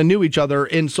guys kind of knew each other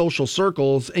in social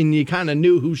circles and you kind of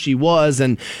knew who she was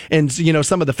and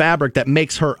some of the fabric that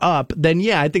makes her up, then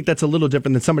yeah, I think that's a little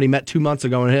different than somebody met 2 months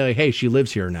ago and hey, she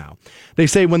lives here now. They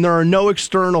say when there are no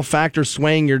external factors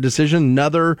swaying your decision,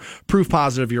 another proof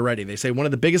positive you're ready. They say one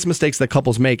of the biggest mistakes that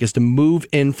couples make is to move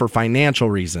in for financial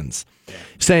reasons. Yeah.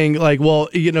 Saying like, well,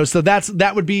 so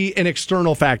that would be an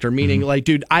external factor, meaning like,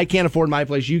 dude, I can't afford my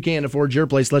place, you can't afford your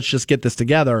place, let's just get this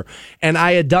together. And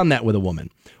I had done that with a woman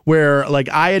where like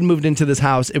I had moved into this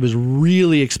house, it was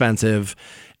really expensive.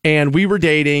 And we were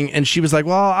dating, and she was like,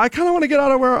 well, I kind of want to get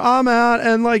out of where I'm at,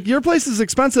 and, like, your place is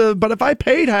expensive, but if I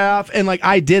paid half, and, like,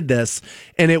 I did this,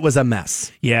 and it was a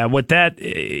mess. Yeah, with that,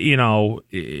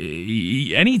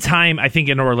 anytime I think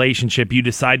in a relationship you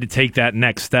decide to take that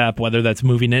next step, whether that's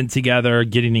moving in together,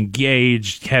 getting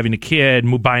engaged, having a kid,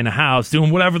 buying a house, doing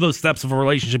whatever those steps of a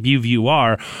relationship you view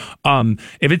are,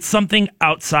 if it's something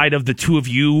outside of the two of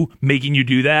you making you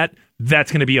do that,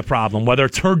 that's going to be a problem. Whether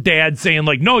it's her dad saying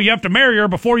like, "No, you have to marry her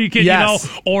before you can," yes.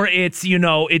 Or it's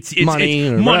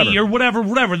money or whatever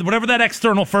that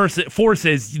external force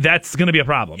is. That's going to be a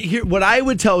problem. Here, what I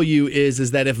would tell you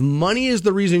is that if money is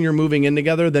the reason you're moving in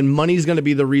together, then money's going to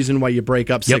be the reason why you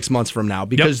break up 6 months from now,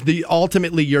 because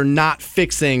ultimately you're not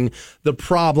fixing the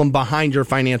problem behind your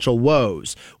financial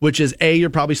woes, which is A, you're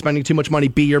probably spending too much money,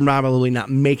 B, you're probably not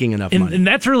making enough money. And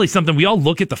that's really something we all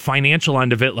look at the financial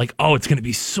end of it like, oh, it's going to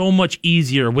be so much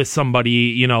easier with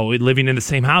somebody, living in the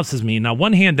same house as me. Now, on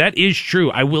one hand, that is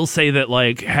true. I will say that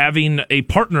like having a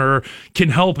partner can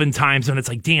help in times when it's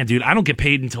like, damn, dude, I don't get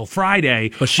paid until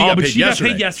Friday. But she got paid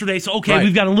yesterday. So, okay, right.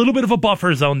 We've got a little bit of a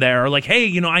buffer zone there. Or like,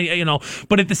 hey,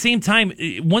 but at the same time,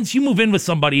 once you move in with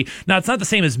somebody, now it's not the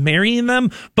same as marrying them,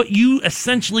 but you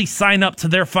essentially sign up to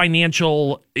their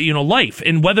financial, life,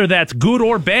 and whether that's good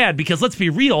or bad, because let's be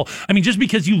real. I mean, just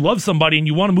because you love somebody and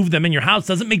you want to move them in your house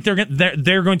doesn't make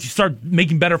they're going to start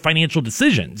making better financial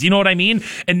decisions. You know what I mean?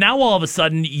 And now all of a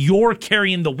sudden you're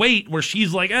carrying the weight where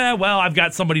she's like, well, I've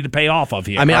got somebody to pay off of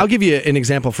here. I mean, I'll give you an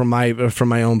example from my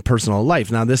own personal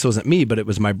life. Now, this wasn't me, but it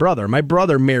was my brother. My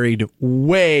brother married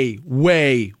way,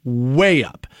 way, way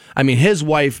up. I mean, his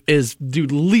wife is,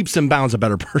 dude, leaps and bounds a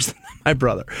better person than my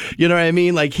brother. You know what I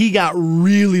mean? Like, he got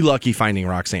really lucky finding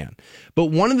Roxanne. But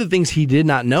one of the things he did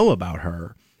not know about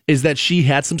her is that she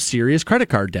had some serious credit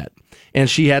card debt. And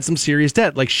she had some serious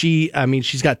debt. Like,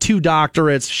 she's got 2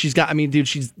 doctorates.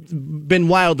 She's been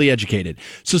wildly educated.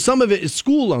 So some of it is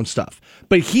school loan stuff.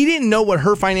 But he didn't know what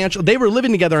her they were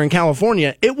living together in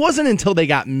California. It wasn't until they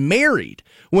got married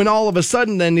when all of a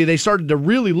sudden then they started to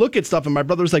really look at stuff. And my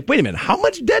brother was like, wait a minute, how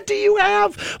much debt do you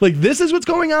have? Like, this is what's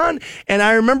going on? And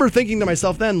I remember thinking to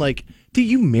myself then, like, do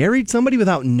you married somebody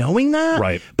without knowing that?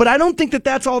 Right. But I don't think that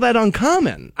that's all that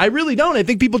uncommon. I really don't. I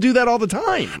think people do that all the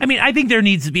time. I mean, I think there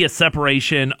needs to be a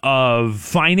separation of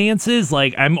finances.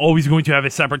 Like, I'm always going to have a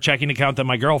separate checking account than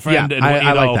my girlfriend. Yeah, and,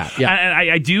 I like that.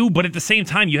 Yeah. I do, but at the same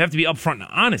time, you have to be upfront and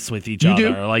honest with each other.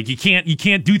 You do. Like, you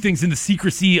can't do things in the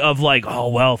secrecy of like, oh,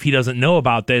 well, if he doesn't know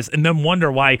about this, and then wonder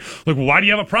why. Like, why do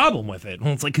you have a problem with it?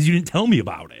 Well, it's like, because you didn't tell me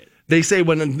about it. They say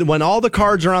when all the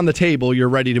cards are on the table, you're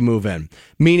ready to move in.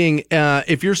 Meaning,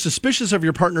 if you're suspicious of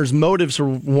your partner's motives for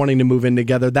wanting to move in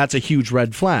together, that's a huge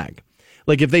red flag.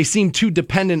 Like, if they seem too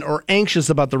dependent or anxious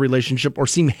about the relationship, or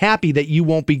seem happy that you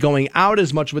won't be going out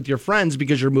as much with your friends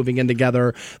because you're moving in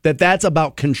together, that's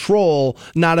about control,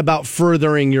 not about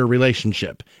furthering your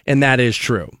relationship. And that is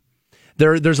true.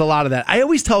 There's a lot of that. I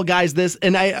always tell guys this,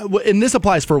 and this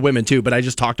applies for women too, but I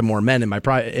just talk to more men in my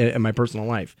personal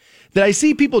life, that I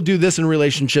see people do this in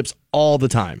relationships all the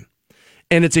time,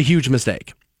 and it's a huge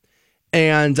mistake.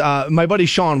 And my buddy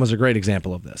Sean was a great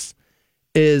example of this.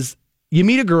 Is you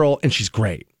meet a girl and she's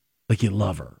great, like, you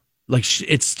love her, like,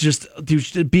 it's just,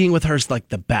 dude, being with her is like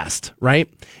the best,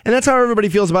 right? And that's how everybody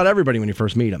feels about everybody when you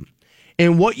first meet them.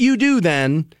 And what you do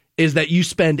then is that you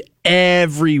spend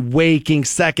every waking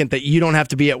second that you don't have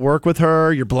to be at work with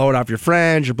her. You're blowing off your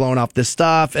friends, you're blowing off this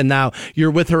stuff, and now you're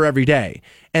with her every day.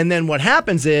 And then what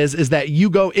happens is that you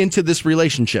go into this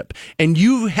relationship and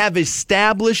you have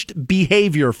established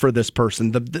behavior for this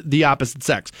person, the opposite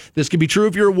sex. This could be true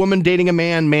if you're a woman dating a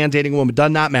man dating a woman,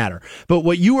 does not matter. But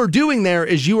what you are doing there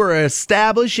is you are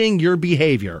establishing your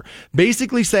behavior,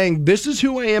 basically saying, this is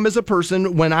who I am as a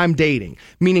person when I'm dating,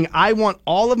 meaning I want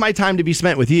all of my time to be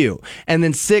spent with you. And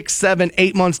then 6, 7,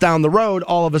 8 months down the road,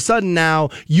 all of a sudden now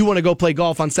you want to go play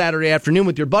golf on Saturday afternoon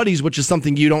with your buddies, which is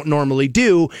something you don't normally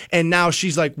do. And now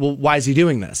she's like, well, why is he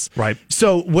doing this? Right.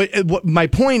 So what my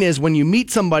point is, when you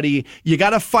meet somebody, you got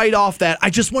to fight off that,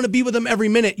 I just want to be with them every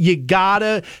minute. You got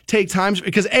to take time,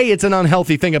 because it's an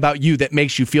unhealthy thing about you that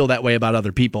makes you feel that way about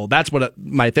other people. That's what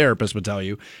my therapist would tell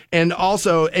you. And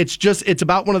also, it's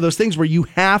about one of those things where you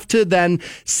have to then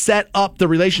set up the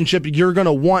relationship you're going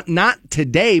to want, not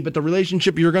today, but the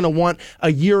relationship you're going to want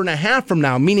a year and a half from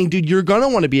now. Meaning, dude, you're going to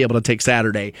want to be able to take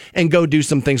Saturday and go do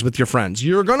some things with your friends.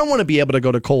 You're going to want to be able to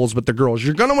go to Kohl's with the girls.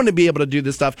 You're going to want to be able to do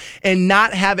this stuff and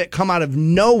not have it come out of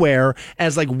nowhere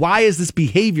as like, why is this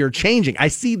behavior changing? I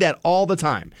see that all the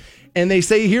time. And they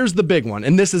say, here's the big one.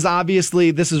 And this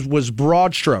was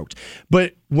broad stroked.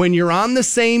 But when you're on the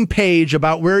same page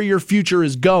about where your future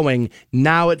is going,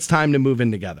 now it's time to move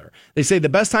in together. They say the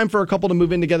best time for a couple to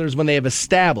move in together is when they have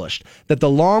established that the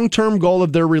long-term goal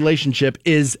of their relationship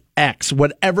is X,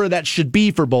 whatever that should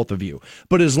be for both of you.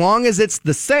 But as long as it's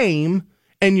the same,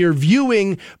 and you're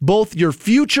viewing both your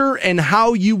future and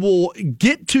how you will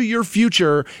get to your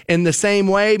future in the same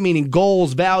way, meaning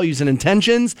goals, values, and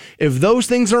intentions, if those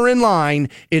things are in line,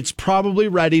 it's probably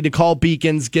ready to call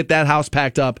beacons, get that house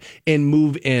packed up, and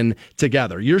move in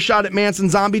together. Your shot at Manson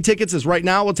Zombie tickets is right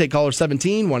now. We'll take caller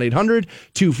 17,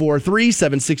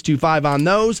 1-800-243-7625 on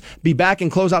those. Be back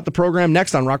and close out the program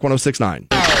next on Rock 106.9.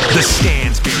 The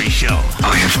Stansberry Show.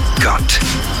 I have got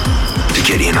to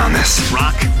get in on this.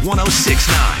 Rock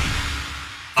 106.9.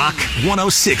 Rock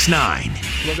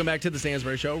 106.9. Welcome back to the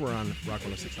Stansberry Show. We're on Rock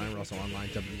 106.9. We're also online,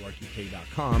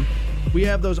 WRQK.com. We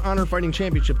have those Honor Fighting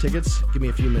Championship tickets. Give me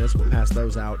a few minutes. We'll pass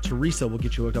those out. Teresa will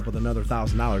get you hooked up with another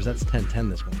 $1,000. That's 10-10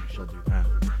 this morning. She'll do that.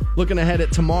 Looking ahead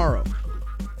at tomorrow.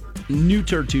 New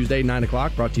Turd Tuesday, 9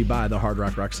 o'clock, brought to you by the Hard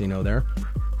Rock Roxino there.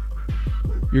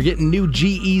 You're getting new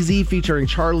G-Eazy featuring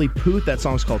Charlie Puth. That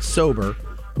song's called Sober.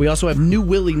 We also have new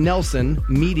Willie Nelson.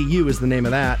 Me to You is the name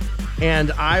of that.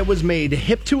 And I was made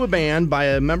hip to a band by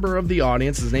a member of the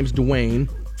audience. His name's Dwayne.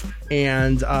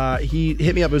 And he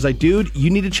hit me up. He was like, dude, you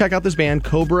need to check out this band,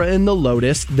 Cobra and the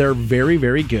Lotus. They're very,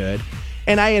 very good.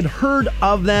 And I had heard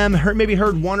of them, maybe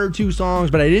heard one or two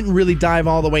songs, but I didn't really dive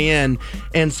all the way in.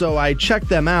 And so I checked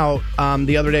them out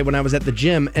the other day when I was at the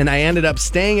gym, and I ended up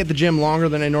staying at the gym longer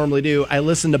than I normally do. I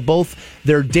listened to both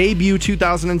their debut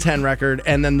 2010 record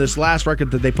and then this last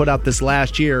record that they put out this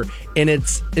last year, and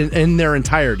it's in their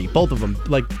entirety, both of them,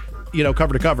 like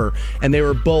cover to cover, and they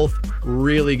were both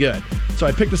really good. So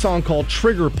I picked a song called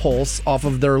Trigger Pulse off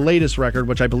of their latest record,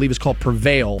 which I believe is called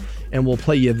Prevail, and we'll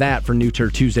play you that for New Tour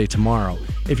Tuesday tomorrow.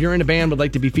 If you're in a band would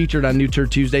like to be featured on New Tour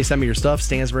Tuesday, send me your stuff.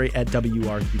 Stansbury at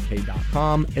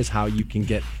WRQK.com is how you can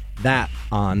get that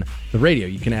on the radio.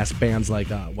 You can ask bands like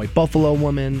White Buffalo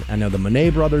Woman. I know the Monet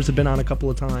Brothers have been on a couple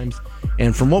of times.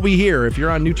 And from what we hear, if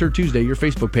you're on New Tour Tuesday, your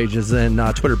Facebook pages and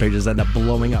Twitter pages end up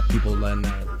blowing up. People then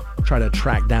try to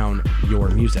track down your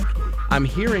music. I'm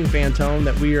hearing, Fantone,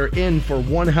 that we are in for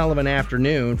one hell of an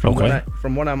afternoon.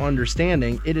 From what I'm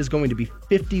understanding, it is going to be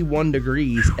 51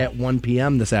 degrees at 1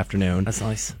 p.m. this afternoon. That's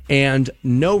nice. And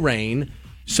no rain.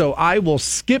 So I will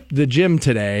skip the gym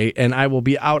today, and I will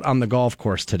be out on the golf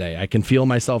course today. I can feel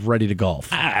myself ready to golf.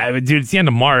 Dude, it's the end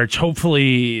of March.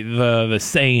 Hopefully the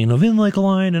saying of in like a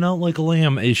lion and out like a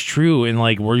lamb is true, and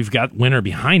like we've got winter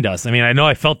behind us. I mean, I know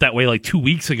I felt that way like 2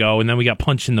 weeks ago, and then we got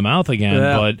punched in the mouth again.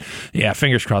 Yeah. But yeah,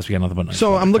 fingers crossed we got nothing but nice.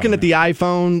 So I'm looking at the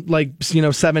iPhone,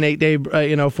 7-8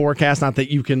 day forecast. Not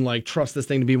that you can like trust this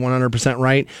thing to be 100%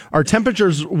 right. Our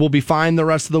temperatures will be fine the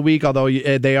rest of the week, although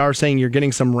they are saying you're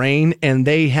getting some rain, and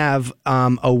they have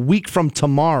a week from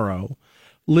tomorrow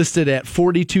listed at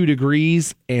 42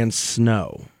 degrees and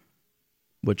snow,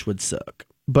 which would suck.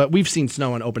 But we've seen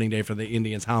snow on opening day for the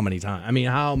Indians how many times? I mean,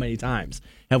 how many times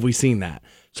have we seen that?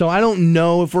 So I don't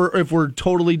know if we're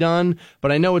totally done,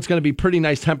 but I know it's going to be pretty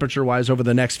nice temperature-wise over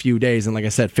the next few days. And like I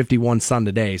said, 51 sun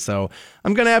today. So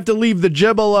I'm going to have to leave the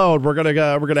jib alone. We're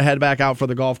gonna head back out for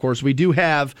the golf course. We do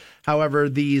have, however,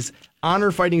 these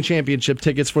Honor Fighting Championship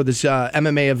tickets for this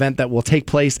MMA event that will take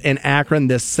place in Akron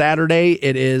this Saturday.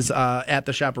 It is at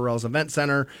the Chaparrals Event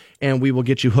Center, and we will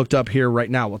get you hooked up here right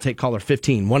now. We'll take caller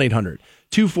 15,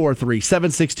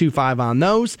 1-800-243-7625 on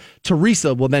those.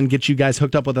 Teresa will then get you guys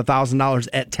hooked up with $1,000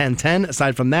 at 10:10.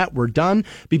 Aside from that, we're done.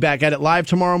 Be back at it live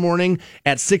tomorrow morning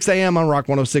at 6 a.m. on Rock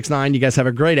 106.9. You guys have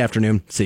a great afternoon. See you.